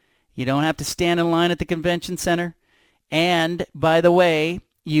tickets. You don't have to stand in line at the convention center. And, by the way,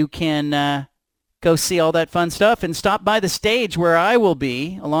 you can go see all that fun stuff and stop by the stage where I will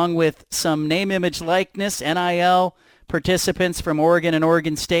be, along with some name, image, likeness, NIL participants from Oregon and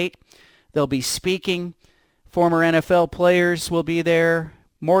Oregon State. They'll be speaking. Former NFL players will be there.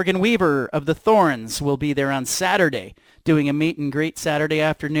 Morgan Weaver of the Thorns will be there on Saturday doing a meet and greet Saturday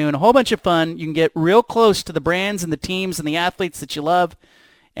afternoon. A whole bunch of fun. You can get real close to the brands and the teams and the athletes that you love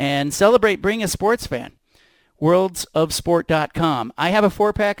and celebrate being a sports fan. Worldsofsport.com. I have a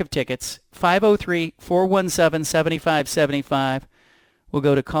 4-pack of tickets, 503-417-7575. We'll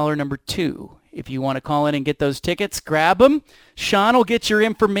go to caller number 2. If you want to call in and get those tickets, grab them. Sean will get your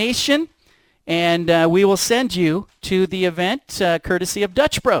information, and we will send you to the event courtesy of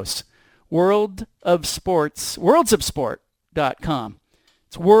Dutch Bros. Worldsofsport.com.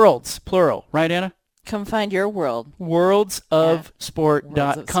 It's worlds, plural. Right, Anna? Come find your world.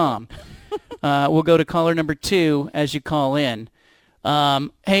 Worldsofsport.com. We'll go to caller number 2 as you call in.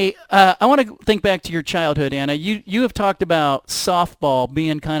 Hey, I want to think back to your childhood, Anna. You have talked about softball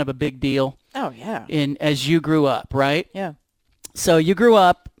being kind of a big deal. Oh, yeah. As you grew up, right? Yeah. So you grew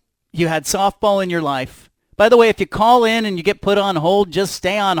up, you had softball in your life. By the way, if you call in and you get put on hold, just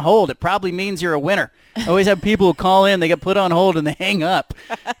stay on hold. It probably means you're a winner. I always have people who call in, they get put on hold, and they hang up.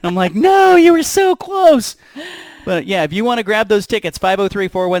 And I'm like, no, you were so close. But, yeah, if you want to grab those tickets,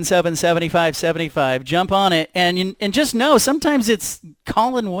 503-417-7575, jump on it. And just know, sometimes it's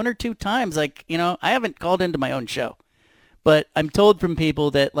calling 1 or 2 times. Like, I haven't called into my own show. But I'm told from people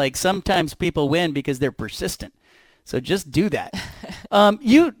that, like, sometimes people win because they're persistent. So just do that.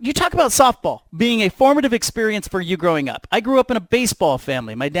 You talk about softball being a formative experience for you growing up. I grew up in a baseball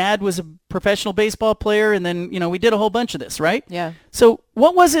family. My dad was a professional baseball player, and then, we did a whole bunch of this, right? Yeah. So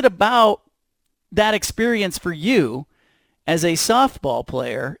what was it about that experience for you as a softball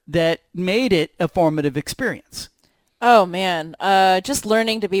player that made it a formative experience? Oh, man. Just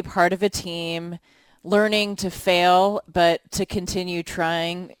learning to be part of a team, learning to fail, but to continue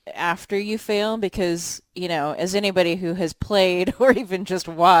trying after you fail because, as anybody who has played or even just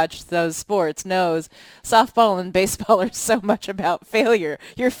watched those sports knows, softball and baseball are so much about failure.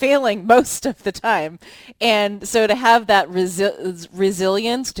 You're failing most of the time. And so to have that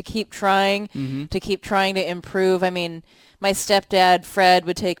resilience to keep trying, to keep trying to improve. I mean, my stepdad, Fred,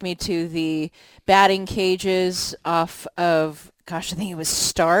 would take me to the batting cages off of, I think it was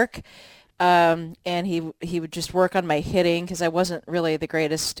Stark. And he would just work on my hitting because I wasn't really the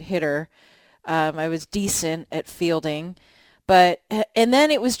greatest hitter. I was decent at fielding. And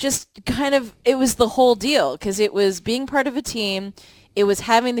then it was just it was the whole deal because it was being part of a team. It was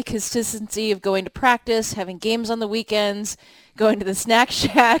having the consistency of going to practice, having games on the weekends, going to the snack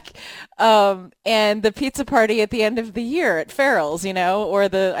shack, and the pizza party at the end of the year at Farrell's, or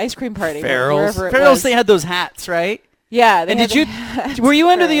the ice cream party. Farrell's, they had those hats, right? Yeah. And were you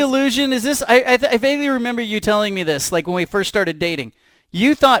under the illusion, is this, I vaguely remember you telling me this, like when we first started dating.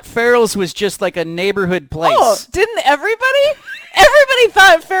 You thought Farrell's was just like a neighborhood place. Oh, didn't everybody? Everybody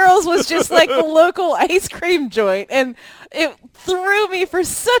thought Farrell's was just like the local ice cream joint. And it threw me for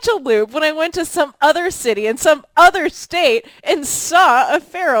such a loop when I went to some other city in some other state and saw a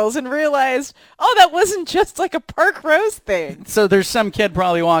Farrell's and realized, that wasn't just like a Park Rose thing. So there's some kid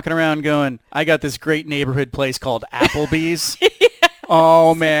probably walking around going, I got this great neighborhood place called Applebee's. Yeah.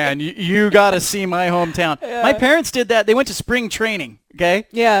 Oh, man, you got to see my hometown. Yeah. My parents did that. They went to spring training, okay?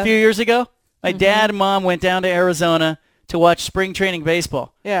 Yeah. A few years ago. My dad and mom went down to Arizona to watch spring training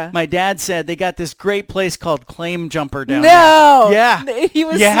baseball. Yeah. My dad said they got this great place called Claim Jumper down there. Yeah. He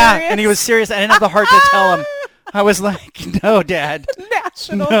was serious? And he was serious. I didn't have the heart to tell him. I was like, no, Dad.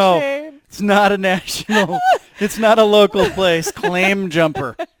 National chain. It's not a national. It's not a local place. Claim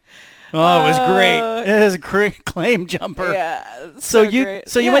Jumper. Oh, it was great. It was a great Claim Jumper. Yeah. So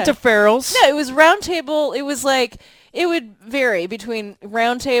you went to Farrell's? No, it was Round Table. It was like, it would vary between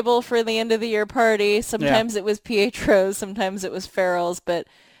Round Table for the end of the year party. Sometimes it was Pietro's. Sometimes it was Farrell's. But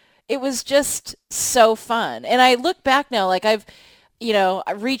it was just so fun. And I look back now, like I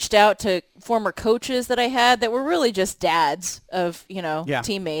reached out to former coaches that I had that were really just dads of,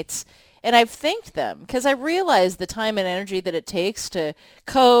 teammates. And I've thanked them because I realized the time and energy that it takes to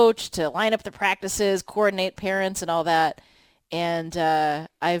coach, to line up the practices, coordinate parents and all that. And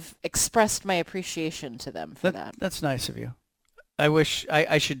I've expressed my appreciation to them for that. That's nice of you. I wish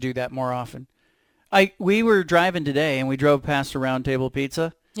I should do that more often. We were driving today and we drove past a Round Table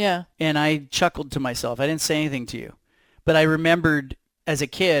Pizza. Yeah. And I chuckled to myself. I didn't say anything to you. But I remembered as a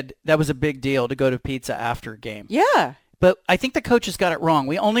kid, that was a big deal to go to pizza after a game. Yeah. But I think the coaches got it wrong.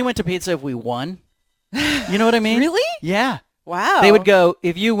 We only went to pizza if we won. You know what I mean? Really? Yeah. Wow. They would go,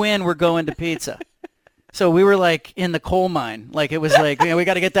 if you win, we're going to pizza. So we were like in the coal mine. Like it was like, we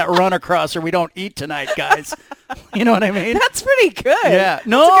got to get that run across or we don't eat tonight, guys. You know what I mean? That's pretty good. Yeah.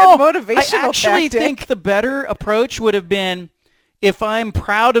 No, that's a good motivational I actually tactic. think the better approach would have been if I'm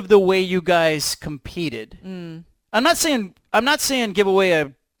proud of the way you guys competed. Mm. I'm not saying give away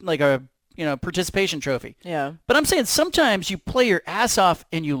a participation trophy. Yeah. But I'm saying sometimes you play your ass off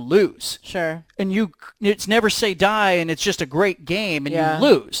and you lose. Sure. And it's never say die and it's just a great game and Yeah. you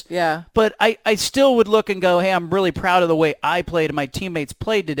lose. Yeah. But I still would look and go, hey, I'm really proud of the way I played and my teammates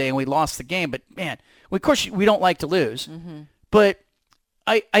played today and we lost the game. But, man, of course we don't like to lose. Mm-hmm. But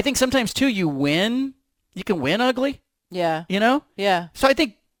I think sometimes, too, you can win ugly. Yeah. You know? Yeah. So I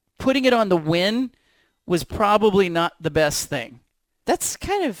think putting it on the win was probably not the best thing. That's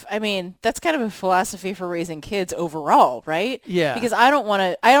kind of a philosophy for raising kids overall, right? Yeah. Because I don't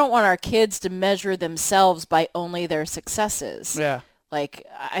want our kids to measure themselves by only their successes. Yeah. Like,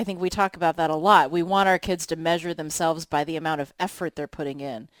 I think we talk about that a lot. We want our kids to measure themselves by the amount of effort they're putting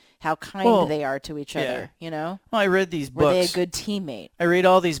in, how kind they are to each other, you know? Well, I read these books. Were they a good teammate? I read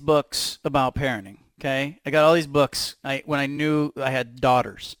all these books about parenting, okay? I got all these books when I knew I had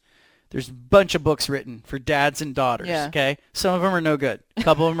daughters. There's a bunch of books written for dads and daughters, okay? Some of them are no good. A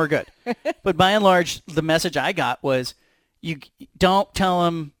couple of them are good. But by and large, the message I got was you don't tell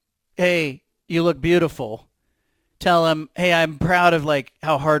them, hey, you look beautiful. Tell them, hey, I'm proud of like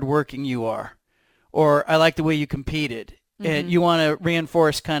how hardworking you are. Or I like the way you competed. Mm-hmm. And you want to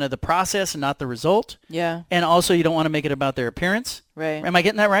reinforce kind of the process and not the result. Yeah. And also you don't want to make it about their appearance. Right. Am I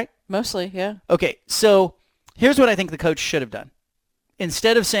getting that right? Mostly, yeah. Okay, so Here's what I think the coach should have done.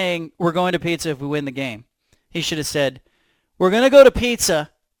 Instead of saying, we're going to pizza if we win the game, he should have said, we're going to go to pizza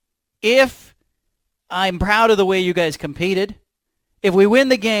if I'm proud of the way you guys competed. If we win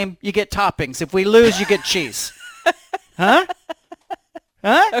the game, you get toppings. If we lose, you get cheese. Huh?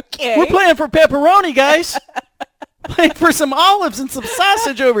 Okay. We're playing for pepperoni, guys. Playing for some olives and some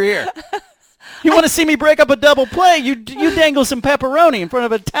sausage over here. You want to see me break up a double play? You dangle some pepperoni in front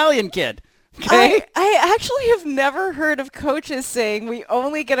of an Italian kid. Okay? I actually have never heard of coaches saying we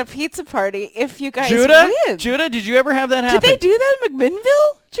only get a pizza party if you guys Judah? win. Judah, did you ever have that happen? Did they do that in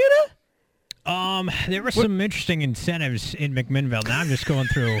McMinnville, Judah? There were some interesting incentives in McMinnville. Now I'm just going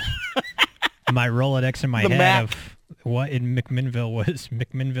through my Rolodex in my head map. of what in McMinnville was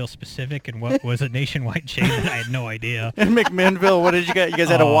McMinnville specific and what was a nationwide chain that I had no idea. In McMinnville, what did you get? You guys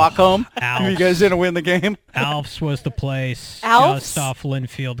had to walk home? Alf's. You guys didn't win the game? Alf's was the place. Alf's? Just off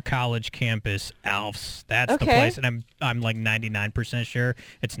Linfield College campus. Alf's. That's the Okay. place. And I'm like 99% sure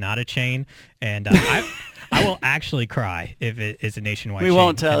it's not a chain. And I will actually cry if it is a nationwide chain. We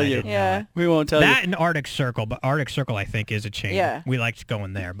won't tell and I you. didn't know Yeah. it. We won't tell you. That and Arctic Circle, but Arctic Circle I think is a chain. Yeah. We liked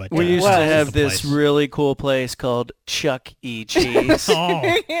going there, but We used to Alf's is have the this place. really cool place called Chuck E. Cheese. Oh,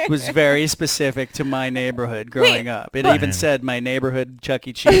 It was very specific to my neighborhood growing up. It but- even said my neighborhood Chuck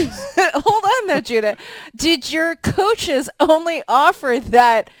E. Cheese. Hold on though, Judah. Did your coaches only offer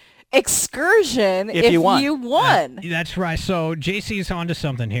that excursion If you won. That's right. So JC's onto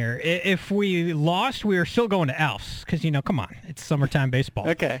something here. If we lost, we were still going to Alf's because, come on, it's summertime baseball.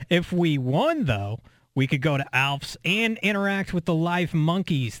 Okay. If we won, though, we could go to Alf's and interact with the live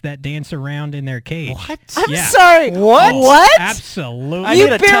monkeys that dance around in their cage. What? I'm Yeah. sorry. What? What? Absolutely. I You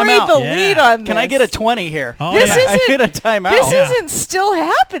need a buried timeout. the Yeah. lead on this. Can I get a 20 here? Oh, This yeah. I isn't- get a timeout. This Yeah. isn't still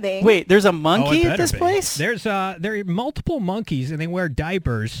happening. Wait, there's a Oh, it monkey at better this be. place? There are multiple monkeys, and they wear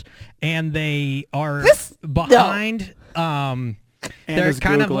diapers, and they are This- behind. They're is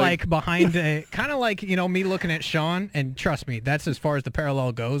kind of Googling. like behind kind of like me looking at Sean, and trust me, that's as far as the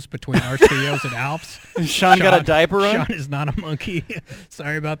parallel goes between our studios and Alf's. Sean got a diaper on? Sean is not a monkey.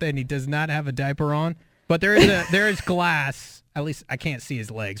 Sorry about that, and he does not have a diaper on. But there is glass. At least I can't see his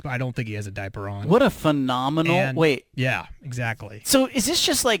legs, but I don't think he has a diaper on. What a phenomenal... And- Wait. Yeah, exactly. So is this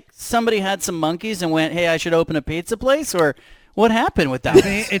just like somebody had some monkeys and went, hey, I should open a pizza place? Or what happened with that?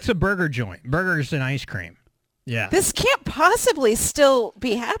 It's a burger joint. Burgers and ice cream. Yeah. This can't possibly still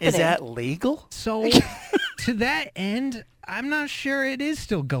be happening. Is that legal? So, to that end, I'm not sure it is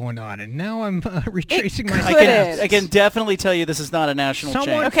still going on, and now I'm retracing my could. steps. I can definitely tell you this is not a national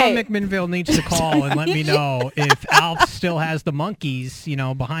Someone chain. Okay. from McMinnville needs to call and let me know if Alf still has the monkeys,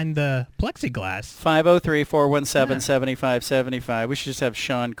 behind the plexiglass. 503-417-7575. We should just have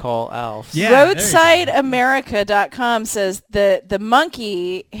Sean call Alf. Yeah, there you go. RoadsideAmerica.com says the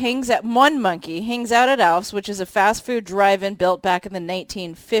monkey hangs out at Alf's, which is a fast food drive-in built back in the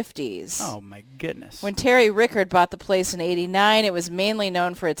 1950s. Oh, my goodness. When Terry Rickard bought the place in 89, it was mainly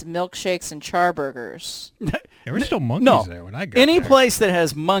known for its milkshakes and charburgers. There were still monkeys No. there when I got Any there. place that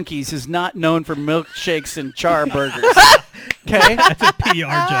has monkeys is not known for milkshakes and char burgers. Okay? That's a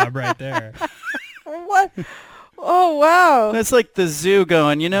PR job right there. What? Oh, wow. That's like the zoo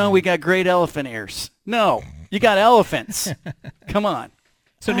going, we got great elephant ears. No, you got elephants. Come on.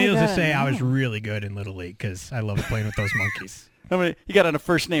 So I needless to don't say, I know. was really good in Little League because I loved playing with those monkeys. How many, you got on a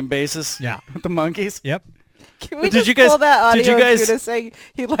first name basis? Yeah. With the monkeys? Yep. Can we Did just you guys- pull that audio did you guys- of Judah saying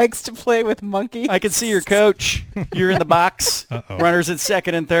he likes to play with monkeys? I can see your coach. You're in the box. Uh-oh. Runners at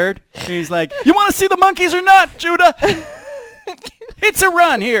second and third. And he's like, you want to see the monkeys or not, Judah? It's a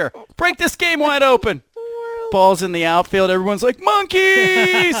run here. Break this game wide open. Ball's in the outfield. Everyone's like,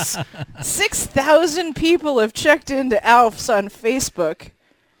 monkeys! 6,000 people have checked into Alf's on Facebook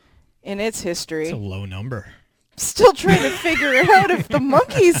in its history. It's a low number. Still trying to figure out if the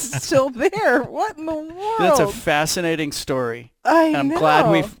monkey's still there. What in the world? That's a fascinating story. I'm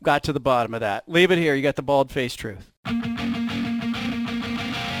glad we've got to the bottom of that. Leave it here. You got the bald-faced truth.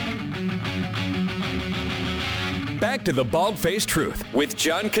 Back to the Bald-Faced Truth with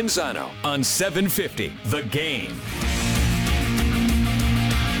John Canzano on 750 The Game.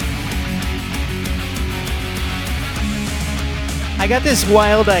 I got this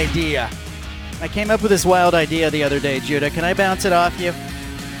wild idea. I came up with this wild idea the other day, Judah. Can I bounce it off you?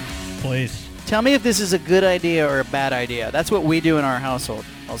 Please. Tell me if this is a good idea or a bad idea. That's what we do in our household.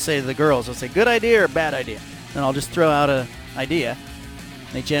 I'll say to the girls, I'll say, good idea or bad idea? Then I'll just throw out an idea.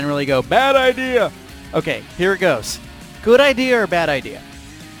 They generally go, bad idea. Okay, here it goes. Good idea or bad idea?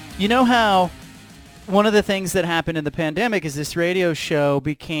 You know how one of the things that happened in the pandemic is this radio show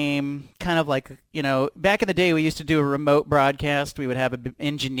became kind of like, back in the day we used to do a remote broadcast. We would have an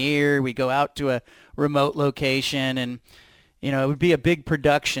engineer. We'd go out to a remote location and, it would be a big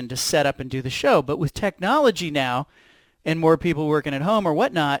production to set up and do the show. But with technology now and more people working at home or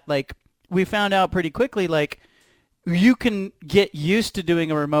whatnot, like we found out pretty quickly, like you can get used to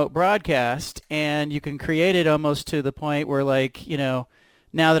doing a remote broadcast and you can create it almost to the point where like,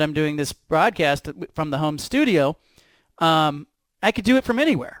 now that I'm doing this broadcast from the home studio, I could do it from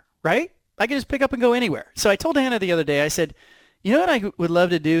anywhere, right? I could just pick up and go anywhere. So I told Hannah the other day, I said, you know what I would love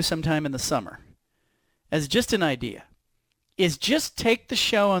to do sometime in the summer, as just an idea, is just take the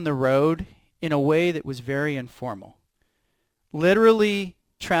show on the road in a way that was very informal. Literally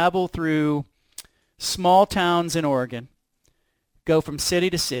travel through small towns in Oregon, go from city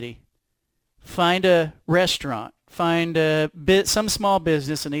to city, find a restaurant, find some small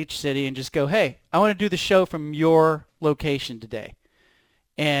business in each city and just go, hey, I want to do the show from your location today,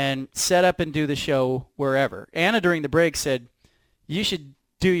 and set up and do the show wherever. Anna during the break said, you should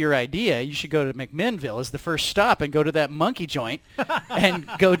do your idea. You should go to McMinnville as the first stop and go to that monkey joint and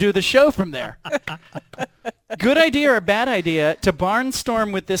go do the show from there. Good idea or bad idea to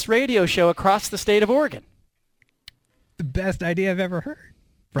barnstorm with this radio show across the state of Oregon? The best idea I've ever heard,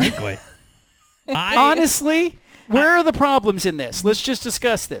 frankly. Honestly, where are the problems in this? Let's just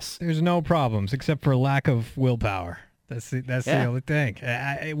discuss this. There's no problems except for lack of willpower. That's the only thing.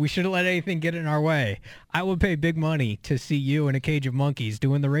 We shouldn't let anything get in our way. I would pay big money to see you in a cage of monkeys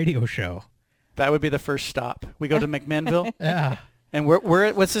doing the radio show. That would be the first stop. We go to McMinnville. Yeah. And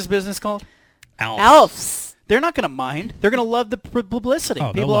what's this business called? Alf's. They're not going to mind. They're going to love the publicity.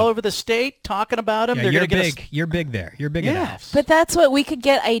 People all over the state talking about them. Yeah, They're you're going big. You're big there. You're big at Alf's. But that's what we could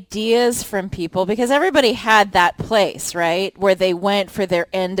get ideas from people, because everybody had that place, right, where they went for their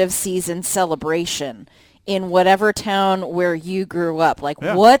end of season celebration in whatever town where you grew up. Like,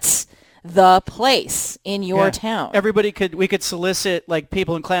 what's the place in your town? We could solicit like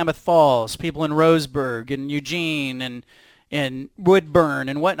people in Klamath Falls, people in Roseburg and Eugene and Woodburn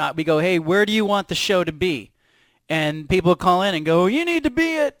and whatnot. We go, hey, where do you want the show to be? And people call in and go, you need to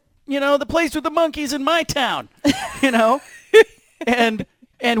be at, the place with the monkeys in my town, and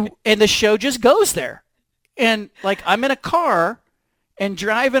the show just goes there. And like, I'm in a car and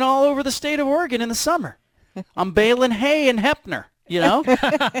driving all over the state of Oregon in the summer. I'm baling hay in Heppner,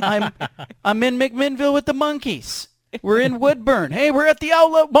 I'm in McMinnville with the monkeys. We're in Woodburn. Hey, we're at the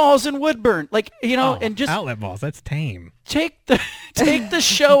outlet malls in Woodburn. Like, and just outlet malls, that's tame. Take the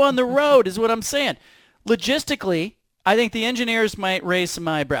show on the road is what I'm saying. Logistically, I think the engineers might raise some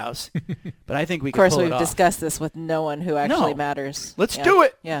eyebrows, but I think we can pull it off. Of course, we've discussed this with no one who actually matters. Let's do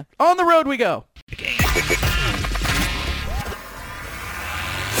it. Yeah. On the road we go.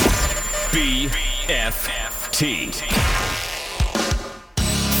 BFFT.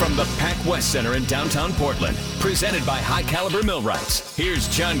 From the Pac West Center in downtown Portland, presented by High Caliber Millwrights, here's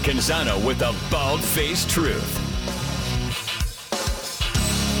John Canzano with the bald-faced truth.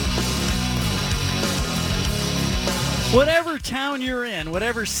 Whatever town you're in,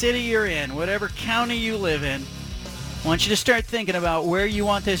 whatever city you're in, whatever county you live in, I want you to start thinking about where you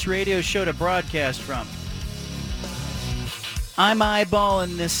want this radio show to broadcast from. I'm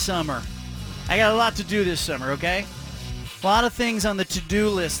eyeballing this summer. I got a lot to do this summer, okay? A lot of things on the to-do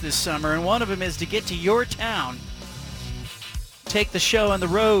list this summer, and one of them is to get to your town, take the show on the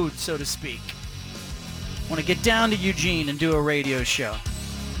road, so to speak. I want to get down to Eugene and do a radio show.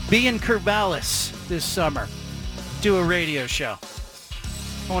 Be in Corvallis this summer. Do a radio show.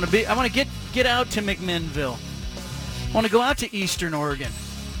 I want to get out to McMinnville. I want to go out to Eastern Oregon.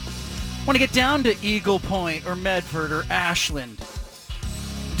 I want to get down to Eagle Point or Medford or Ashland.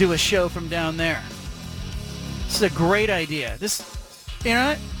 Do a show from down there. This is a great idea.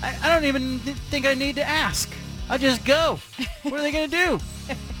 I don't even think I need to ask. I'll just go. What are they going to do?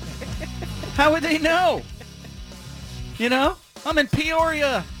 How would they know? I'm in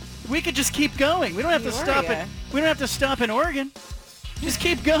Peoria. We could just keep going. We don't have to stop it. We don't have to stop in Oregon. Just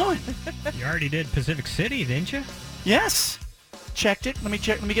keep going. You already did Pacific City, didn't you? Yes. Checked it. Let me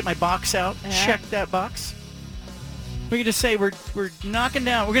get my box out. Yeah. Check that box. We can just say we're knocking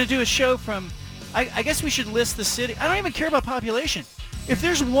down. We're going to do a show from, I guess we should list the city. I don't even care about population. If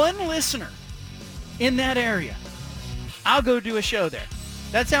there's one listener in that area, I'll go do a show there.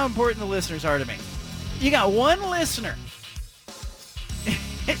 That's how important the listeners are to me. You got one listener.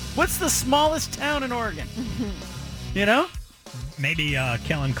 What's the smallest town in Oregon? Maybe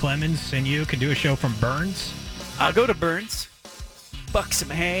Kellen Clemens and you could do a show from Burns. I'll go to Burns, buck some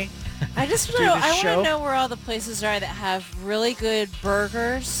hay. I want to know where all the places are that have really good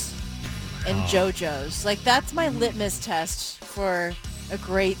burgers and JoJo's. Like, that's my litmus test for a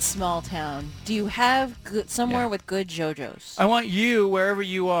great small town. Do you have somewhere with good JoJo's? I want you, wherever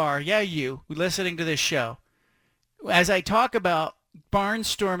you are, you, listening to this show, as I talk about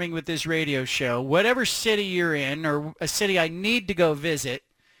barnstorming with this radio show, whatever city you're in or a city I need to go visit,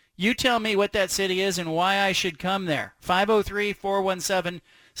 you tell me what that city is and why I should come there.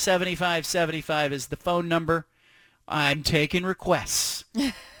 503-417-7575 is the phone number. I'm taking requests.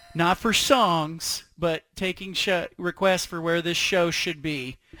 Not for songs, but taking requests for where this show should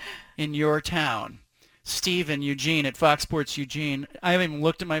be in your town. Steven Eugene at Fox Sports Eugene. I haven't even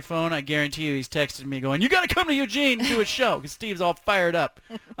looked at my phone. I guarantee you he's texted me going, you got to come to Eugene and do a show, because Steve's all fired up.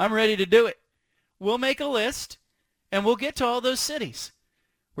 I'm ready to do it. We'll make a list, and we'll get to all those cities.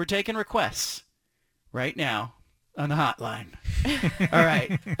 We're taking requests right now on the hotline. All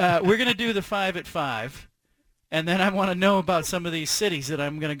right. We're going to do the 5 at 5. And then I want to know about some of these cities that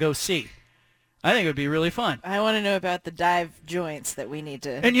I'm going to go see. I think it would be really fun. I want to know about the dive joints that we need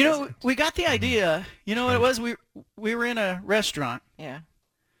to And, we got the idea. You know what it was? We were in a restaurant. Yeah.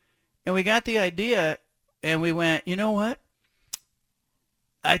 And we got the idea, and we went, you know what?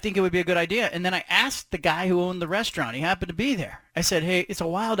 I think it would be a good idea. And then I asked the guy who owned the restaurant. He happened to be there. I said, hey, it's a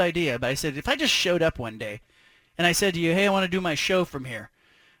wild idea. But I said, if I just showed up one day, and I said to you, hey, I want to do my show from here.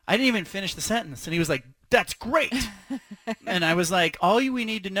 I didn't even finish the sentence. And he was like, that's great. And I was like, all we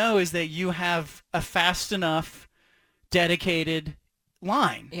need to know is that you have a fast enough, dedicated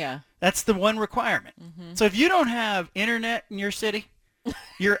line. Yeah. That's the one requirement. Mm-hmm. So if you don't have internet in your city,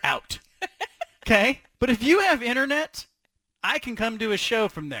 you're out. Okay? But if you have internet, I can come do a show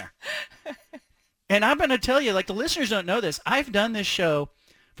from there. And I'm going to tell you, like, the listeners don't know this. I've done this show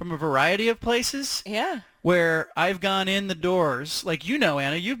from a variety of places. Yeah. Where I've gone in the doors, like,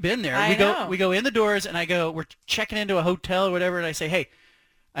 Anna, you've been there. We go in the doors, and we're checking into a hotel or whatever, and I say, hey,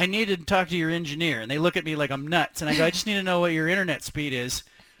 I need to talk to your engineer. And they look at me like I'm nuts. And I go, I just need to know what your internet speed is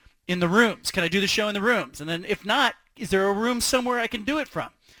in the rooms. Can I do the show in the rooms? And then if not, is there a room somewhere I can do it from?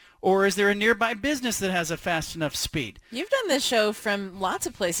 Or is there a nearby business that has a fast enough speed? You've done this show from lots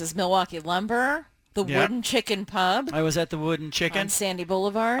of places. Milwaukee Lumber, the Wooden Chicken Pub. I was at the Wooden Chicken. On Sandy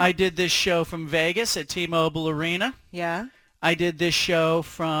Boulevard. I did this show from Vegas at T-Mobile Arena. Yeah. I did this show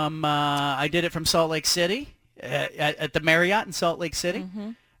from, I did it from Salt Lake City, at the Marriott in Salt Lake City.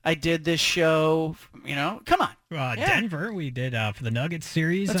 Mm-hmm. I did this show, come on. Denver, we did for the Nuggets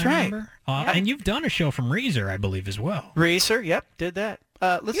series, That's I right. remember. And you've done a show from Reeser, I believe, as well. Reeser, yep, did that.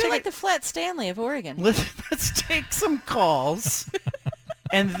 You're like the Flat Stanley of Oregon. Let's take some calls,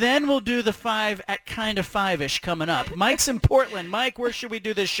 and then we'll do the 5 at kind of 5-ish coming up. Mike's in Portland. Mike, where should we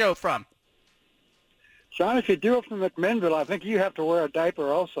do this show from? John, if you do it from McMinnville, I think you have to wear a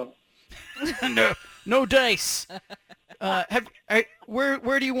diaper also. No dice.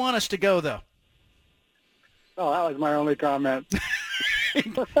 Where do you want us to go, though? Oh, that was my only comment. You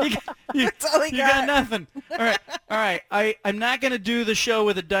got nothing. All right. I'm not going to do the show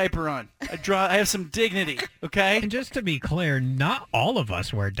with a diaper on. I have some dignity, okay? And just to be clear, not all of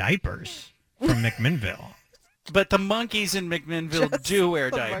us wear diapers from McMinnville. But the monkeys in McMinnville do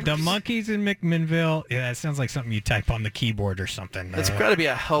wear diapers. The monkeys in McMinnville, that sounds like something you type on the keyboard or something. It's got to be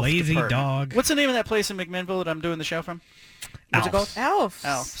a health lazy department. dog. What's the name of that place in McMinnville that I'm doing the show from? What's it called? Alf's.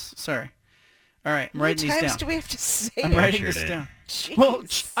 Alf's. Sorry. All right, I'm How many writing these down. times do we have to say I'm it? writing this down. Jeez. Well,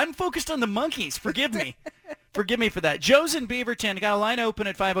 I'm focused on the monkeys. Forgive me. Forgive me for that. Joe's in Beaverton. Got a line open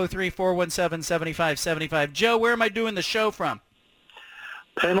at 503-417-7575. Joe, where am I doing the show from?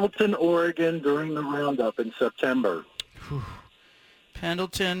 Pendleton, Oregon, during the Roundup in September.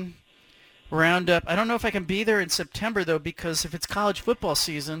 Pendleton Roundup. I don't know if I can be there in September, though, because if it's college football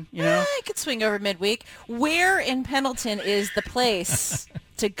season, I could swing over midweek. Where in Pendleton is the place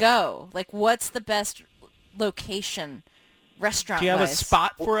to go? Like, what's the best location, restaurant-wise? Do you have a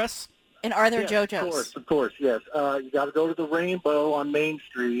spot for us? And are there Yes, JoJo's? Of course, yes. You got to go to the Rainbow on Main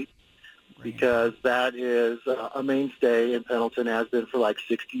Street because that is a mainstay in Pendleton, has been for like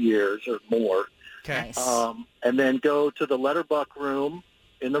 60 years or more. Okay. Nice. And then go to the Letterbuck Room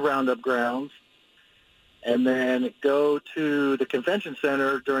in the Roundup grounds, and then go to the convention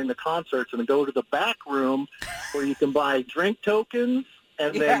center during the concerts, and then go to the back room where you can buy drink tokens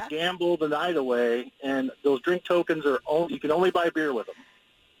and then gamble the night away. And those drink tokens you can only buy beer with them.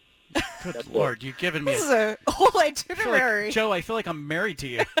 Good Lord, you've given me This is a whole itinerary. Joe, I feel like I'm married to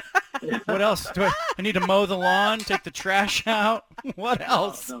you. What else? I need to mow the lawn, take the trash out. What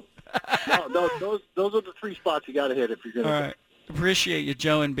else? No, those are the 3 spots you got to hit if you're going to. All right. Appreciate you,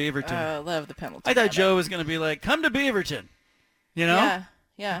 Joe in Beaverton. I love the Pendleton. I thought Joe was going to be like, come to Beaverton. You know?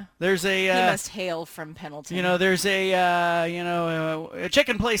 Yeah. There's He a must hail from Pendleton. there's a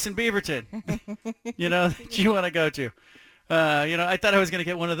chicken place in Beaverton, that you want to go to. I thought I was going to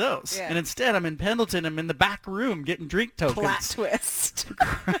get one of those. Yeah. And instead I'm in Pendleton. I'm in the back room getting drink tokens. Plot twist.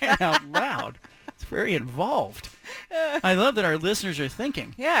 Crying out loud. It's very involved. I love that our listeners are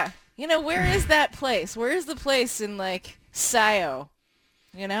thinking. Yeah. Where is that place? Where is the place in, like, Scio?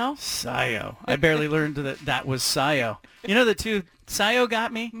 Scio. I barely learned that was Scio. The two, Scio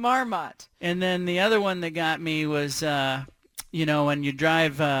got me. Marmot. And then the other one that got me was, when you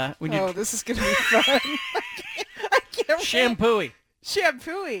drive, this is going to be fun. I can't wait. Shampooey.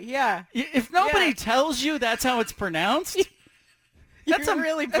 Shampooey, yeah. If nobody tells you that's how it's pronounced, that's a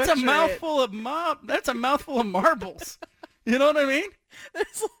mouthful of That's a mouthful of marbles. You know what I mean?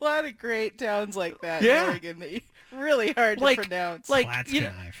 There's a lot of great towns like that Yeah. in Oregon that really hard to pronounce.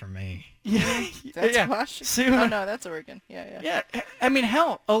 Plattsburgh for me. Yeah. That's yeah. Washington. Oh, no, that's Oregon. Yeah. Yeah. I mean,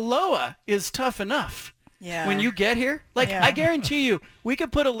 hell, Aloha is tough enough. Yeah. When you get here, Yeah. I guarantee you, we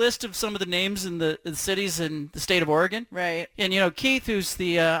could put a list of some of the names in the cities in the state of Oregon. Right. And Keith, who's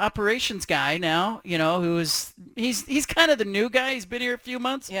the operations guy now, he's kind of the new guy. He's been here a few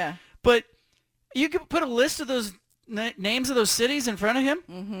months. Yeah. But you could put a list of those names of those cities in front of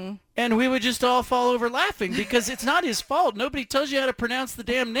him, and we would just all fall over laughing because it's not his fault. Nobody tells you how to pronounce the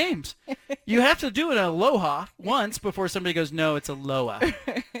damn names. You have to do it aloha once before somebody goes, no, it's aloha.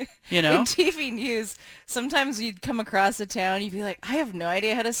 In TV news, sometimes you'd come across a town, you'd be like, I have no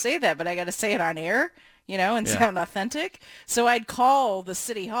idea how to say that, but I got to say it on air, and sound authentic. So I'd call the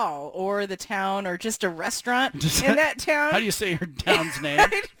city hall or the town or just a restaurant in that town. How do you say your town's name?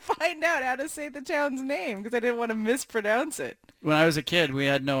 I'd find out how to say the town's name because I didn't want to mispronounce it. When I was a kid, we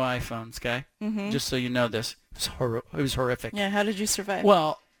had no iPhones, Guy. Just so you know this. It was horrific. Yeah, how did you survive?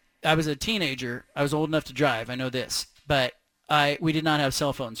 Well, I was a teenager. I was old enough to drive. I know this. But we did not have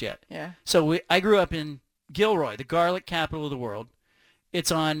cell phones yet. Yeah. So I grew up in Gilroy, the garlic capital of the world. It's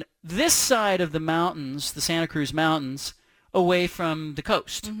on this side of the mountains, the Santa Cruz Mountains, away from the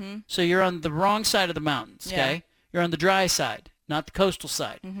coast. So you're on the wrong side of the mountains, okay? Yeah. You're on the dry side, not the coastal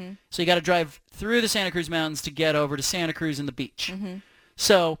side. So you got to drive through the Santa Cruz Mountains to get over to Santa Cruz and the beach.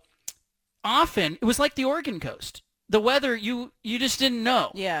 So often, it was like the Oregon coast. The weather, you just didn't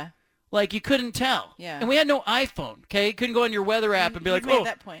know. Yeah. Like, you couldn't tell. Yeah. And we had no iPhone, okay? You couldn't go on your weather app and be like, made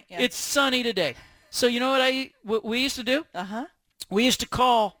that point, yeah. it's sunny today. So you know what we used to do? Uh-huh. We used to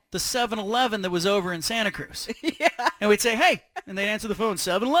call the 7-Eleven that was over in Santa Cruz. Yeah. And we'd say, hey, and they'd answer the phone,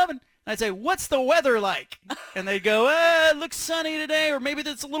 7-Eleven. And I'd say, what's the weather like? And they'd go, it looks sunny today, or maybe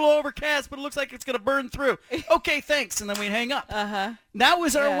it's a little overcast, but it looks like it's going to burn through. Okay, thanks. And then we'd hang up. Uh-huh. That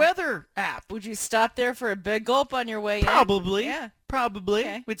was our weather app. Would you stop there for a big gulp on your way in? Probably. Yeah. Probably.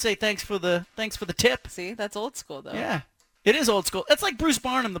 Okay. We'd say thanks for the tip. See, that's old school, though. Yeah. It is old school. That's like Bruce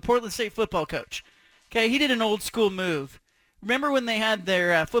Barnum, the Portland State football coach. Okay, he did an old school move. Remember when they had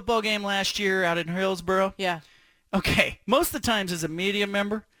their football game last year out in Hillsboro? Yeah. Okay, most of the times as a media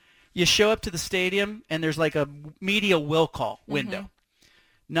member, you show up to the stadium and there's like a media will call window.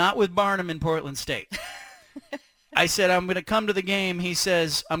 Not with Barnum in Portland State. I said, I'm going to come to the game. He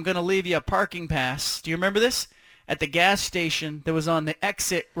says, I'm going to leave you a parking pass. Do you remember this? At the gas station that was on the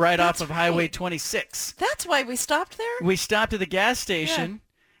exit off of Highway 26. That's why we stopped there? We stopped at the gas station. Yeah.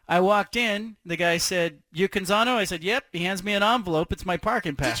 I walked in. The guy said, you Canzano? I said, yep. He hands me an envelope. It's my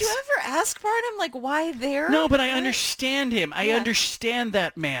parking pass. Did you ever ask Barnum, like, why there? No, but I understand him. I understand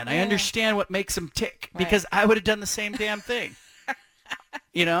that man. I understand what makes him tick because I would have done the same damn thing.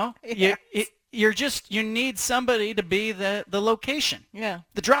 You need somebody to be the location. Yeah.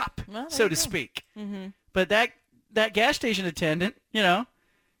 The drop, well, so to speak. But that gas station attendant,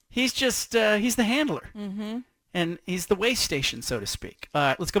 he's just, he's the handler. And he's the way station, so to speak.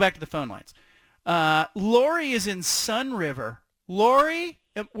 Let's go back to the phone lines. Lori is in Sun River. Lori,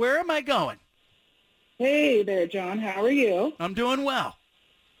 where am I going? Hey there, John. How are you? I'm doing well.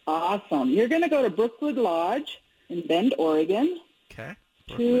 Awesome. You're going to go to Brookwood Lodge in Bend, Oregon. Okay.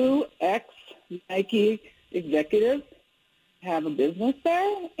 Two ex-Nike executives have a business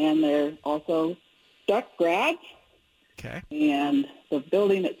there, and they're also Duck grads. Okay. And the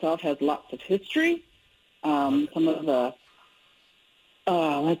building itself has lots of history. Some of the,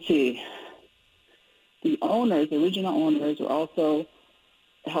 the original owners were also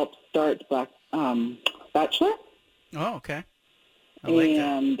helped start Black Bachelor. Oh, okay. I like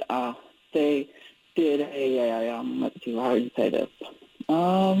that. They did let's see, how do you say this?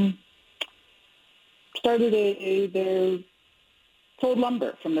 They sold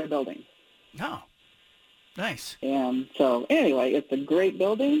lumber from their building. Oh, nice. And so, anyway, it's a great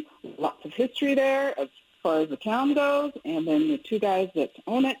building, lots of history there, of far as the town goes, and then the two guys that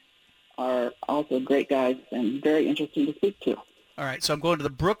own it are also great guys and very interesting to speak to. All right, so I'm going to the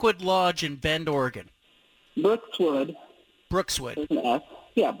Brookwood Lodge in Bend, Oregon. Brookswood. Brookswood. There's an S.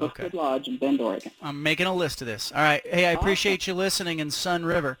 Yeah, Brookswood Lodge in Bend, Oregon. I'm making a list of this. All right. Hey, I appreciate you listening in Sun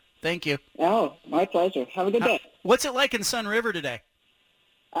River. Thank you. Oh, my pleasure. Have a good day. What's it like in Sun River today?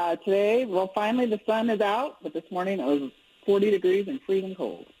 Today, well, finally the sun is out, but this morning it was 40 degrees and freezing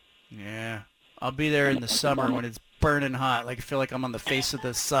cold. Yeah. I'll be there in the summer when it's burning hot. Like I feel like I'm on the face of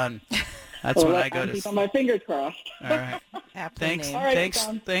the sun. That's when I go to. Keep my fingers crossed. All right. Thanks. All right, thanks,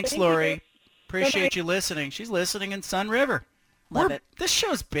 Tom. thanks, Thank Lori. you. Appreciate you listening. She's listening in Sun River. Love it. This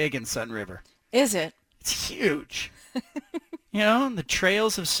show's big in Sun River. Is it? It's huge. You know, the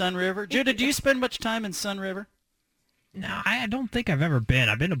trails of Sun River. Judah, do you spend much time in Sun River? No, I don't think I've ever been.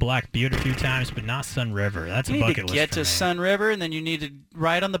 I've been to Black Butte a few times, but not Sun River. That's a You need bucket to list get for to me. Sun River, and then you need to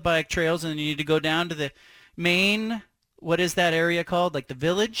ride on the bike trails, and then you need to go down to the main, what is that area called? Like the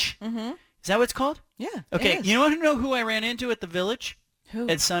village? Mm-hmm. Is that what it's called? Yeah. Okay, it is. you want to know who I ran into at the village? Who?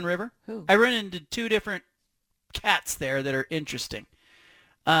 At Sun River? Who? I ran into two different cats there that are interesting.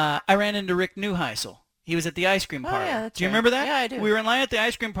 I ran into Rick Neuheisel. He was at the ice cream parlor. yeah, that's do you right. remember that? Yeah, I do. We were in line at the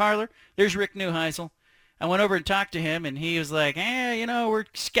ice cream parlor. There's Rick Neuheisel. I went over and talked to him, and he was like, you know, we're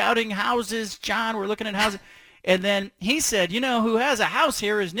scouting houses, John. We're looking at houses. And then he said, you know, who has a house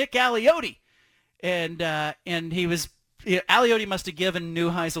here is Nick Aliotti. And he was, Aliotti must have given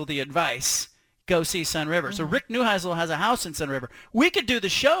Neuheisel the advice, go see Sun River. So Rick Neuheisel has a house in Sun River. We could do the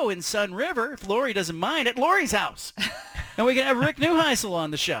show in Sun River, if Lori doesn't mind, at Lori's house. And we can have Rick Neuheisel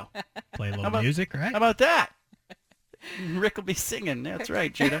on the show. Play a little music, right? How about that? Rick will be singing. That's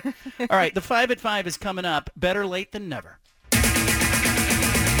right, Judah. All right, the 5 at 5 is coming up. Better late than never.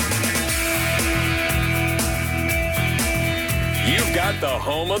 You've got the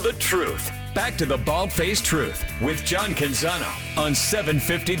home of the truth. Back to the Bald-Faced Truth with John Canzano on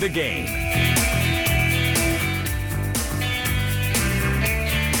 750 The Game.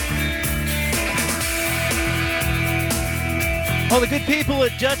 Well, the good people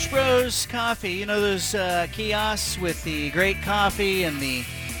at Dutch Bros Coffee, you know those kiosks with the great coffee and the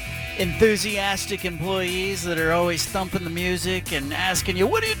enthusiastic employees that are always thumping the music and asking you,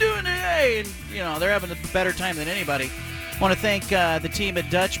 what are you doing today? And, you know, they're having a better time than anybody. I want to thank the team at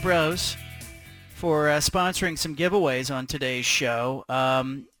Dutch Bros for sponsoring some giveaways on today's show.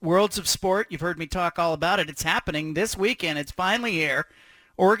 Worlds of Sport, you've heard me talk all about it. It's happening this weekend. It's finally here.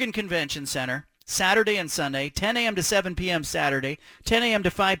 Oregon Convention Center. Saturday and Sunday, 10 a.m. to 7 p.m. Saturday, 10 a.m.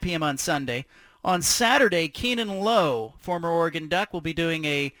 to 5 p.m. on Sunday. On Saturday, Keenan Lowe, former Oregon Duck, will be doing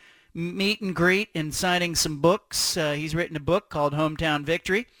a meet and greet and signing some books. He's written a book called Hometown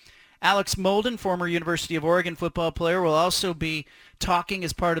Victory. Alex Molden, former University of Oregon football player, will also be talking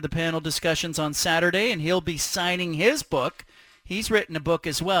as part of the panel discussions on Saturday, and he'll be signing his book. He's written a book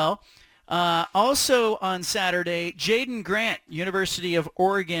as well. Also on Saturday, Jaden Grant, University of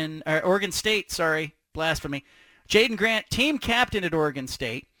Oregon, Oregon State, blasphemy. Jaden Grant, team captain at Oregon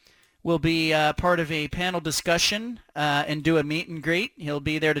State, will be part of a panel discussion and do a meet and greet. He'll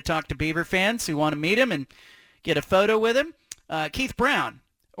be there to talk to Beaver fans who want to meet him and get a photo with him. Keith Brown,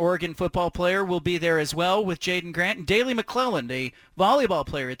 Oregon football player, will be there as well with Jaden Grant. And Daley McClelland, a volleyball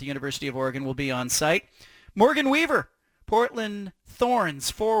player at the University of Oregon, will be on site. Morgan Weaver, Portland Thorns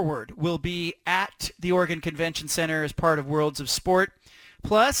forward, will be at the Oregon Convention Center as part of Worlds of Sport.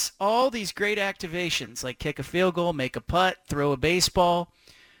 Plus, all these great activations like kick a field goal, make a putt, throw a baseball,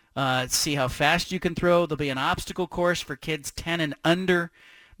 see how fast you can throw. There'll be an obstacle course for kids 10 and under.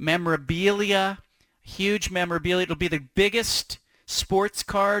 Memorabilia, huge memorabilia. It'll be the biggest sports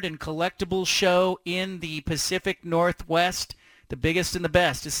card and collectible show in the Pacific Northwest, the biggest and the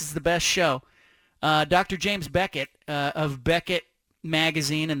best. This is the best show. Dr. James Beckett of Beckett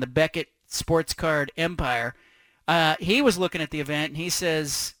Magazine and the Beckett Sports Card Empire, he was looking at the event, and he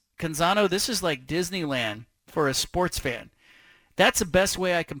says, Canzano, this is like Disneyland for a sports fan. That's the best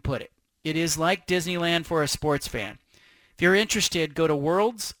way I can put it. It is like Disneyland for a sports fan. If you're interested, go to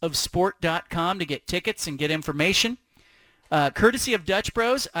worldsofsport.com to get tickets and get information. Courtesy of Dutch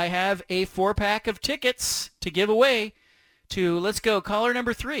Bros, I have a 4-pack of tickets to give away to, let's go, caller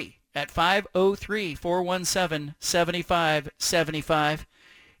number 3. At 503-417-7575.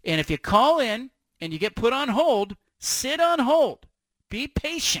 And if you call in and you get put on hold, sit on hold. Be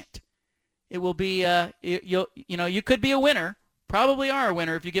patient. It will be, you could be a winner. Probably are a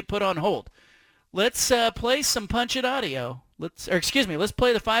winner if you get put on hold. Let's play some Punch It audio. Let's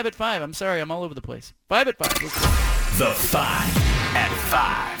play the 5 at 5. I'm sorry, I'm all over the place. 5 at 5. The 5 at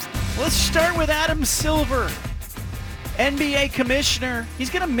 5. Let's start with Adam Silver. NBA commissioner, he's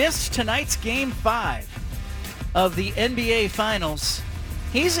going to miss tonight's Game 5. of the NBA Finals.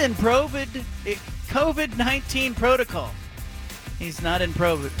 He's in COVID-19 protocol. He's not in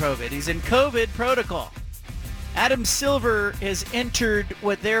COVID. He's in COVID protocol. Adam Silver has entered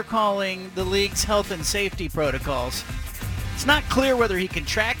what they're calling the league's health and safety protocols. It's not clear whether he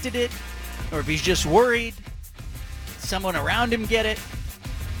contracted it or if he's just worried someone around him get it.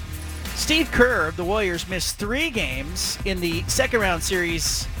 Steve Kerr of the Warriors missed 3 games in the second-round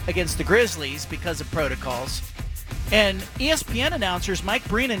series against the Grizzlies because of protocols. And ESPN announcers Mike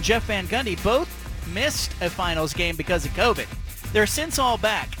Breen and Jeff Van Gundy both missed a finals game because of COVID. They're since all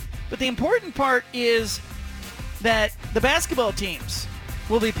back. But the important part is that the basketball teams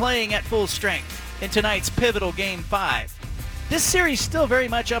will be playing at full strength in tonight's pivotal Game 5. This series still very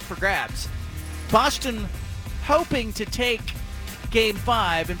much up for grabs. Boston hoping to take Game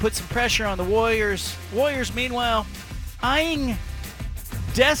 5 and put some pressure on the Warriors. Warriors, meanwhile, eyeing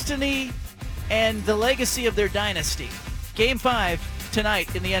destiny and the legacy of their dynasty. Game 5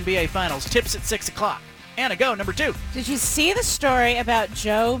 tonight in the NBA Finals. Tips at 6 o'clock. Anna, go, number 2. Did you see the story about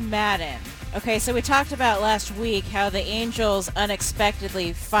Joe Madden? Okay, so we talked about last week how the Angels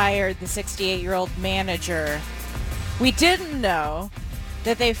unexpectedly fired the 68-year-old manager. We didn't know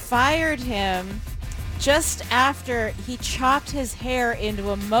that they fired him just after he chopped his hair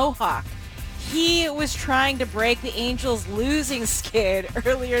into a mohawk. He was trying to break the Angels' losing skid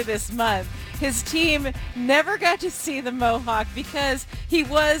earlier this month. His team never got to see the mohawk because he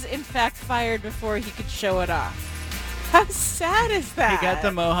was, in fact, fired before he could show it off. How sad is that? He got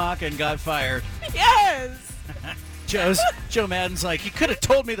the mohawk and got fired. Yes! Joe Madden's like, you could have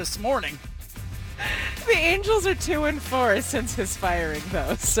told me this morning. The Angels are 2-4 since his firing,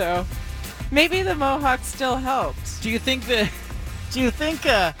 though, so maybe the mohawk still helped. Do you think he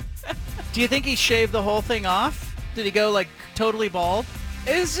shaved the whole thing off? Did he go like totally bald?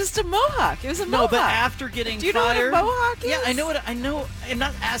 It was just a mohawk. It was a mohawk. No, but after getting fired. Do you know what a mohawk is? Yeah, I know. I'm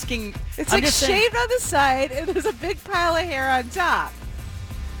not asking. It's like shaved on the side, and there's a big pile of hair on top.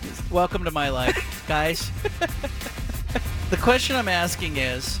 Welcome to my life, guys. The question I'm asking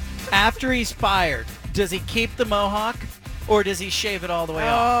is, after he's fired, does he keep the mohawk, or does he shave it all the way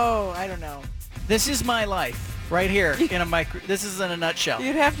off? Oh, I don't know. This is my life, right here in a micro. This is in a nutshell.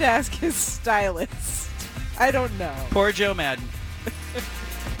 You'd have to ask his stylist. I don't know. Poor Joe Madden.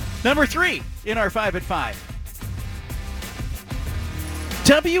 Number 3 in our 5 at 5.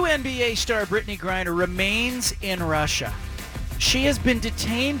 WNBA star Brittany Griner remains in Russia. She has been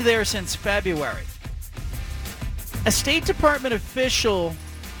detained there since February. A State Department official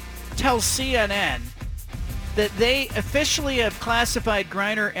tells CNN that they officially have classified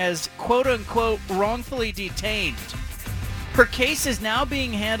Griner as quote-unquote wrongfully detained. Her case is now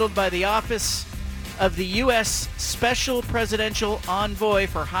being handled by the Office of the U.S. Special Presidential Envoy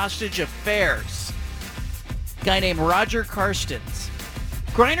for Hostage Affairs, a guy named Roger Karstens.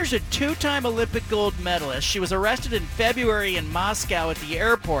 Griner's a 2-time Olympic gold medalist. She was arrested in February in Moscow at the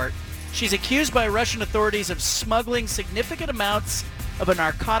airport. She's accused by Russian authorities of smuggling significant amounts of a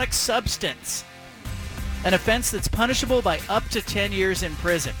narcotic substance, an offense that's punishable by up to 10 years in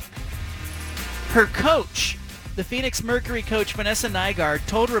prison. Her coach, the Phoenix Mercury coach Vanessa Nygaard,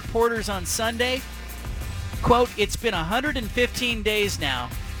 told reporters on Sunday, quote, it's been 115 days now,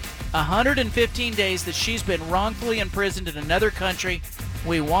 115 days that she's been wrongfully imprisoned in another country.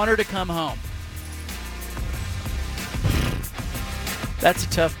 We want her to come home. That's a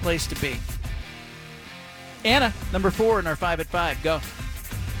tough place to be. Anna, number 4 in our 5 at 5. Go.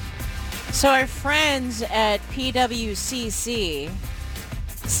 So our friends at PWCC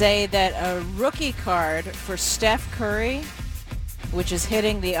say that a rookie card for Steph Curry, which is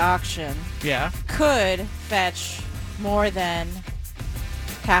hitting the auction, could fetch more than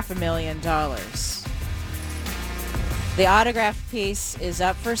 $500,000. The autograph piece is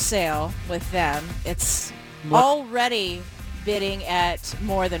up for sale with them. It's already bidding at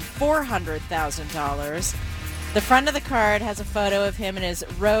more than $400,000. The front of the card has a photo of him in his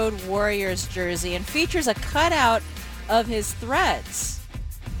Road Warriors jersey and features a cutout of his threads.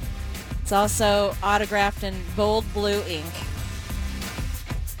 It's also autographed in bold blue ink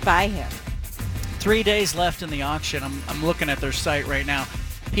by him. 3 days left in the auction. I'm looking at their site right now,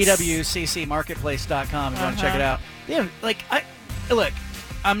 pwccmarketplace.com. If you want to check it out. Yeah, look,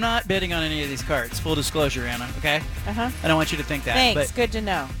 I'm not bidding on any of these cards. Full disclosure, Anna. Okay. I don't want you to think that. Thanks. Good to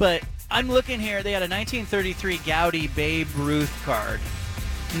know. But I'm looking here. They had a 1933 Gaudy Babe Ruth card.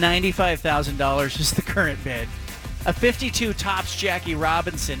 $95,000 is the current bid. A 52 Topps Jackie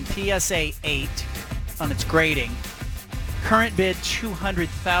Robinson PSA 8 on its grading. Current bid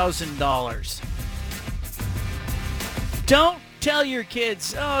 $200,000. Don't tell your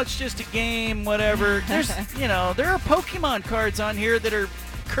kids, oh, it's just a game, whatever. There's, there are Pokemon cards on here that are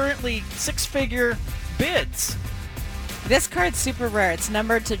currently 6-figure bids. This card's super rare. It's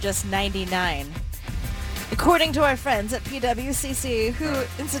numbered to just 99. According to our friends at PWCC, who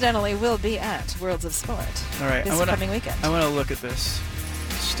incidentally will be at Worlds of Sport All right, this coming weekend. I want to look at this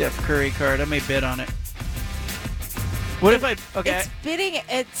Steph Curry card. I may bid on it. What if I? Okay,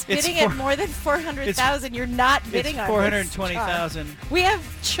 it's bidding at more than 400,000. You're not bidding on 420,000. We have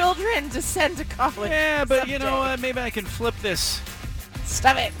children to send to college. Yeah, but someday. you know what? Maybe I can flip this.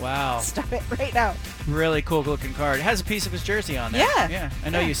 Stop it. Wow. Stop it right now. Really cool looking card. It has a piece of his jersey on there. Yeah. I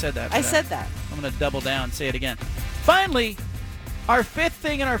know you said that. I said that. I'm going to double down and say it again. Finally, our fifth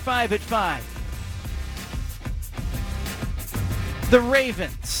thing in our 5 at 5. The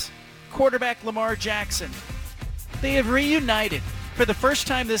Ravens. Quarterback Lamar Jackson. They have reunited for the first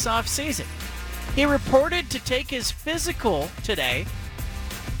time this offseason. He reported to take his physical today.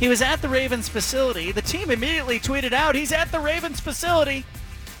 He was at the Ravens facility. The team immediately tweeted out, he's at the Ravens facility.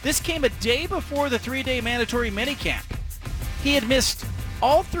 This came a day before the 3-day mandatory minicamp. He had missed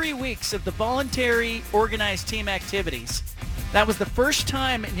all 3 weeks of the voluntary organized team activities. That was the first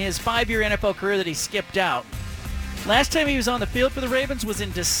time in his 5-year NFL career that he skipped out. Last time he was on the field for the Ravens was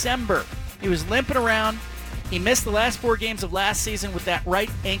in December. He was limping around. He missed the last 4 games of last season with that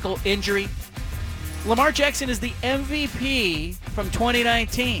right ankle injury. Lamar Jackson is the MVP from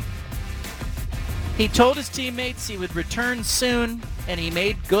 2019. He told his teammates he would return soon, and he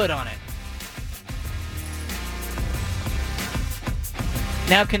made good on it.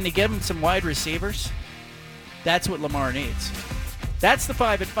 Now, can they give him some wide receivers? That's what Lamar needs. That's the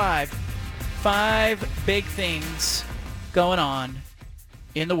 5 at 5. 5 big things going on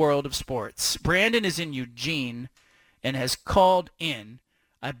in the world of sports. Brandon is in Eugene and has called in.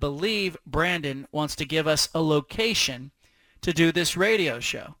 I believe Brandon wants to give us a location to do this radio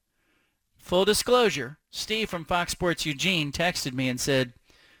show. Full disclosure, Steve from Fox Sports Eugene texted me and said,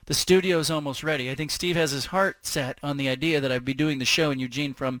 the studio's almost ready. I think Steve has his heart set on the idea that I'd be doing the show in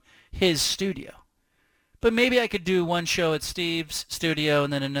Eugene from his studio. But maybe I could do one show at Steve's studio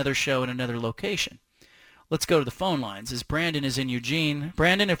and then another show in another location. Let's go to the phone lines as Brandon is in Eugene.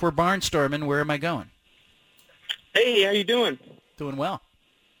 Brandon, if we're barnstorming, where am I going? Hey, how you doing? Doing well.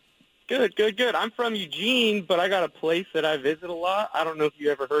 Good. I'm from Eugene, but I got a place that I visit a lot. I don't know if you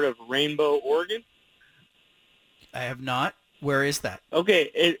ever heard of Rainbow, Oregon. I have not. Where is that?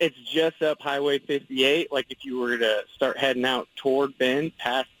 Okay, it's just up Highway 58. Like if you were to start heading out toward Bend,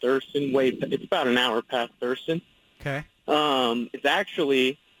 past Thurston, it's about an hour past Thurston. Okay. It's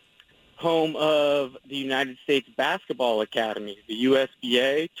actually home of the United States Basketball Academy, the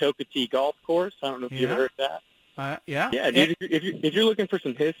USBA, Tokatee Golf Course. I don't know if you've heard that. Yeah. Yeah, dude. If you're looking for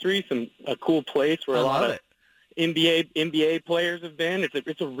some history, a cool place where a lot of NBA players have been,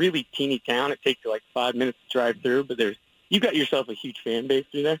 it's a really teeny town. It takes you like 5 minutes to drive through, but you got yourself a huge fan base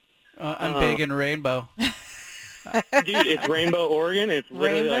through there. I'm big in Rainbow. Dude, it's Rainbow, Oregon. It's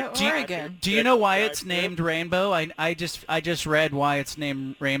literally Oregon. Do you know why it's named Rainbow? I just read why it's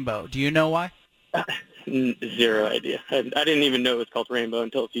named Rainbow. Do you know why? Zero idea. I didn't even know it was called Rainbow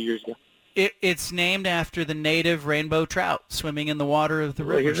until a few years ago. It's named after the native rainbow trout swimming in the water of the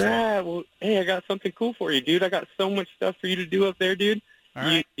river. Look at that. Well, hey, I got something cool for you, dude. I got so much stuff for you to do up there, dude. All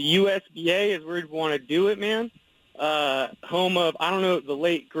right. The USBA is where you want to do it, man. Home of, I don't know, the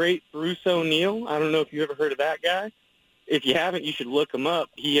late, great Bruce O'Neill. I don't know if you ever heard of that guy. If you haven't, you should look him up.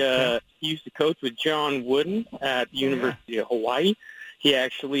 He used to coach with John Wooden at the University of Hawaii. He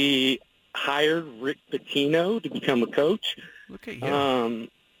actually hired Rick Pitino to become a coach. Look at you.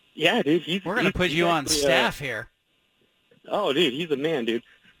 Yeah, dude. We're going to put you on staff here. Oh, dude, he's a man, dude.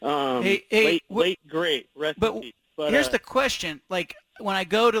 Late, great. Rest in peace. But here's the question. Like, when I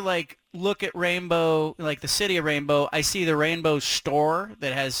go to, like, look at Rainbow, like the city of Rainbow, I see the Rainbow store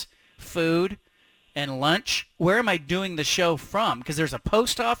that has food and lunch. Where am I doing the show from? Because there's a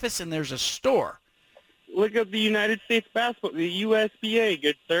post office and there's a store. Look up the United States Basketball, the USBA,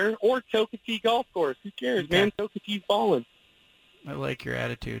 good sir, or Tokatee Golf Course. Who cares, man? Tokatee's balling. I like your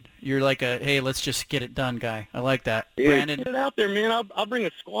attitude. You're like a, hey, let's just get it done guy. I like that. Dude, Brandon, get it out there, man. I'll bring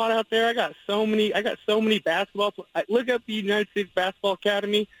a squad out there. I got so many basketballs. Look up the United States Basketball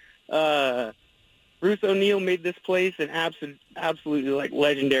Academy. Bruce O'Neill made this place an absolutely like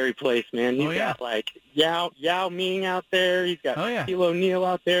legendary place, man. He's got like Yao Ming out there. He's got Shaquille O'Neal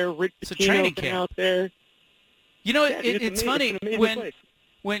out there. Rick Pitino been out there. You know, it's funny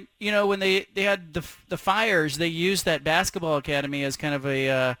when they had the fires, they used that basketball academy as kind of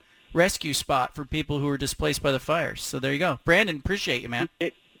a rescue spot for people who were displaced by the fires. So there you go. Brandon, appreciate you, man.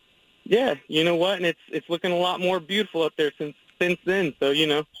 Yeah, you know what? And it's looking a lot more beautiful up there since since then. So,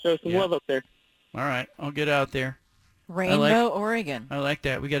 show some love up there. All right, I'll get out there. Rainbow, Oregon. I like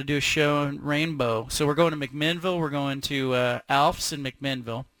that. We got to do a show in Rainbow. So we're going to McMinnville. We're going to Alf's in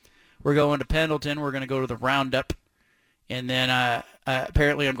McMinnville. We're going to Pendleton. We're going to go to the Roundup. And then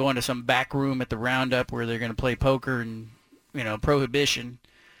apparently I'm going to some back room at the Roundup where they're going to play poker and, Prohibition.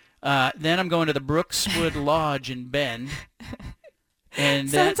 Then I'm going to the Brookswood Lodge in Bend. And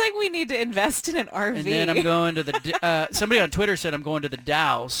Sounds like we need to invest in an RV. And then I'm going to the somebody on Twitter said I'm going to the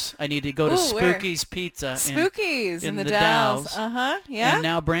Dow's. I need to go to Spooky's Pizza. Spooky's in the Dow's. Yeah. And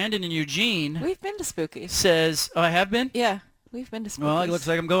now Brandon and Eugene. We've been to Spooky's. Says, oh, I have been? Yeah, we've been to Spooky's. Well, it looks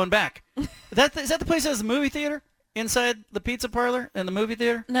like I'm going back. Is that the place that has the movie theater inside the pizza parlor and the movie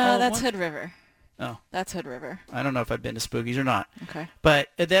theater? No, that's Hood River. Oh. That's Hood River. I don't know if I've been to Spooky's or not. Okay. But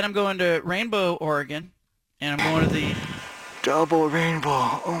then I'm going to Rainbow, Oregon, and I'm going to the double rainbow.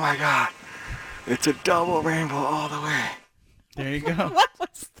 Oh, my God. It's a double rainbow all the way. There you go. What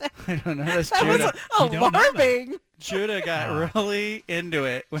was that? I don't know. That's that Judah. was alarming. Judah got really into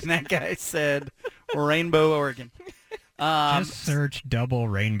it when that guy said Rainbow, Oregon. Just search double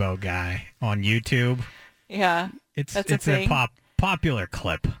rainbow guy on YouTube. Yeah. It's a thing. a popular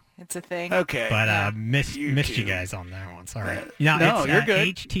clip. It's a thing. Okay. But missed you guys on that one. Sorry. No, you're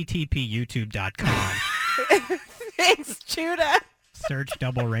good. http://youtube.com. Thanks, Judah. Search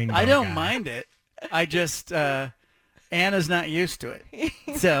double rainbow I don't guy. mind it. I just Anna's not used to it,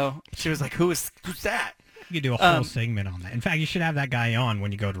 so she was like, "Who's that?" You could do a whole segment on that. In fact, you should have that guy on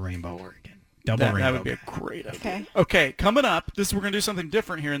when you go to Rainbow, Oregon. Rainbow. That would be a great idea. Okay, coming up, we're going to do something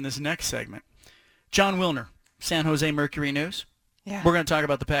different here in this next segment. John Wilner, San Jose Mercury News. Yeah. We're going to talk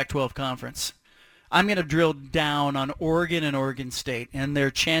about the Pac-12 Conference. I'm going to drill down on Oregon and Oregon State and their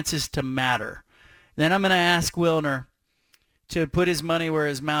chances to matter. Then I'm going to ask Wilner to put his money where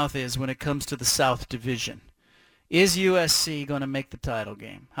his mouth is when it comes to the South Division. Is USC going to make the title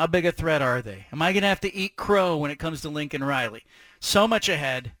game? How big a threat are they? Am I going to have to eat crow when it comes to Lincoln Riley? So much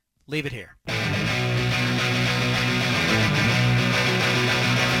ahead. Leave it here.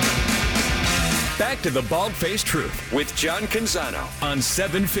 Back to the Bald-Faced Truth with John Canzano on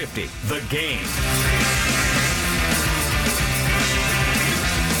 750 The Game.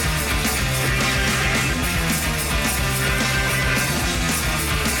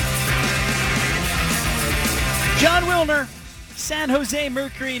 John Wilner, San Jose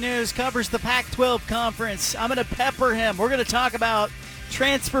Mercury News, covers the Pac-12 Conference. I'm going to pepper him. We're going to talk about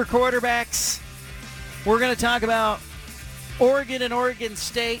transfer quarterbacks. We're going to talk about Oregon and Oregon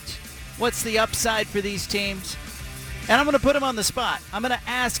State. What's the upside for these teams? And I'm going to put him on the spot. I'm going to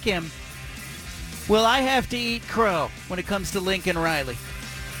ask him, will I have to eat crow when it comes to Lincoln Riley?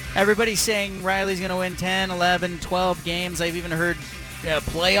 Everybody's saying Riley's going to win 10, 11, 12 games. I've even heard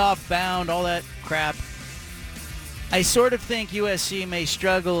playoff bound, all that crap. I sort of think USC may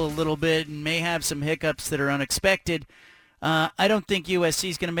struggle a little bit and may have some hiccups that are unexpected. I don't think USC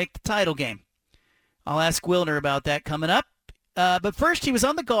is going to make the title game. I'll ask Wilner about that coming up. But first, he was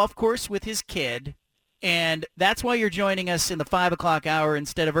on the golf course with his kid, and that's why you're joining us in the 5 o'clock hour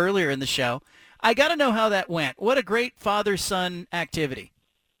instead of earlier in the show. I got to know how that went. What a great father-son activity.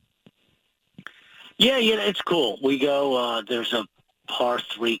 Yeah, it's cool. We go, there's a par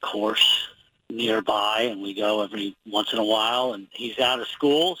 3 course nearby, and we go every once in a while, and he's out of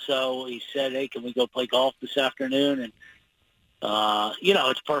school, so he said, hey, can we go play golf this afternoon? And,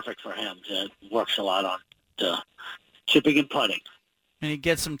 it's perfect for him. It works a lot on the chipping and putting. And he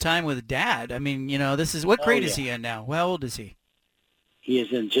gets some time with Dad. I mean, this is, what grade is he in now? How old is he? He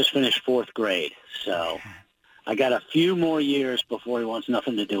is just finished 4th grade, so I got a few more years before he wants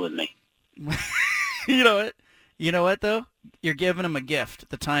nothing to do with me. You know what? You know what, though? You're giving him a gift,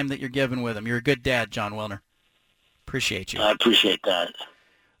 the time that you're giving with him. You're a good dad, John Wilner. Appreciate you. I appreciate that.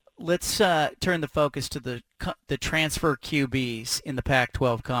 Let's turn the focus to the transfer QBs in the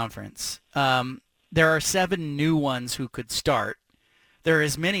Pac-12 Conference. There are 7 new ones who could start. There are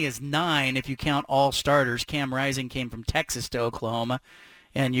as many as 9 if you count all starters. Cam Rising came from Texas to Oklahoma.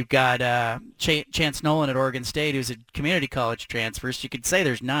 And you've got Chance Nolan at Oregon State, who's a community college transfer. So you could say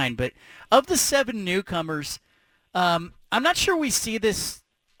there's 9. But of the 7 newcomers, I'm not sure we see this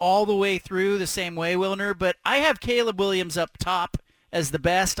all the way through the same way, Wilner, but I have Caleb Williams up top as the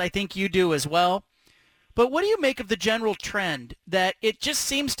best. I think you do as well. But what do you make of the general trend that it just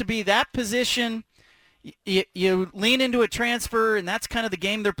seems to be that position, you lean into a transfer, and that's kind of the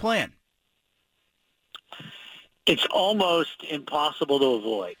game they're playing? It's almost impossible to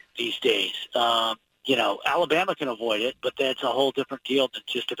avoid these days. Alabama can avoid it, but that's a whole different deal than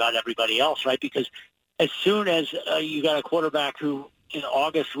just about everybody else, right? Because as soon as you got a quarterback who in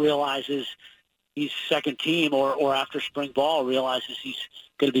August realizes he's second team or after spring ball realizes he's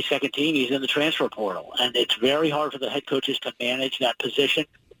going to be second team, he's in the transfer portal. And it's very hard for the head coaches to manage that position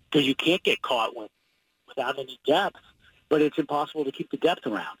because you can't get caught without any depth, but it's impossible to keep the depth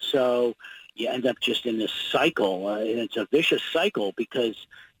around. So you end up just in this cycle, and it's a vicious cycle because,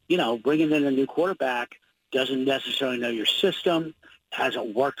 bringing in a new quarterback doesn't necessarily know your system,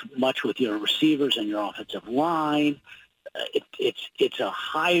 hasn't worked much with your receivers and your offensive line. It's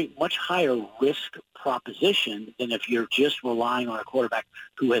a much higher risk proposition than if you're just relying on a quarterback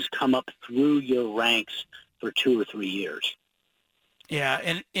who has come up through your ranks for 2 or 3 years. Yeah,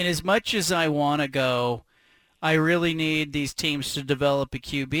 and as much as I want to go, I really need these teams to develop a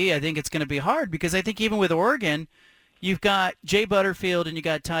QB. I think it's going to be hard because I think even with Oregon, you've got Jay Butterfield and you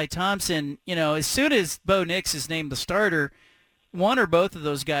got Ty Thompson. As soon as Bo Nix is named the starter, one or both of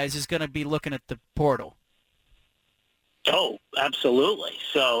those guys is going to be looking at the portal. Oh, absolutely.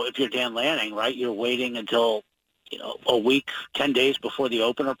 So if you're Dan Lanning, right, you're waiting until, a week, 10 days before the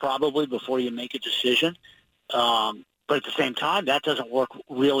opener probably before you make a decision. But at the same time, that doesn't work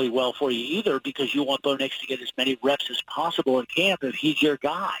really well for you either because you want Bo Nix to get as many reps as possible in camp if he's your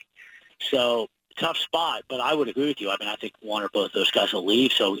guy. So tough spot, but I would agree with you. I mean, I think one or both of those guys will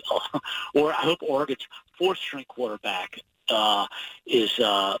leave. So, or I hope Oregon's fourth-string quarterback is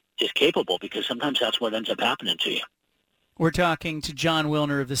capable because sometimes that's what ends up happening to you. We're talking to Jon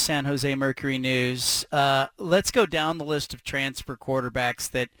Wilner of the San Jose Mercury News. Let's go down the list of transfer quarterbacks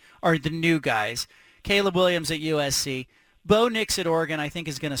that are the new guys. Caleb Williams at USC. Bo Nix at Oregon, I think,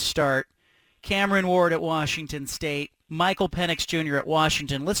 is going to start. Cameron Ward at Washington State. Michael Penix Jr. at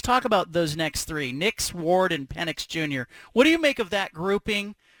Washington. Let's talk about those next three, Nix, Ward, and Penix Jr. What do you make of that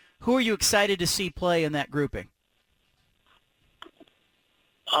grouping? Who are you excited to see play in that grouping?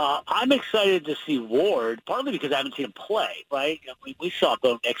 I'm excited to see Ward, partly because I haven't seen him play, right? We saw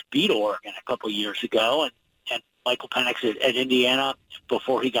Bo Nix beat Oregon a couple of years ago, and Michael Penix at Indiana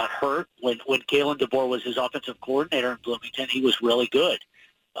before he got hurt. When Kalen DeBoer was his offensive coordinator in Bloomington, he was really good.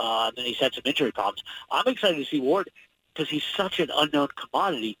 Then he's had some injury problems. I'm excited to see Ward because he's such an unknown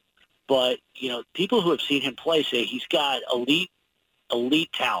commodity. But, people who have seen him play say he's got elite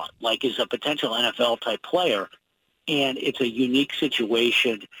talent, like is a potential NFL-type player. And it's a unique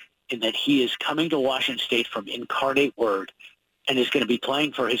situation in that he is coming to Washington State from Incarnate Word and is going to be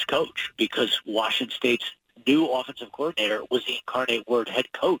playing for his coach because Washington State's new offensive coordinator was the Incarnate Word head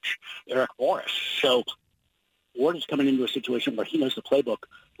coach, Eric Morris. So Ward is coming into a situation where he knows the playbook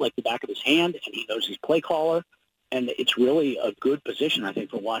like the back of his hand and he knows his play caller. And it's really a good position, I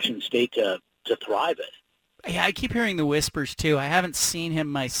think, for Washington State to thrive in. Yeah, I keep hearing the whispers, too. I haven't seen him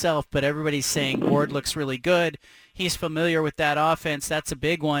myself, but everybody's saying Ward looks really good. He's familiar with that offense. That's a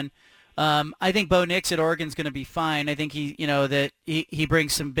big one. I think Bo Nix at Oregon's going to be fine. I think he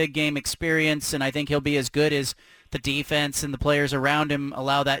brings some big game experience, and I think he'll be as good as the defense and the players around him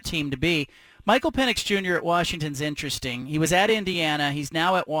allow that team to be. Michael Penix Jr. at Washington's interesting. He was at Indiana. He's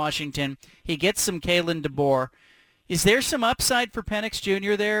now at Washington. He gets some Kalen DeBoer. Is there some upside for Penix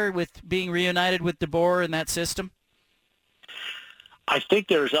Jr. there with being reunited with DeBoer in that system? I think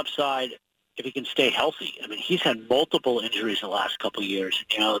there's upside if he can stay healthy. I mean, he's had multiple injuries the last couple of years.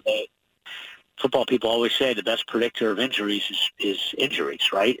 Football people always say the best predictor of injuries is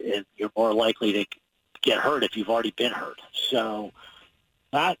injuries, right? And you're more likely to get hurt if you've already been hurt. So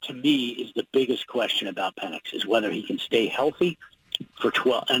that, to me, is the biggest question about Penix, is whether he can stay healthy for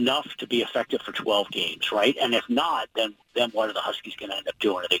 12 enough to be effective for 12 games, right? And if not, then what are the Huskies going to end up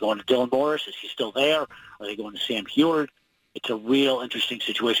doing? Are they going to Dylan Morris? Is he still there? Are they going to Sam Heward? It's a real interesting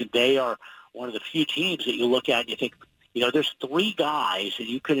situation. They are one of the few teams that you look at and you think, there's three guys and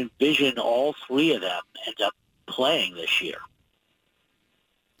you could envision all three of them end up playing this year.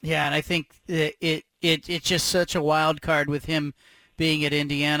 Yeah, and I think it's just such a wild card with him being at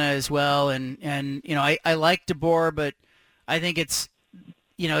Indiana as well. And I like DeBoer, but I think it's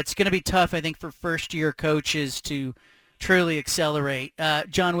going to be tough, I think, for first-year coaches to truly accelerate.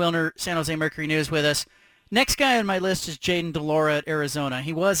 Jon Wilner, San Jose Mercury News with us. Next guy on my list is Jayden de Laura at Arizona.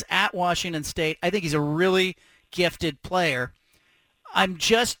 He was at Washington State. I think he's a really gifted player. I'm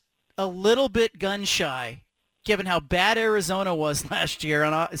just a little bit gun-shy, given how bad Arizona was last year,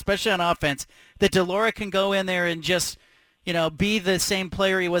 especially on offense, that de Laura can go in there and just, be the same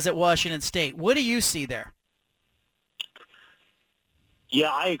player he was at Washington State. What do you see there?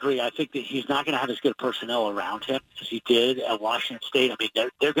 Yeah, I agree. I think that he's not going to have as good personnel around him as he did at Washington State. I mean,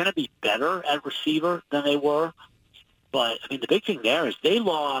 they're going to be better at receiver than they were. But, I mean, the big thing there is they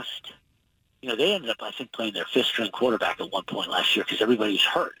lost, they ended up, I think, playing their fifth-string quarterback at one point last year because everybody's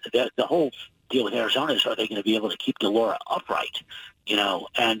hurt. The whole deal with Arizona is, are they going to be able to keep de Laura upright?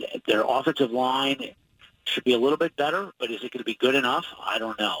 and their offensive line should be a little bit better, but is it going to be good enough? I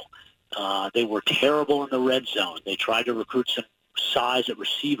don't know. They were terrible in the red zone. They tried to recruit some size at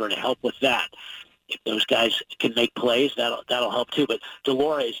receiver to help with that. If those guys can make plays, that'll help too. But de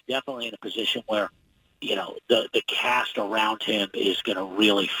Laura is definitely in a position where, the cast around him is going to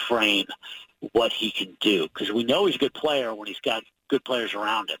really frame what he can do. Because we know he's a good player when he's got good players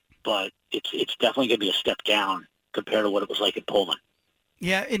around him. But it's definitely going to be a step down compared to what it was like in Pullman.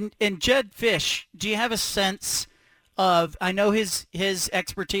 Yeah, and Jedd Fisch, do you have a sense of, I know his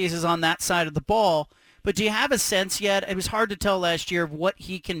expertise is on that side of the ball, but do you have a sense yet? It was hard to tell last year of what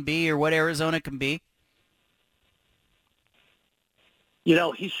he can be or what Arizona can be.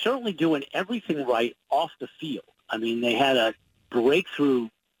 He's certainly doing everything right off the field. I mean, they had a breakthrough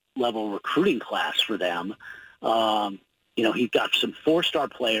level recruiting class for them. He got some 4-star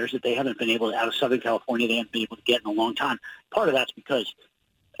players that they haven't been able to, out of Southern California, they haven't been able to get in a long time. Part of that's because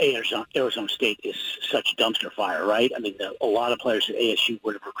Arizona State is such a dumpster fire, right? I mean, a lot of players that ASU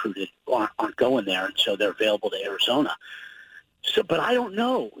would have recruited aren't going there, and so they're available to Arizona. So, but I don't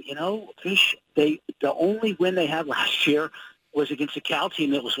know. Fisch, the only win they had last year was against a Cal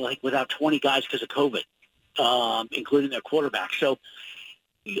team that was like without 20 guys because of COVID, including their quarterback. So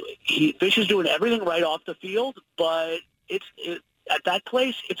Fisch is doing everything right off the field, but at that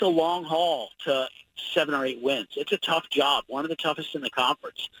place, it's a long haul to 7 or 8 wins. It's a tough job, one of the toughest in the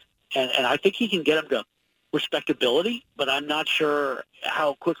conference. And I think he can get them to respectability, but I'm not sure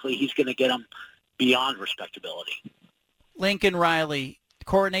how quickly he's going to get them beyond respectability. Lincoln Riley,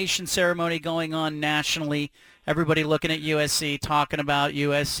 coronation ceremony going on nationally. Everybody looking at USC, talking about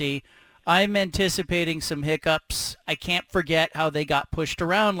USC. I'm anticipating some hiccups. I can't forget how they got pushed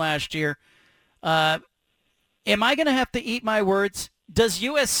around last year. Am I going to have to eat my words? Does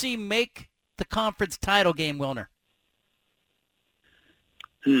USC make the conference title game, Wilner?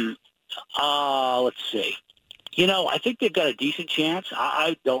 Let's see. I think they've got a decent chance.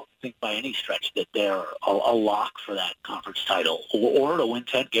 I don't think by any stretch that they're a lock for that conference title or to win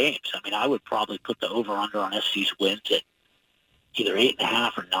 10 games. I mean, I would probably put the over-under on SC's wins at either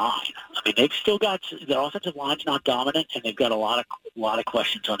 8.5 or 9. I mean, they've still got their offensive line's not dominant, and they've got a lot of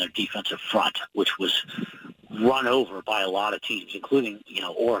questions on their defensive front, which was run over by a lot of teams, including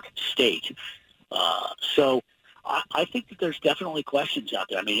Oregon State. So I think that there's definitely questions out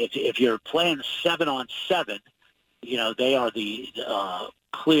there. I mean, if you're playing 7-on-7, they are the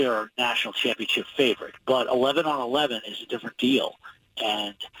clear national championship favorite. But 11-on-11 is a different deal,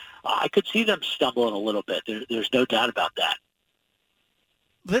 and I could see them stumbling a little bit. There's no doubt about that.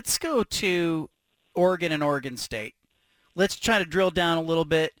 Let's go to Oregon and Oregon State. Let's try to drill down a little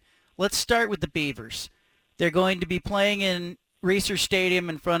bit. Let's start with the Beavers. They're going to be playing in Reser Stadium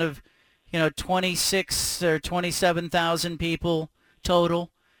in front of 26 or 27,000 people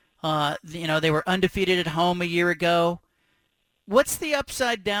total. They were undefeated at home a year ago. What's the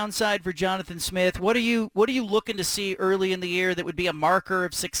upside downside for Jonathan Smith? What are you looking to see early in the year that would be a marker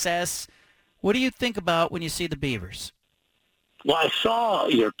of success? What do you think about when you see the Beavers? Well, I saw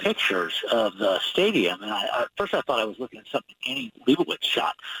your pictures of the stadium, and at first I thought I was looking at something Annie Leibovitz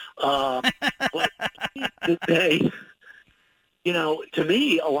shot. But they, to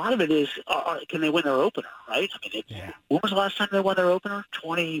me, a lot of it is, can they win their opener, right? I mean, when was the last time they won their opener?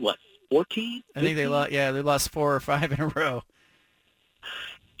 14? I think they lost 4 or 5 in a row.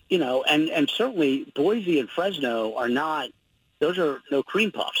 And certainly Boise and Fresno are not, those are no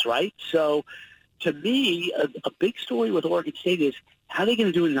cream puffs, right? So to me, a big story with Oregon State is how are they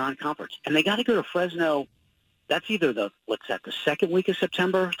going to do in non-conference? And they got to go to Fresno. That's either the second week of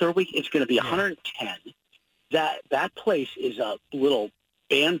September, third week. It's going to be 110. That place is a little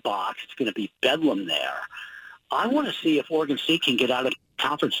bandbox. It's going to be bedlam there. I want to see if Oregon State can get out of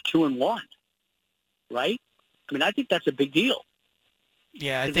conference 2-1, right? I mean, I think that's a big deal.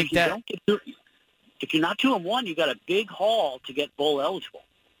 Yeah, I think that if you're not 2-1, you got a big haul to get bowl eligible.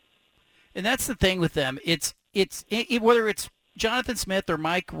 And that's the thing with them. It's whether it's Jonathan Smith or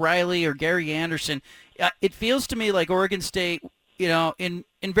Mike Riley or Gary Anderson, it feels to me like Oregon State,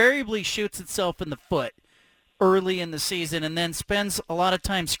 invariably shoots itself in the foot early in the season and then spends a lot of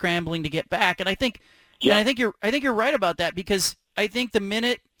time scrambling to get back. And I think you're right about that, because I think the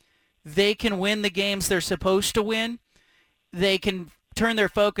minute they can win the games they're supposed to win, they can turn their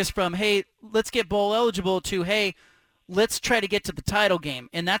focus from, hey, let's get bowl eligible, to, hey, let's try to get to the title game.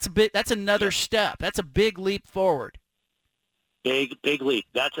 And that's another step. That's a big leap forward. Big leap.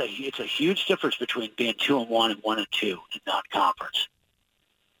 It's a huge difference between being 2-1 and 1-2 in non-conference.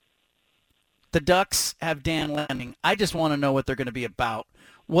 The Ducks have Dan Lanning. I just want to know what they're going to be about.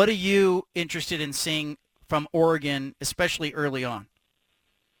 What are you interested in seeing from Oregon, especially early on?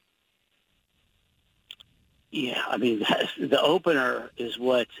 Yeah, I mean, the opener is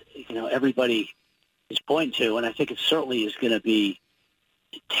what, everybody is pointing to, and I think it certainly is going to be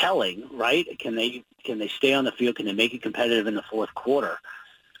telling, right? Can they stay on the field? Can they make it competitive in the fourth quarter?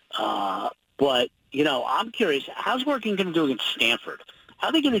 But, I'm curious, how's Oregon going to do against Stanford? How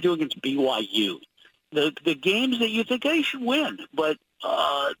are they going to do against BYU? The games that you think they should win, but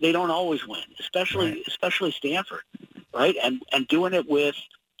they don't always win, especially Stanford, right? And doing it with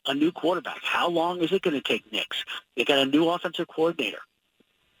a new quarterback. How long is it going to take Nix? They got a new offensive coordinator,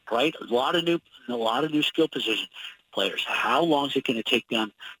 right? A lot of new skill position players. How long is it going to take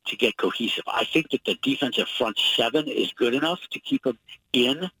them to get cohesive? I think that the defensive front seven is good enough to keep them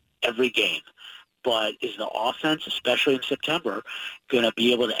in every game. But is the offense, especially in September, going to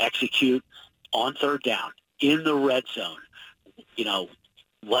be able to execute on third down, in the red zone?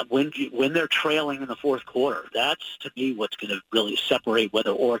 When they're trailing in the fourth quarter, that's, to me, what's going to really separate whether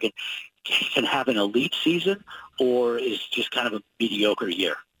Oregon can have an elite season or is just kind of a mediocre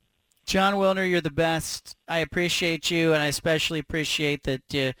year. Jon Wilner, you're the best. I appreciate you, and I especially appreciate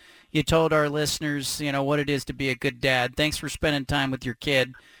that you told our listeners, what it is to be a good dad. Thanks for spending time with your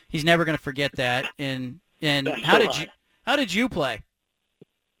kid. He's never going to forget that. And how did you play?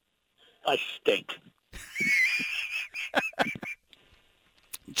 I stink.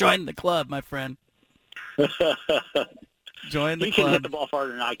 Join the club, my friend. Join the club. He can hit the ball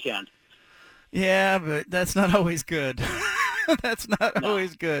harder than I can. Yeah, but that's not always good. That's not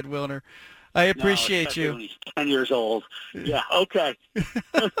always good, Wilner. I appreciate you. When he's 10 years old. Yeah, okay.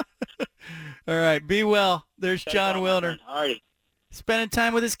 All right, be well. There's Jon Wilner. All right. Spending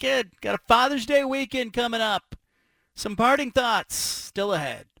time with his kid. Got a Father's Day weekend coming up. Some parting thoughts still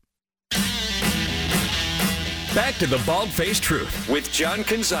ahead. Back to the Bald-Faced Truth with John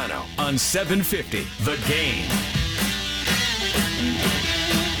Canzano on 750 The Game.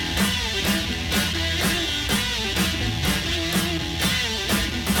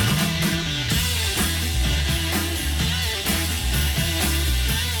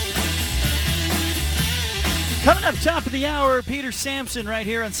 Coming up top of the hour, Peter Sampson right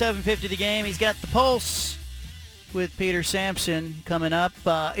here on 750 The Game. He's got the Pulse with Peter Sampson coming up.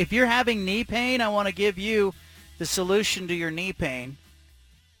 If you're having knee pain, I want to give you the solution to your knee pain.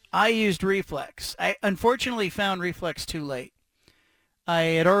 I used Reflex. I unfortunately found Reflex too late. I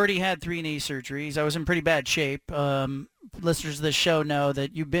had already had 3 knee surgeries. I was in pretty bad shape. Listeners of this show know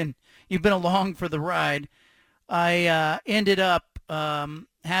that you've been along for the ride. I ended up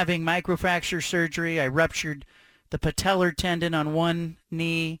having microfracture surgery. I ruptured the patellar tendon on one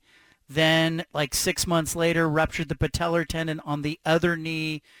knee. Then, 6 months later, ruptured the patellar tendon on the other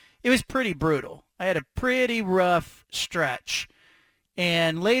knee. It was pretty brutal. I had a pretty rough stretch.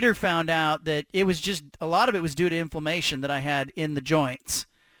 And later found out that it was just, a lot of it was due to inflammation that I had in the joints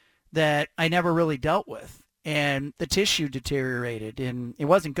that I never really dealt with. And the tissue deteriorated, and it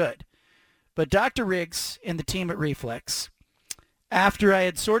wasn't good. But Dr. Riggs and the team at Reflex, after I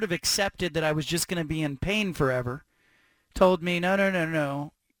had sort of accepted that I was just going to be in pain forever, told me,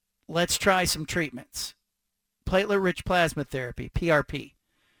 no, let's try some treatments. Platelet-rich plasma therapy, PRP.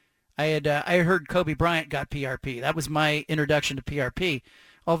 I heard Kobe Bryant got PRP. That was my introduction to PRP.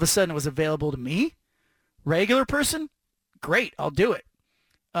 All of a sudden, it was available to me. Regular person? Great, I'll do it.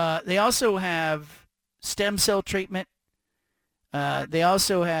 They also have stem cell treatment. They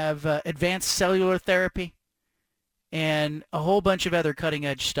also have advanced cellular therapy and a whole bunch of other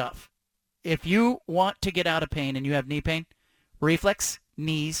cutting-edge stuff. If you want to get out of pain and you have knee pain,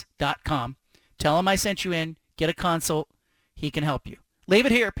 reflexknees.com. Tell him I sent you in. Get a consult. He can help you. Leave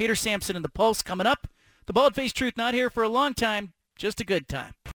it here. Peter Sampson and the Pulse coming up. The Bald-Faced Truth not here for a long time, just a good time.